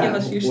 Joelle. Yeah. Give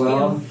us your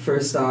Well, spiel.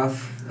 first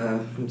off,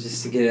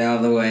 just to get it out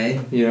of the way,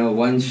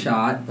 one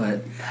shot,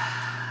 but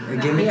a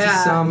gimmick Yeah. to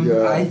some.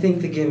 Yeah. I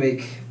think the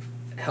gimmick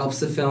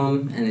helps the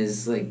film and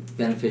is like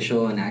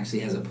beneficial and actually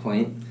has a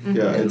point.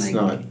 Yeah, And, it's like,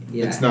 not.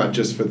 yeah. It's not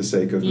just for the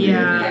sake of.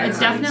 Yeah, Yeah,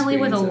 it's yeah. definitely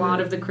with a Experience of lot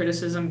it. of the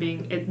criticism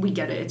being, we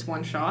get it, it's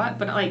one shot,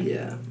 but like,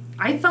 Yeah.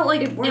 I felt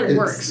like it works.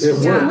 works. It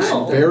Yeah. works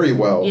Cool. very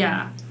well.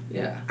 Yeah.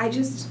 Yeah. I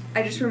just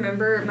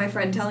remember my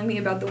friend telling me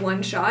about the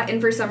one shot,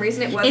 and for some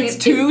reason it wasn't. It's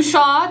 2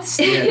 shots.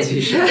 Yeah,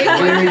 two shots.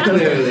 Very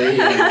clearly.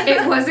 Yeah.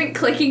 It wasn't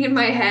clicking in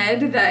my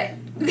head that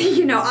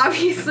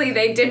obviously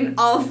they didn't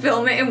all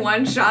film it in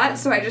one shot.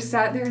 So I just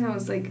sat there and I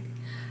was like,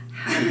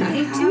 how did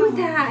they do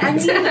that? I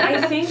mean,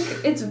 I think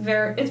it's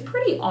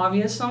pretty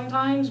obvious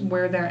sometimes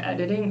where they're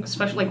editing,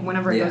 especially like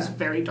whenever it Yeah. goes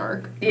very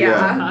dark.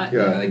 Yeah.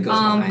 Yeah. Like goes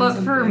behind But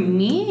for something.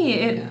 me,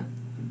 Yeah.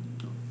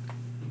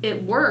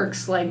 it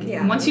works. Like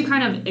Yeah. once you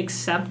kind of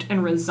accept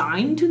and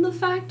resign to the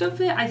fact of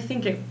it, I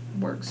think it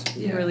works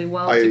Yeah. really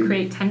well I- to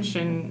create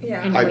tension.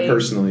 Yeah. in a I way.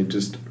 personally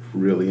just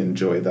really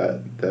enjoy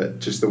that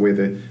just the way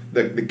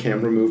the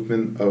camera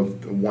movement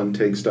of the one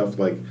take stuff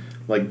like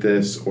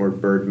this or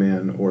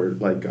Birdman or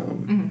like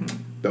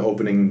the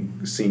opening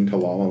scene to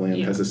La La Land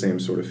Yeah. has the same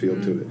sort of feel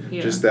to it.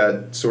 Yeah. Just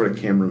that sort of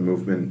camera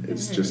movement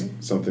is just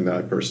something that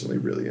I personally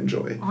really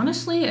enjoy.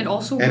 Honestly, it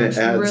also And it works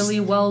adds- really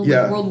well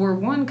yeah. with World War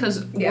One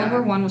because Yeah.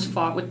 World War One was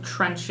fought with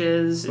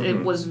trenches. It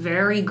Mhm. was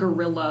very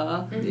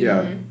guerrilla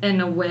Yeah. in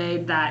a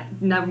way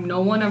that no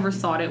one ever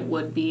thought it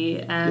would be,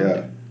 and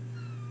Yeah.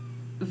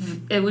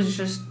 it was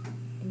just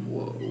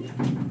whoa.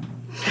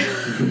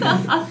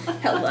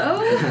 Hello?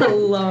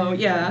 Hello,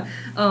 yeah,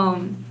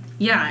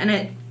 yeah, and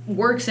it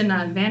works in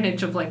that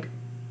advantage of like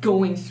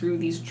going through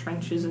these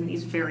trenches in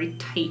these very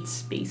tight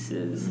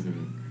spaces.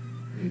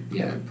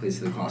 Yeah, it plays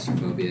to the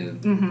claustrophobia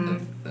Mhm.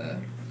 of the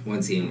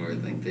one scene where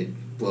like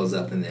it blows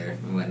up in there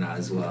and whatnot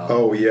as well.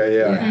 Oh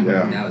yeah.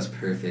 That was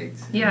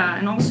perfect. Yeah,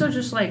 and also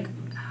just like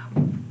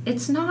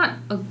it's not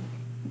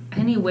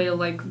any way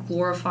like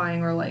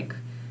glorifying or like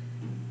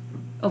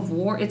of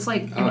war. It's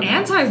like Oh, an no.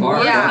 anti-war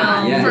Far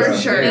Yeah, from it. for Yeah.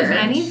 sure. If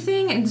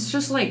anything, it's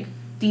just like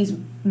these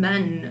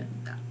men,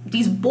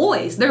 these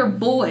boys. They're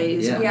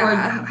boys Yeah. who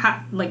Yeah.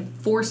 are like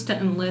forced to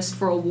enlist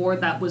for a war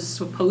that was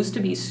supposed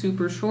to be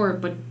super short,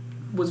 but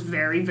was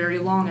very, very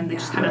long, and they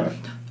just kind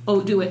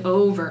of do it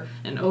over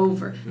and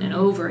over and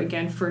over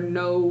again for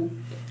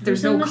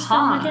there's no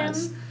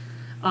cause.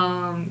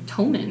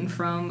 Tommen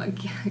from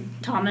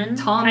Tommen.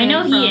 I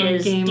know he from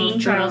is. Game Dean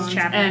of Charles Thrones,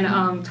 Chapman.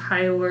 and not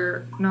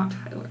Tyler.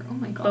 Oh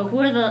my god. But who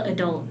are the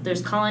adult?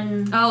 There's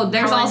Colin. Oh,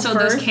 there's Colin also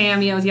Firth. those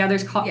cameos. Yeah,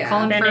 there's Colin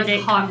Benedict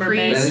Firth, Hot Cumberbatch.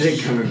 Priest.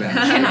 Benedict Cumberbatch.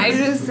 Can I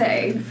just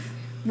say,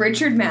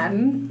 Richard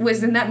Madden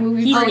was in that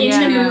movie He's for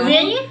in the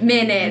movie?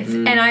 minutes,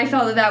 and I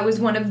felt that was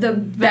one of the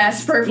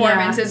best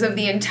performances of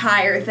the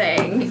entire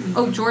thing.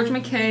 Oh, George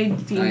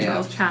McKay, Dean Oh, yeah.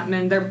 Charles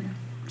Chapman.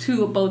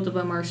 Both of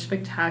them are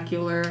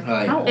spectacular. Oh,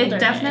 yeah. How old It are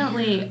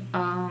definitely,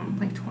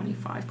 like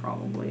 25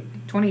 probably.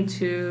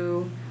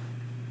 22,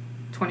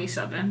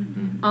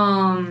 27.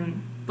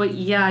 But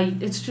yeah,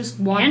 it's just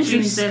watching Andrew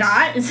this.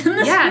 Scott is in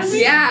this Yes. movie?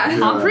 Yeah.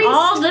 Hot Priest.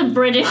 All the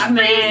British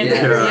men.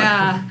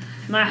 Yeah.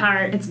 My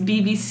heart. It's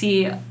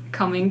BBC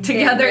coming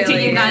together to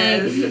really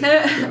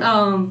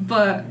unite.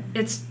 But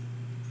it's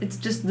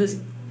just this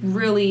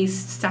really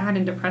sad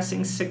and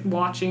depressing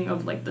watching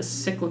of like the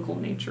cyclical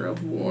nature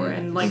of war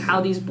and like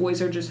how these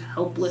boys are just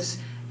helpless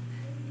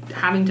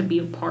having to be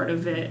a part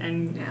of it.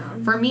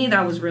 And for me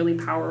that was really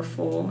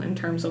powerful in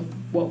terms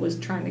of what was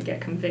trying to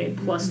get conveyed,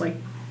 plus like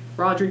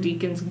Roger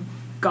Deakins'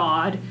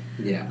 God.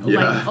 Yeah.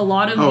 Like a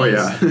lot of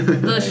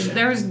these,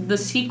 there's the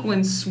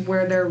sequence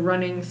where they're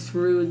running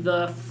through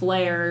the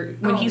flare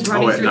when he's Oh,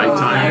 running at through the nighttime.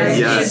 flare.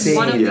 Yes. It's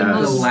one of the Yes.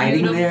 most The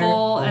lighting there.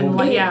 beautiful and Oh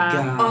like my yeah.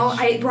 gosh.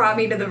 Oh, it brought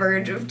me to the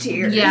verge of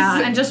tears.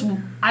 Yeah, and just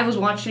I was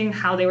watching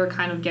how they were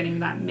kind of getting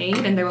that made,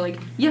 and they were like,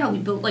 "Yeah, we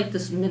built like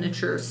this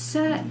miniature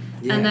set,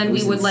 Yeah, and then it we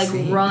was would like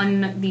insane.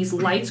 run these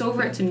lights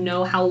over it to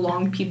know how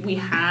long we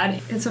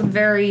had." It's a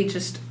very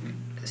just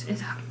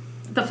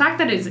the fact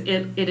that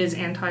it is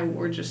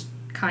anti-war just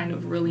kind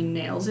of really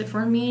nails it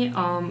for me.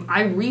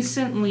 I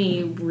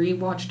recently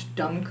rewatched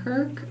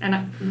Dunkirk,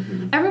 and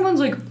everyone's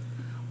like,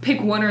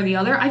 pick one or the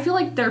other. I feel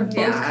like they're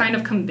both kind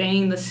of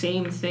conveying the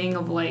same thing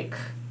of like,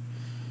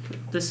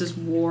 this is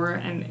war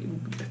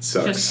and It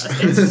sucks.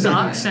 it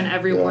sucks, and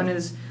everyone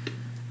is.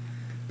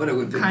 But it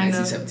would be Kind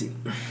of.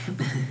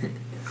 1917.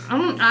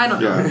 I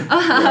don't know.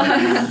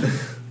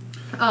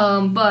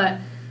 Yeah. But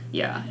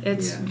yeah,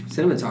 it's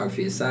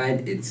Cinematography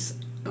aside, it's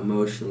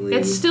emotionally.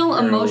 it's still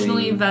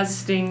emotionally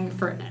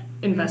harrowing.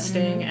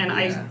 investing, and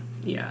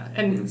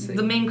and It's like-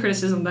 the main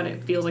criticism that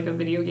it feels like a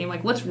video game.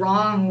 Like, what's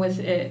wrong with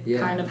it? Yeah.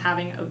 Kind of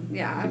having a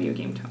video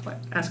game tone,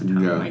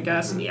 Yeah. I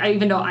guess.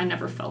 Even though I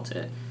never felt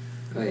it.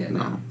 Oh yeah,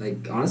 no.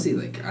 Like honestly,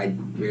 like I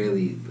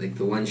rarely like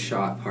the one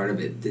shot part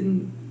of it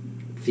didn't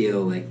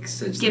feel like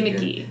such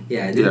Gimmicky.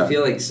 It didn't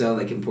feel like so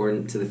like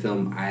important to the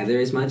film either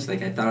as much.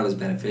 Like I thought it was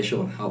beneficial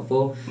and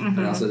helpful, but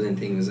I also didn't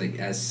think it was like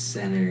as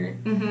center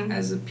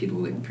as the people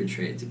like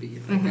portray it to be.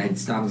 Like I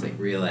stopped like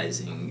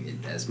realizing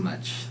it as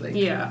much like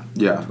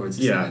towards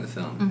the side of the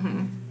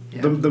film.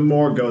 Yeah. The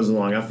more goes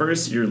along, at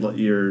first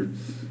you're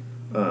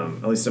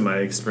at least in my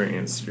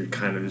experience, you're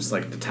kind of just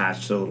like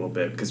detached a little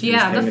bit because you're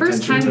just the paying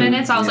first attention 10 to-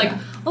 minutes I was like,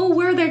 oh,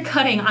 where they're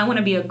cutting, I want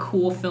to be a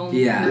cool film.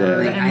 Yeah, crew.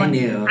 like, And, I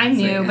knew. I It's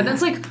knew, like, but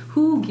it's like,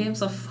 who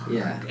gives a fuck?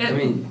 Yeah, It- I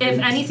mean, if it's-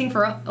 anything,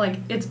 for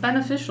like, it's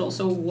beneficial,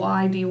 so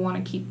why do you want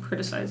to keep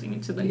criticizing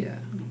it to the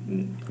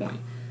point?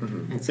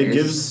 It's It like-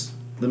 gives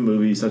the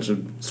movie such a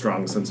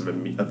strong sense of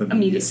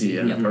immediacy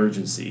and Yep.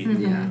 urgency.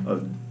 Yeah.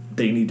 Of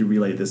they need to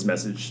relay this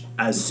message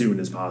as soon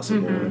as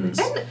possible. And it's,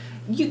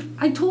 And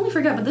I totally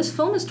forgot, but this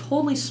film is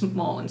totally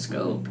small in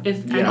scope.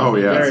 If anything. Oh,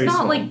 yeah. It's Very not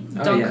small. like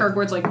Oh, Dunkirk yeah.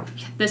 where it's like,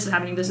 this is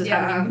happening, this is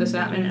happening, this is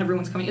happening, and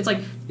everyone's coming. It's like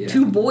Yeah.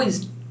 two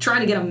boys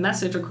trying to get a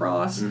message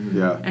across,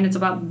 Yeah. and it's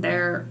about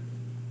their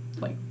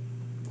like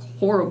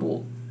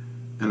horrible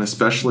And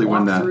especially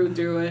when walk that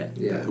through it.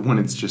 Yeah. when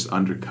it's just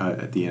undercut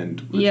at the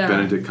end with Yeah.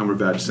 Benedict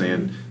Cumberbatch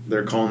saying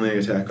they're calling the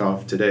attack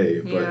off today,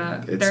 but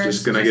Yeah, it's there's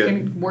just gonna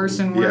get worse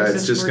and worse. Yeah,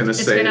 it's just gonna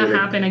it's say gonna that it-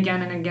 happen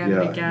again and again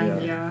and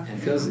again. Yeah. It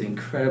feels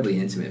incredibly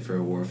intimate for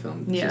a war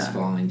film. Yeah. Just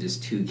following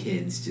just two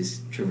kids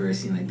just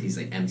traversing like these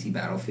like empty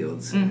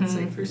battlefields. And it's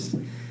like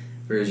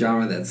for a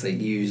genre that's like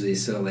usually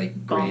so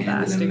like grand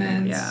Bombastic, and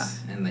immense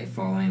yeah. and like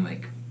following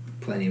like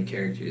plenty of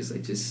characters,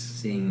 like just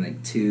seeing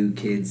like two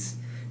kids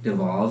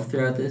devolve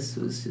throughout this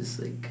was just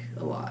like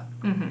a lot.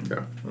 So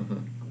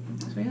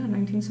yeah,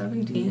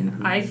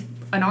 1917.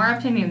 In our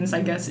opinions,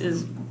 I guess,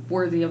 is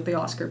worthy of the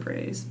Oscar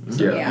praise.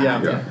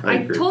 Yeah. I I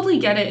agree. totally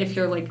get it if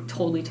you're like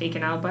totally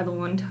taken out by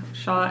the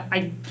shot.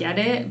 I get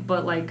it,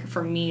 but like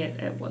for me,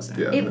 it wasn't.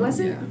 Yeah. It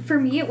wasn't, for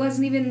me, it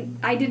wasn't even,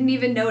 I didn't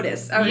even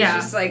notice. I was Yeah,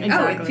 just like, oh,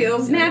 exactly. it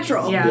feels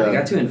natural. Yeah. I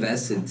got too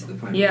invested to the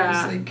point where I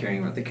Yeah. was like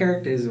caring about the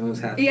characters and what was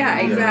happening. Yeah,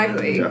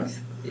 exactly. Yeah.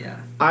 Yeah.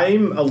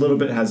 I'm a little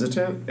bit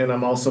hesitant, and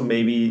I'm also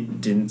maybe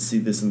didn't see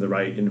this in the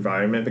right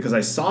environment because I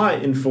saw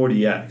it in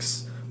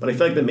 40X, but I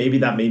feel like that maybe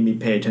that made me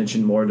pay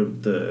attention more to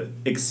the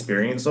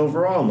experience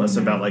overall and less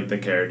about like the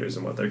characters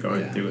and what they're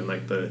going through and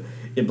like the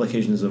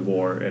implications of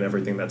war and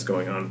everything that's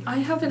going on. I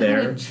haven't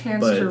there, had a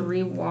chance but- to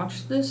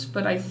rewatch this,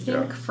 but I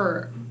think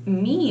for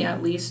me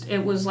at least,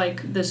 it was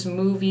like this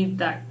movie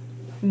that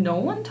no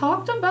one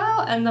talked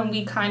about, and then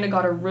we kind of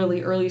got a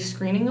really early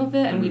screening of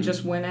it, and we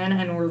just went in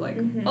and we're like,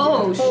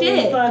 oh Holy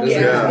shit. fuck, It was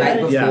like Yeah. the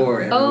night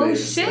before. Oh, everybody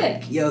was shit.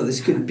 Like, yo, this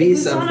could be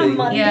It's on a something.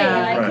 Monday Yeah.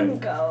 and I Right. couldn't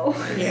go.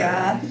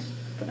 Yeah.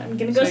 But I'm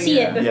gonna go So, see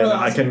yeah. it before Yeah, the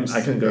I Oscars.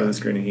 couldn't go to the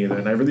screening either,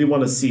 and I really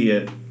want to see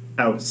it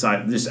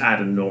outside, just at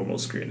a normal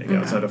screening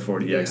outside of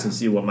 4DX Yeah. and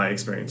see what my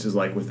experience is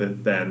like with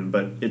it then.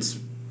 But it's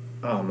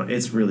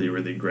really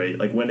really great.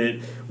 Like when it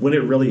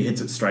really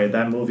hits its stride,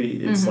 that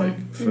movie, it's like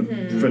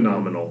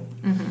phenomenal.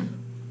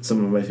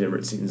 Some of my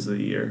favorite scenes of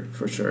the year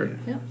for sure.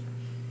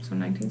 So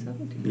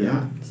 1917.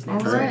 Yeah. All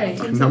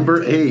right.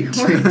 Number 8.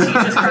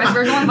 Jesus Christ,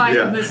 we're going by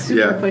Yeah, this super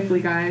yeah.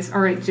 quickly, guys.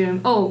 All right, Jim.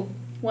 Oh,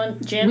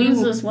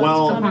 Jim's is well,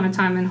 Once Upon Upon a a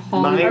Time in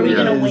Hollywood. Mine Are we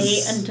gonna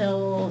is- wait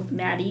until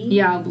Maddie?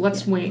 Yeah,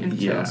 let's wait until.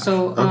 Yeah.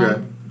 So,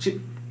 Okay.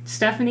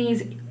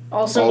 Stephanie's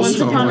Also, Also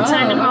Once Upon a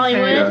Time in okay.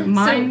 Hollywood.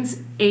 Mine's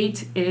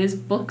 8 is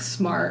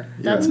Booksmart.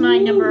 That's my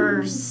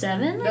number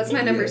 7. I That's my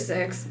think? number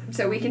 6.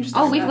 So we can just.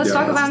 Oh, talk about let's it.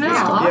 talk about it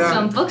now. Yeah.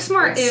 Awesome.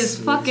 Booksmart is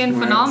fucking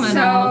Booksmart's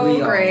phenomenal.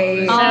 So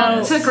great.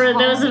 So, to for call-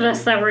 those of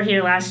us that were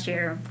here last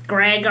year,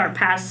 Greg, our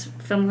past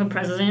film club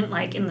president,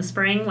 like in the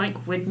spring,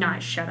 like would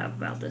not shut up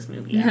about this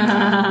movie. He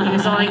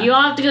was all like, "You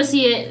all have to go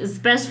see it. It's the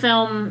best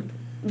film,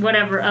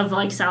 whatever, of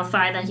like South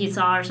by that he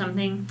saw or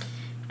something."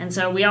 And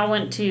so we all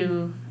went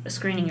to a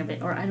screening of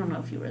it, or I don't know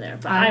if you were there,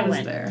 but I was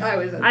went. there. I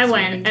was. at I the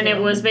went, screening and too.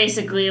 it was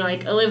basically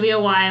like Olivia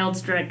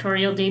Wilde's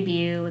directorial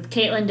debut with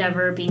Caitlin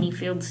Dever, Beanie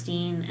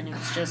Fieldstein, and it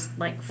was just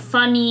like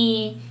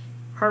funny,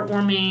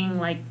 heartwarming,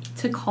 like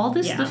To call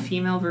this Yeah. the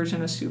female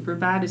version of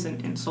Superbad is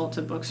an insult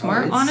to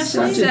Booksmart, It's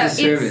honestly. such a It's-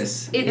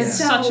 disservice. it's It's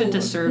so- such a who's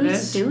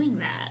disservice. doing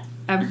that?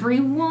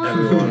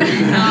 Everyone.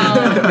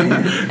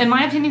 In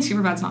my opinion,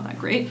 Superbad's not that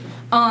great.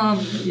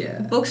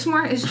 Yeah.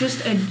 Booksmart is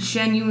just a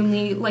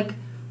genuinely like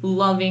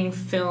loving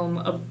film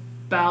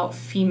about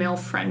female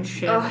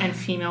friendship Ugh, and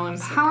female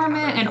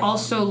empowerment, and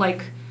also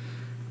like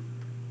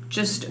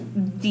just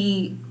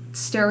the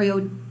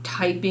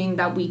stereotyping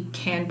that we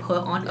can put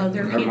on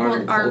other Our people,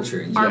 modern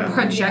culture in our general.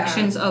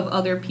 projections of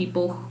other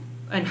people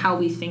and how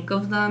we think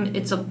of them.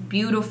 It's a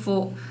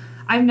beautiful.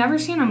 I've never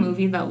seen a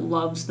movie that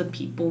loves the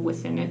people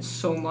within it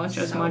so much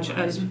as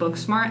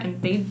Booksmart,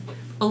 and they.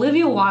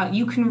 Olivia Wilde,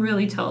 you can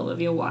really tell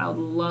Olivia Wilde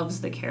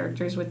loves the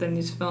characters within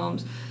these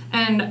films.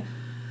 And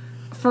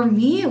for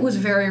me, it was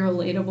very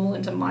relatable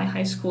into my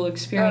high school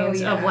experience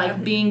of yeah.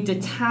 like being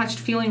detached,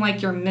 feeling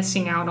like you're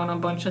missing out on a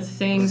bunch of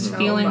things, So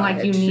feeling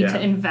like you much. need Yeah.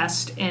 to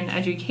invest in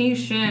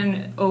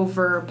education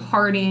over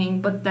partying,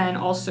 but then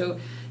also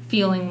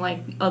feeling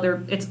like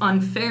it's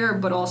unfair,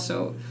 but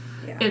also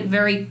it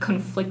very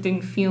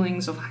conflicting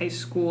feelings of high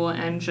school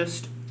and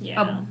just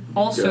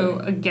also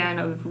again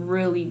a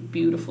really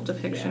beautiful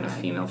depiction of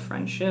female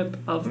friendship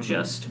of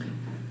just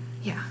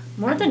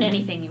More than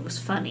anything, it was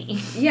funny.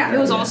 Yeah. it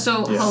was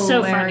also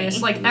So hilarious.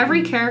 funny. Like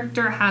every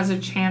character has a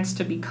chance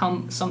to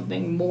become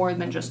something more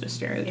than just a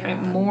stereotype,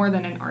 more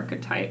than an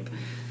archetype.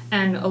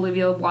 And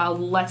Olivia Wilde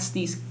lets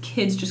these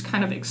kids just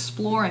kind of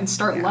explore and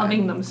start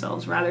loving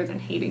themselves rather than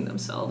hating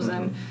themselves.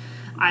 And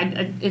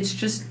it's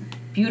just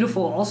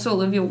beautiful. Also,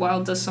 Olivia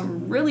Wilde does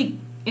some really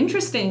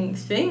interesting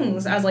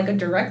things as like a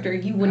director.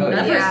 You would never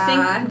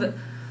think that,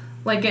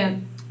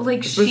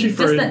 Especially she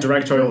for does a that.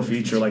 directorial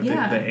feature like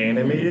Yeah. the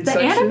animated The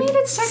section.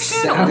 animated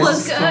section That was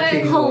was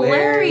fucking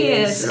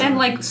hilarious hilarious. and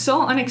like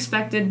so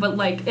unexpected, but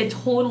like it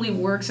totally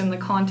works in the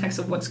context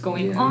of what's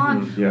going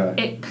on. Yeah.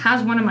 It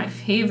has one of my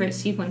favorite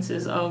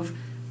sequences of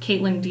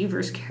Caitlin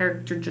Dever's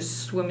character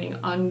just swimming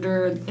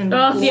under in the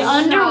Oh, pool. the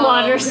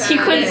underwater good.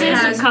 sequences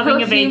Yes, of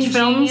coming of age Perfume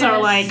films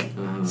are Genius.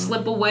 like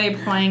Slip Away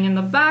playing in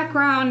the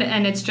background,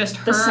 and it's just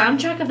her. the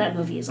soundtrack of that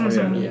movie is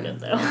also yeah. really Yeah. good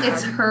though.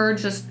 It's her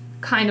just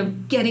kind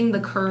of getting the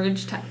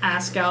courage to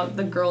ask out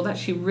the girl that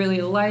she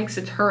really likes.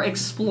 It's her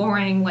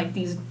exploring like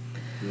these,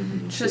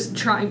 just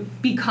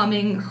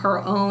becoming her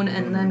own,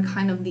 and then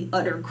kind of the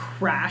utter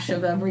crash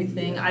of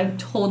everything. I've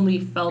totally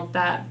felt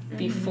that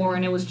before,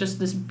 and it was just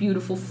this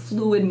beautiful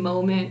fluid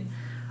moment.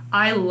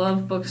 I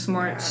love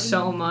Booksmart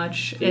so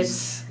much.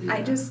 It's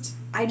I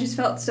just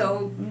felt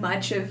so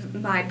much of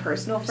my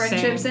personal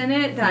friendships Same.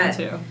 in it that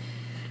me too.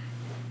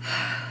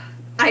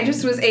 I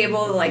just was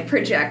able to like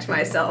project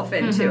myself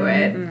into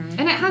it. And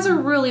it has a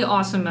really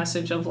awesome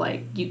message of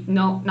like,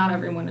 not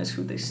everyone is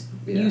who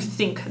you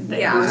think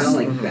they Yeah. are. There's no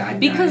like bad guy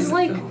Because in the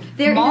like film.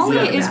 There Molly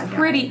is no is bad guy.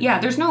 pretty. Yeah,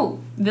 there's no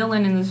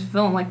villain in this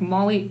film. Like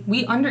Molly,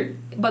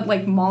 but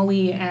like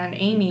Molly and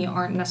Amy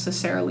aren't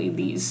necessarily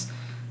these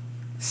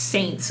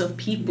saints of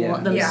people Yeah.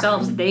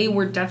 themselves. They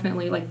were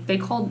definitely like they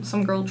called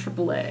some girl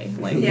AAA.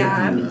 Like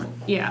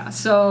Yeah.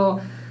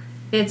 So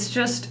it's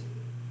just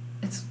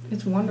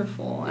it's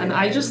wonderful, and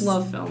I just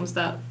love films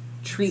that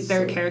treat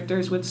their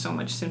characters with so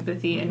much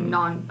sympathy and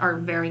are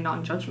very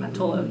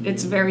non-judgmental.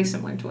 It's very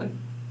similar to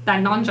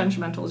that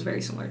non-judgmental is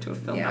very similar to a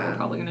film that we're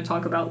probably going to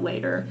talk about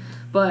later.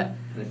 But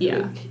I feel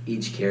like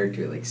each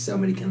character, like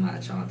somebody can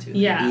latch onto. Like,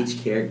 Yeah.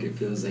 each character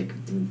feels like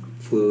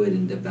fluid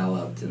and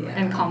developed and like,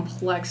 and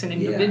complex and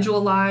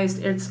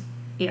individualized.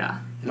 Yeah.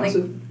 And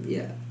also,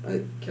 yeah.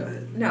 Go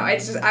ahead. No, I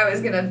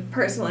was gonna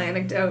personal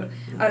anecdote.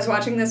 I was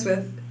watching this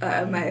with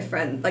my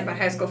friend, like my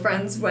high school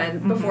friends,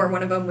 when before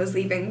one of them was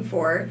leaving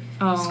for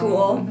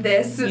school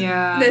this summer.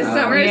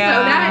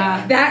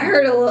 Yeah. So that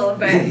hurt a little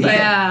bit. But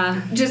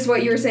Yeah. just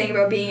what you were saying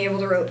about being able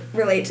to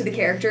relate to the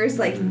characters,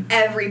 like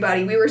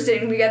everybody, we were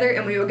sitting together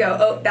and we would go,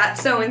 oh,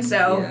 that's so and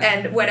so,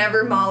 and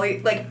whenever Molly,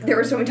 like there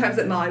were so many times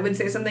that Molly would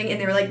say something and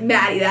they were like,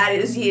 Maddie, that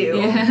is you.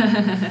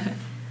 Yeah.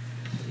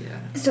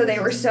 So they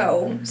were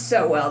so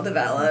well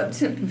developed.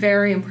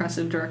 Very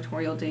impressive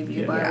directorial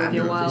debut by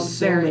Olivia Wilde. There's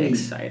so Very many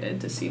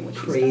excited to see what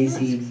she's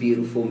crazy,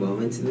 beautiful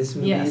moments in this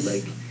movie. Yes.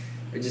 Like,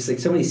 or just like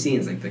so many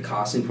scenes. Like the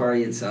costume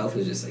party itself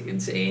was just like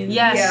insane.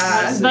 Yes.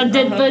 Yeah.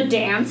 The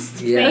dance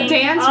thing. The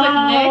dance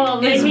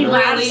with Nick is made me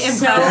laugh really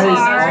so impressive.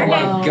 hard.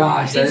 Oh my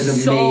gosh, that it's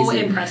is so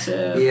amazing.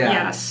 impressive. Yeah.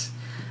 Yes.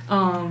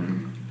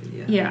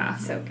 Yeah.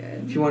 So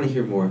good. If you want to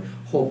hear more,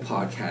 whole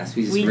podcast.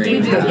 We just We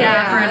ran do. out.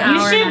 Yeah, for an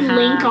You hour should and a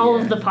link half. all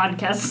of the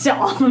podcasts to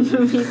all the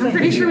movies. I'm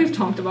pretty sure we've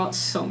talked about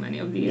so many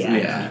of these. I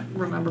Yeah. can't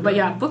remember. But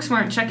yeah,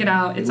 Booksmart, check it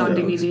out. It's on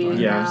Yeah, DVD.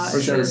 Yeah, for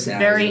sure. Very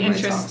Very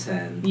interest- top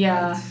 10.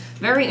 Yeah.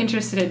 Very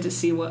interested to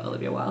see what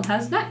Olivia Wilde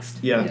has next.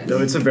 Yeah, Yes. no,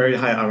 it's a very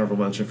high honorable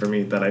mention for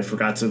me that I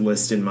forgot to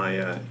list in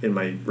my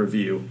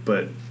review,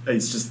 but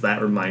it's just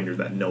that reminder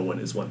that no one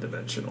is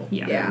one-dimensional.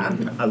 Yeah. Yeah.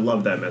 I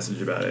love that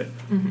message about it.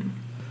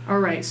 All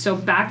right, so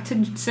back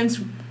to since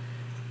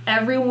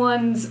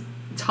everyone's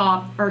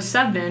top or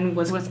 7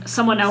 was with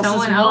Someone else's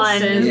someone one.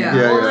 else's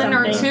Yeah. one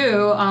or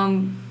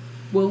Something. 2,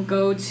 we'll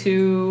go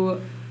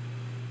to.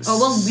 Oh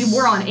well, we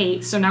were on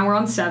 8, so now we're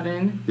on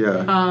 7.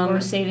 Yeah.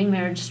 Or Saving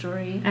Marriage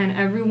Story. And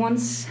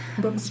everyone's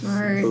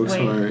Booksmart.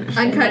 Booksmart.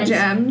 Uncut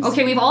Gems.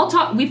 okay.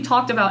 We've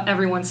talked about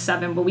everyone's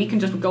 7, but we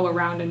can just go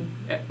around and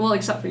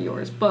except for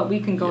yours, but we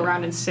can go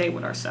around and say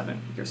what your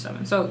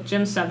 7. So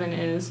Jim's 7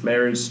 is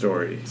Marriage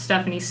Story.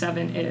 Stephanie's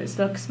 7 is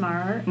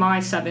Booksmart. my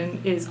 7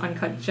 is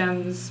Uncut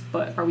Gems.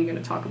 But are we going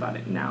to talk about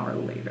it now or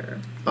later?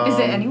 Is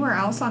it anywhere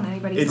else on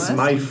anybody's It's list?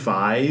 my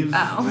 5.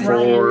 Oh.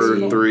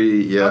 4,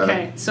 3, yeah.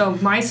 Okay, so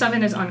my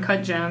 7 is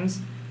Uncut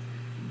Gems.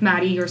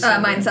 Maddie, your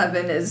 7. Mine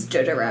 7 is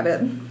Jojo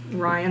Rabbit.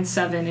 Ryan's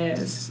 7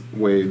 is.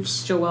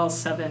 Waves. Joelle's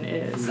 7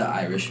 is. The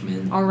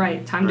Irishman. All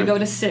right, time to Right. go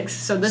to 6.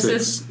 So this 6,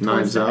 is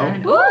Knives towards the Out.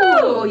 end.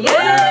 Ooh,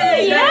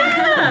 yay!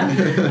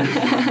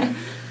 Yeah!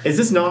 Is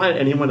this not on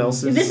anyone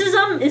else's? This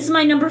is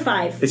my number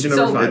 5. It's your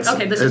number So- 5. It's,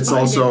 Okay, this is it's what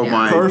I also did, yeah.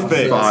 my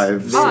Perfect.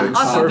 5, 6. Oh,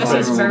 awesome.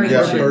 This is very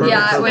Yeah, good. perfect.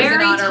 Yeah, it was Very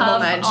an honorable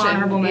tough mention.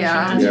 honorable mention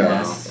Yeah. as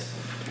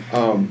Yeah.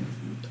 well.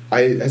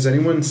 Has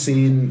anyone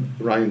seen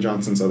Ryan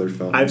Johnson's other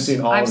films? I've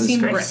seen all I've of his seen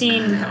films. I've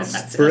seen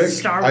a Brick.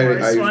 Star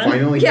Wars I one.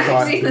 finally Yeah, I've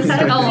caught. seen the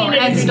second Oh, seen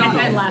it. and Star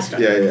and Last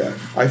Jedi. Yeah.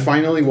 I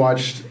finally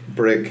watched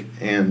Brick,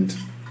 and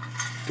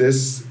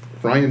this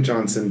Ryan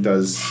Johnson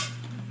does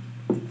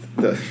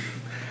the.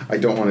 I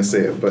don't want to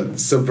say it, but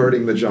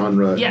subverting the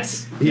genre.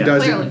 Yes. He Yeah.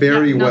 does Clearly. it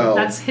very Yeah, no, well.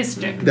 That's his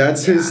stick.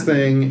 That's his Yeah.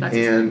 thing, That's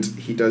his and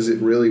he does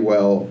it really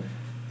well.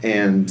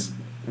 And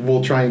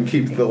we'll try and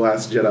keep the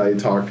Last Jedi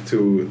talk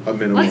to a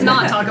minimum. Let's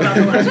not talk about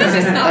the Last Let's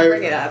just Jedi. not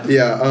bring it up.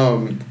 Yeah.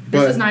 This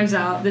But is Knives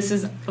Out. This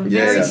is a Yeah,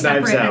 very yeah.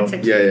 separate Knives Out.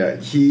 entity. yeah.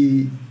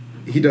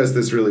 He does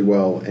this really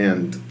well,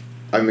 and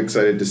I'm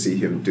excited to see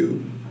him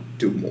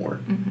do more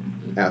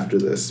after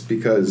this,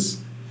 because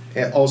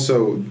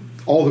also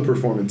all the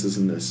performances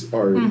in this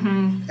are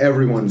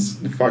everyone's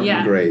fucking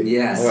Yeah. great.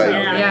 Yes. Like,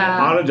 Yeah.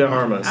 Ana de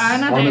Armas.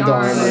 Ana Ana de de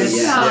Armas.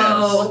 Armas.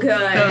 So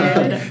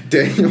good.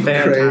 Daniel Craig.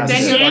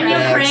 Fantastic.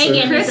 Daniel Craig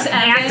and Chris his Evans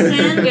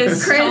accent.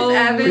 is Chris so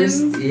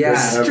Evans. Yeah.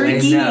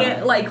 streaky, I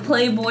know. like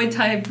Playboy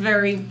type,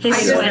 very His I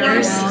just sweaters.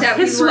 learned that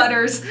His we were-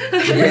 sweaters.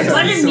 Yes,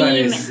 What a that's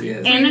meme.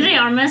 yes. Anna de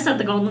Armas at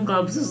the Golden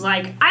Globes was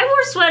like, I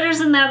wore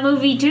sweaters in that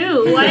movie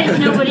too. Why is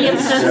nobody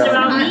obsessed Yeah.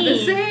 about Not the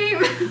me? same.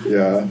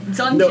 Yeah. It's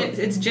on. No.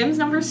 It's Jim's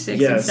number 6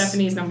 and Yes.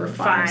 Stephanie's number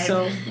 5. 5.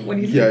 So what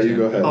do you think? Yeah, you Jim?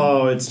 go ahead.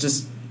 Oh, it's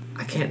just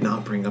I can't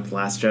not bring up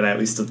Last Jedi at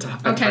least a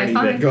Okay, tiny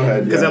fine. bit. Go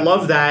ahead. Because Yeah. I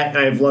love that, and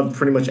I've loved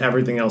pretty much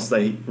everything else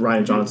that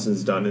Ryan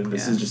Johnson's done, and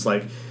this is just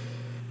like,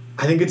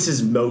 I think it's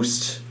his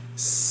most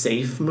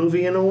safe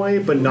movie in a way,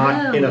 but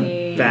not in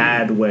Really? a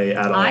bad way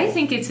at all. I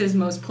think it's his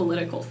most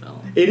political film.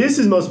 it is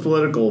his most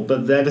political,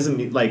 but that doesn't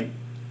mean like.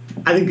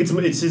 I think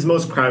it's his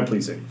most crowd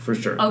pleasing for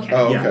sure. Okay.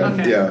 Oh, okay. Yeah.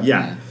 Okay. Yeah.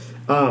 Yeah.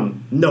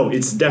 No,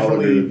 it's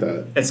definitely. agree with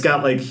that. It's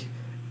got like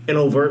an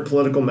overt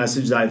political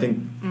message that I think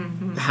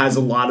has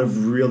a lot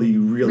of really,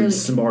 really Really-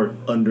 smart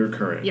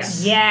undercurrents.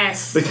 Yes.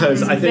 Yes.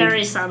 Because it's I think-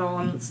 very subtle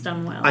and it's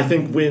done well. I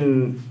think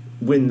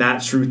when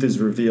that truth is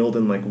revealed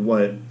and like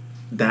what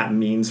that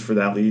means for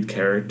that lead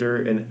character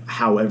and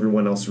how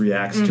everyone else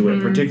reacts to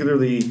it,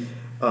 particularly.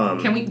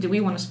 Do we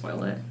want to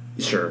spoil it?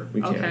 Sure,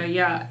 we can. Okay,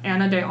 yeah.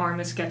 Ana de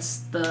Armas gets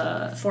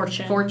the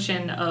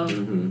fortune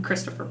of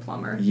Christopher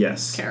Plummer.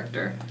 Yes.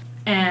 Character.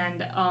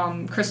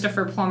 And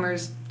Christopher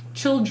Plummer's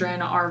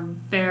children are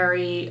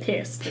very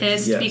Pissed.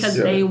 pissed Yes. because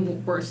Yeah.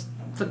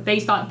 they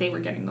thought they were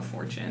getting the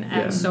fortune.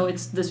 And Yeah. so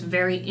it's this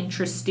very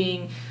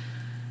interesting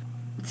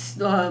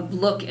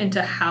look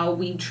into how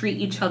we treat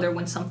each other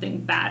when something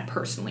bad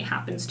personally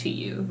happens to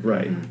you.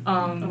 Right.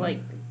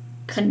 Like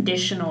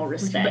conditional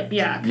respect. But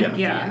yeah.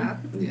 Yeah.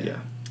 Yeah.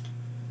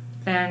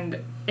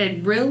 And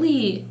it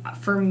really,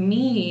 for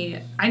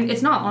me,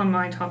 it's not on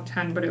my top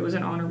 10, but it was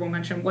an honorable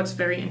mention. What's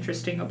very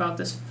interesting about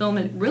this film,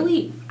 it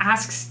really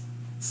asks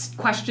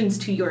questions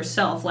to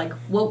yourself, like,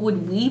 what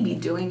would we be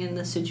doing in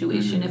this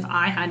situation if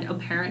I had a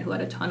parent who had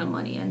a ton of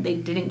money and they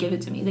didn't give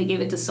it to me, they gave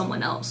it to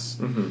someone else?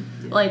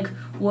 Like,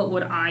 what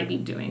would I be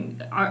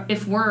doing?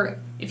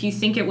 If you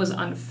think it was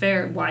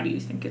unfair, why do you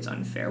think it's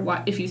unfair?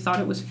 Why, if you thought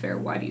it was fair,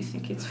 why do you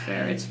think it's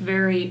fair? It's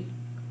very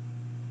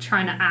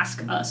trying to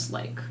ask us,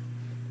 like,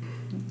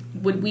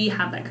 would we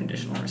have that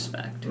conditional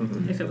respect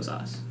if it was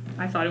us?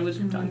 I thought it was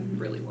done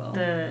really well.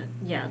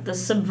 The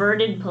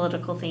subverted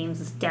political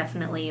themes is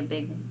definitely a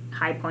big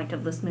high point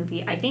of this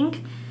movie. I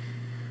think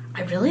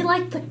I really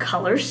like the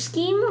color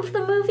scheme of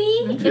the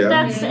movie. If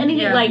that's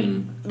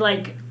anything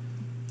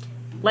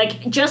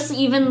like just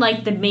even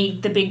like the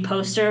big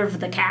poster of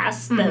the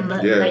cast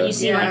that you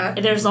see,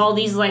 like there's all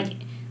these like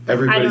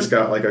everybody's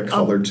got like a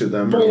color to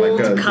them, bold or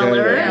like a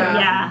color.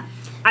 Yeah.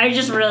 I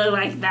just really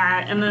like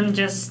that, and then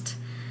just.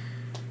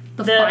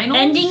 The final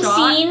ending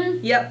shot,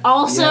 scene,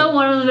 also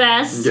one of the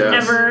best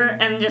ever,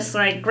 and just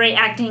like great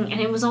acting,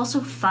 and it was also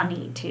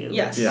funny too.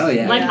 Yes. Oh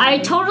yeah. Like I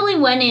totally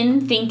went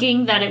in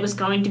thinking that it was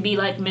going to be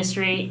like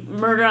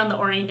Murder on the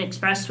Orient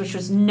Express, which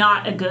was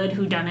not a good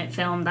whodunit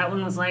film. That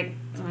one was like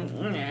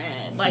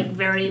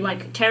very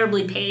like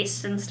terribly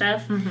paced and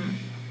stuff.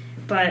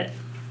 But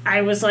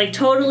I was like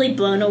totally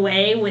blown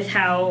away with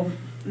how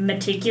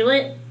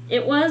meticulous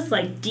it was,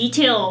 like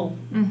detail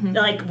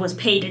like was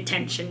paid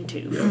attention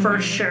to for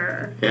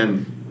sure.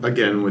 And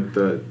again with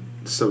the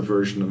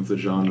subversion of the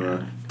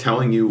genre,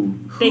 telling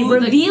you they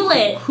reveal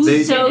it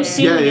so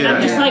soon. And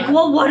I'm just like,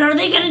 well, what are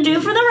they gonna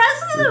do for the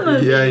rest of the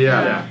movie?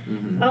 Yeah.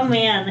 Oh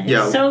man,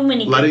 so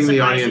many good letting the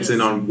surprises. audience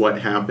in on what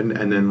happened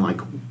and then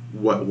like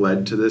what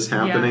led to this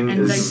happening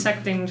and is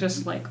dissecting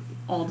just like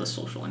all the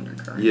social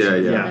undercurrents. Yeah.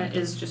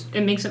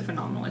 It makes it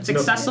phenomenal. It's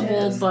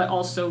accessible, but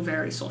also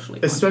very socially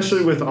conscious.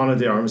 Especially with Ana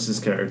de Armas'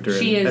 character.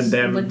 She is and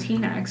them,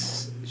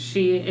 Latinx.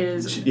 She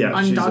is She's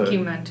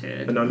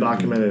undocumented. an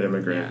undocumented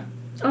immigrant.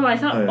 Oh, I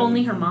thought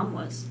only her mom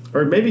was.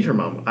 Or maybe her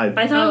mom. I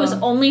thought it was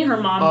only her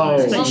mom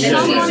was. But she's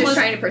just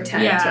trying to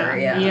protect her.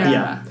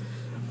 Yeah.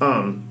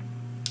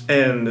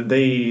 And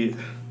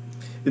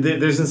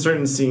there's in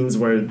certain scenes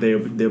where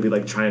they'll be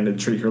like trying to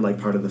treat her like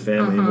part of the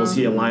family. We'll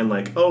see a line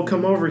like, "Oh,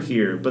 come over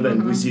here," but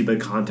then we see the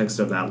context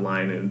of that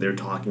line, and they're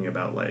talking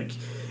about like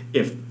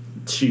if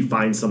she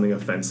finds something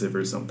offensive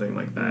or something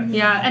like that.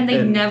 Yeah, and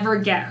they never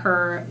get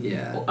her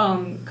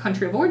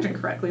country of origin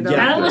correctly.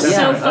 That was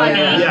so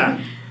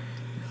funny.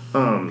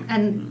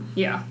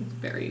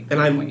 Very and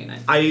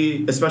poignant.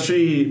 I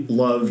especially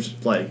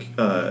loved like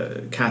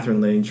Catherine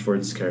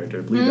Langford's character.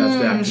 I believe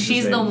that's the actress.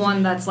 She's the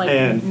one that's like,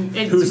 and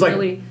it's who's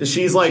really, like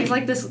she's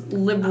like this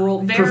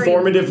liberal, very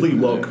performatively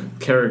woke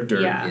character.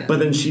 Yeah. But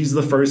then she's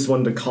the first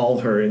one to call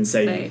her and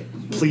say,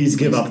 "Please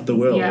give up the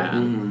will.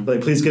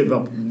 Like please give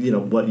up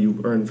what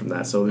you earned from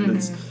that." So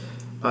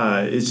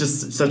it's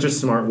just such a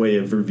smart way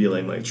of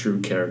revealing like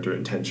true character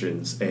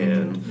intentions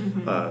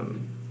and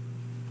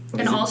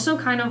also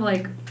kind of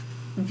like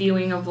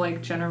viewing of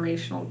like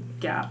generational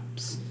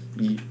gaps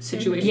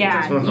situations.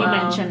 Yeah, as well. you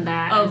mentioned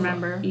that. I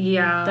remember.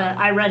 Yeah.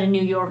 I read a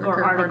New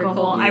Yorker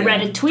article. I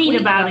read a tweet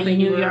about a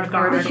New York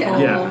article.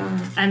 Yeah.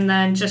 And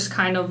then just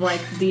kind of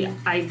like the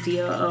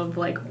idea of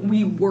like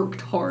we worked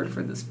hard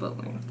for this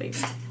building. They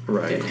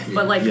didn't.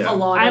 But like a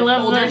lot of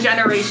older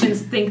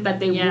generations think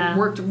that they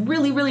worked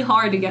really, really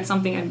hard to get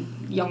something,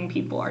 and young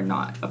people are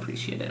not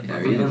appreciative. Yeah,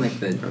 or even like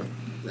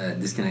the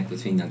disconnect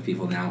between young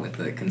people now with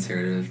the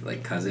conservative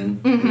like cousin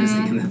who's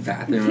like in the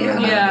bathroom.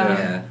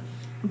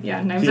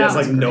 Knives he has Out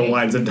like was no great.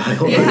 lines of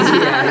dialogue.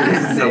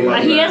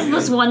 He has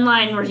this one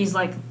line where he's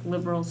like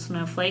liberal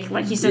snowflake,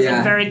 like he says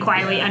it very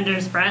quietly under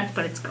his breath,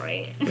 but it's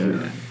great.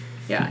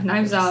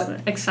 Knives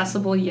Out,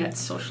 accessible yet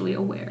socially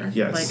aware.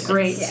 Yes. Like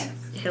great.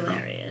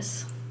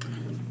 Hilarious.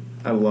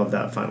 I love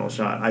that final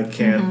shot. I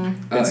can't.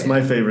 It's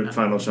my favorite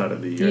final shot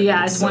of the year.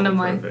 Yeah, it's one of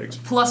my.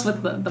 Perfect. Plus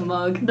with the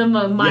mug. The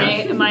mug.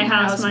 My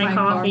house, my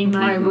coffee,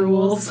 my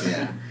rules.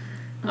 Yeah.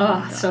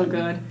 Oh, so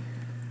good.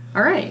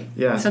 All right.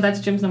 Yeah. So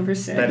that's Jim's number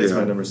 6. That is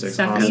my number 6.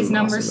 Stephanie's awesome,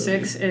 number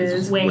awesome 6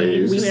 is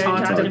Waves. We We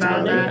talked talked about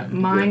about that.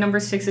 My number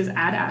 6 is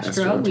Ad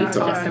Astra. We talked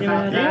about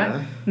that.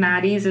 Yeah.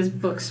 Maddie's is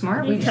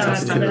Booksmart. We We just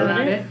talked talked about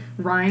about it. it.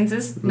 Ryan's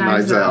is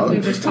Knives Knives Out. Out. We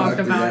just talked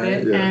about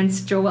it. Yeah. And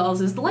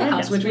Joelle's is The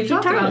Lighthouse, which we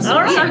talked about. So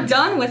All we right. are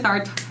done with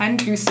our 10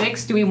 through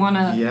 6. Do we want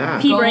to...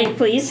 Yeah. Pee break,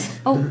 please.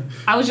 Oh,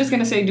 I was just going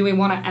to say, do we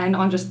want to end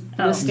on just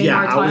listing Yeah,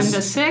 our I 10 was-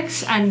 to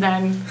 6, and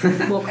then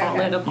we'll call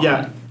it a pod?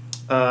 Yeah.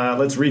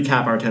 Let's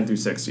recap our 10 through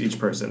 6 to each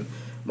person.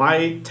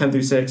 My 10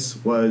 through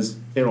 6 was,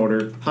 in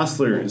order,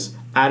 Hustlers,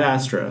 Ad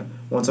Astra,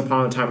 Once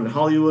Upon a Time in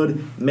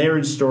Hollywood,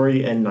 Marriage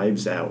Story, and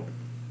Knives Out.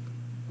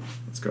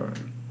 Let's go.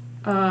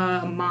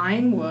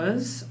 Mine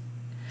was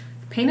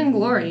Pain and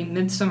Glory,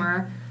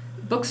 Midsommar,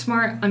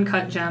 Booksmart,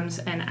 Uncut Gems,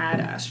 and Ad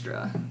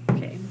Astra.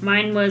 Okay.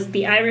 Mine was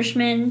The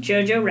Irishman,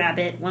 Jojo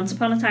Rabbit, Once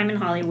Upon a Time in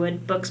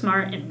Hollywood,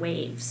 Booksmart, and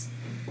Waves.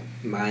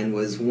 Mine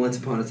was Once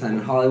Upon a Time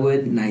in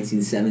Hollywood,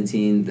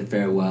 1917, The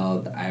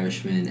Farewell, The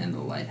Irishman, and The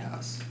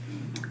Lighthouse.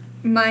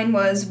 Mine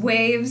was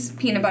Waves,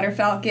 Peanut Butter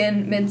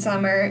Falcon,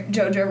 Midsummer,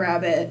 Jojo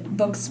Rabbit,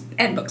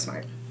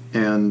 Booksmart.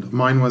 And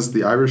mine was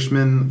The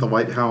Irishman, The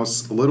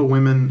Lighthouse, Little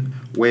Women,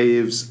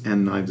 Waves,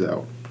 and Knives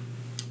Out.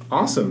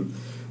 Awesome.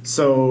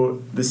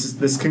 So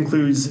this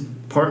concludes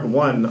part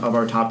 1 of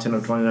our Top 10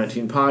 of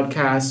 2019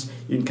 podcast.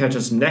 You can catch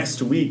us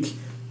next week,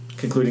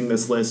 concluding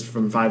this list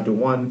from 5 to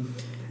 1.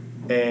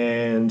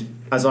 And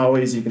as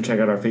always, you can check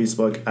out our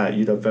Facebook at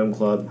UW Film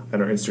Club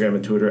and our Instagram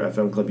and Twitter at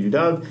Film Club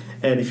UW.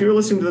 And if you're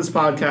listening to this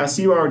podcast,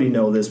 you already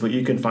know this, but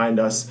you can find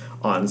us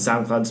on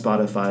SoundCloud,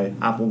 Spotify,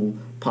 Apple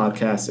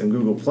Podcasts, and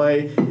Google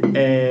Play.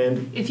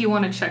 And if you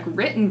want to check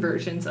written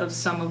versions of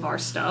some of our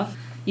stuff,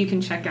 you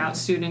can check out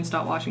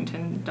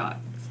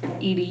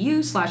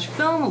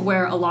students.washington.edu/film,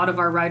 where a lot of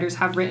our writers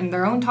have written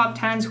their own top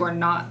 10s who are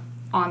not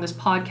on this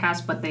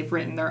podcast, but they've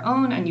written their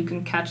own, and you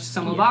can catch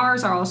some of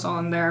ours are also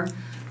on there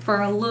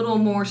for a little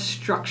more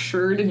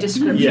structured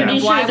description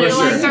of why we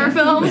like our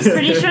films.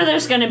 Pretty sure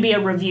there's going to be a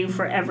review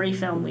for every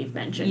film we've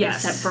mentioned,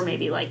 except for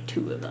maybe like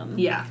 2 of them.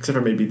 Yeah. Except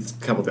for maybe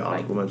a couple of the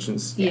honorable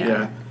mentions.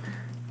 Yeah.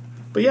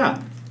 But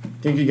yeah,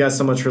 thank you guys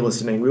so much for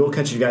listening. We will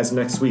catch you guys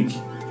next week.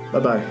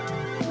 Bye-bye.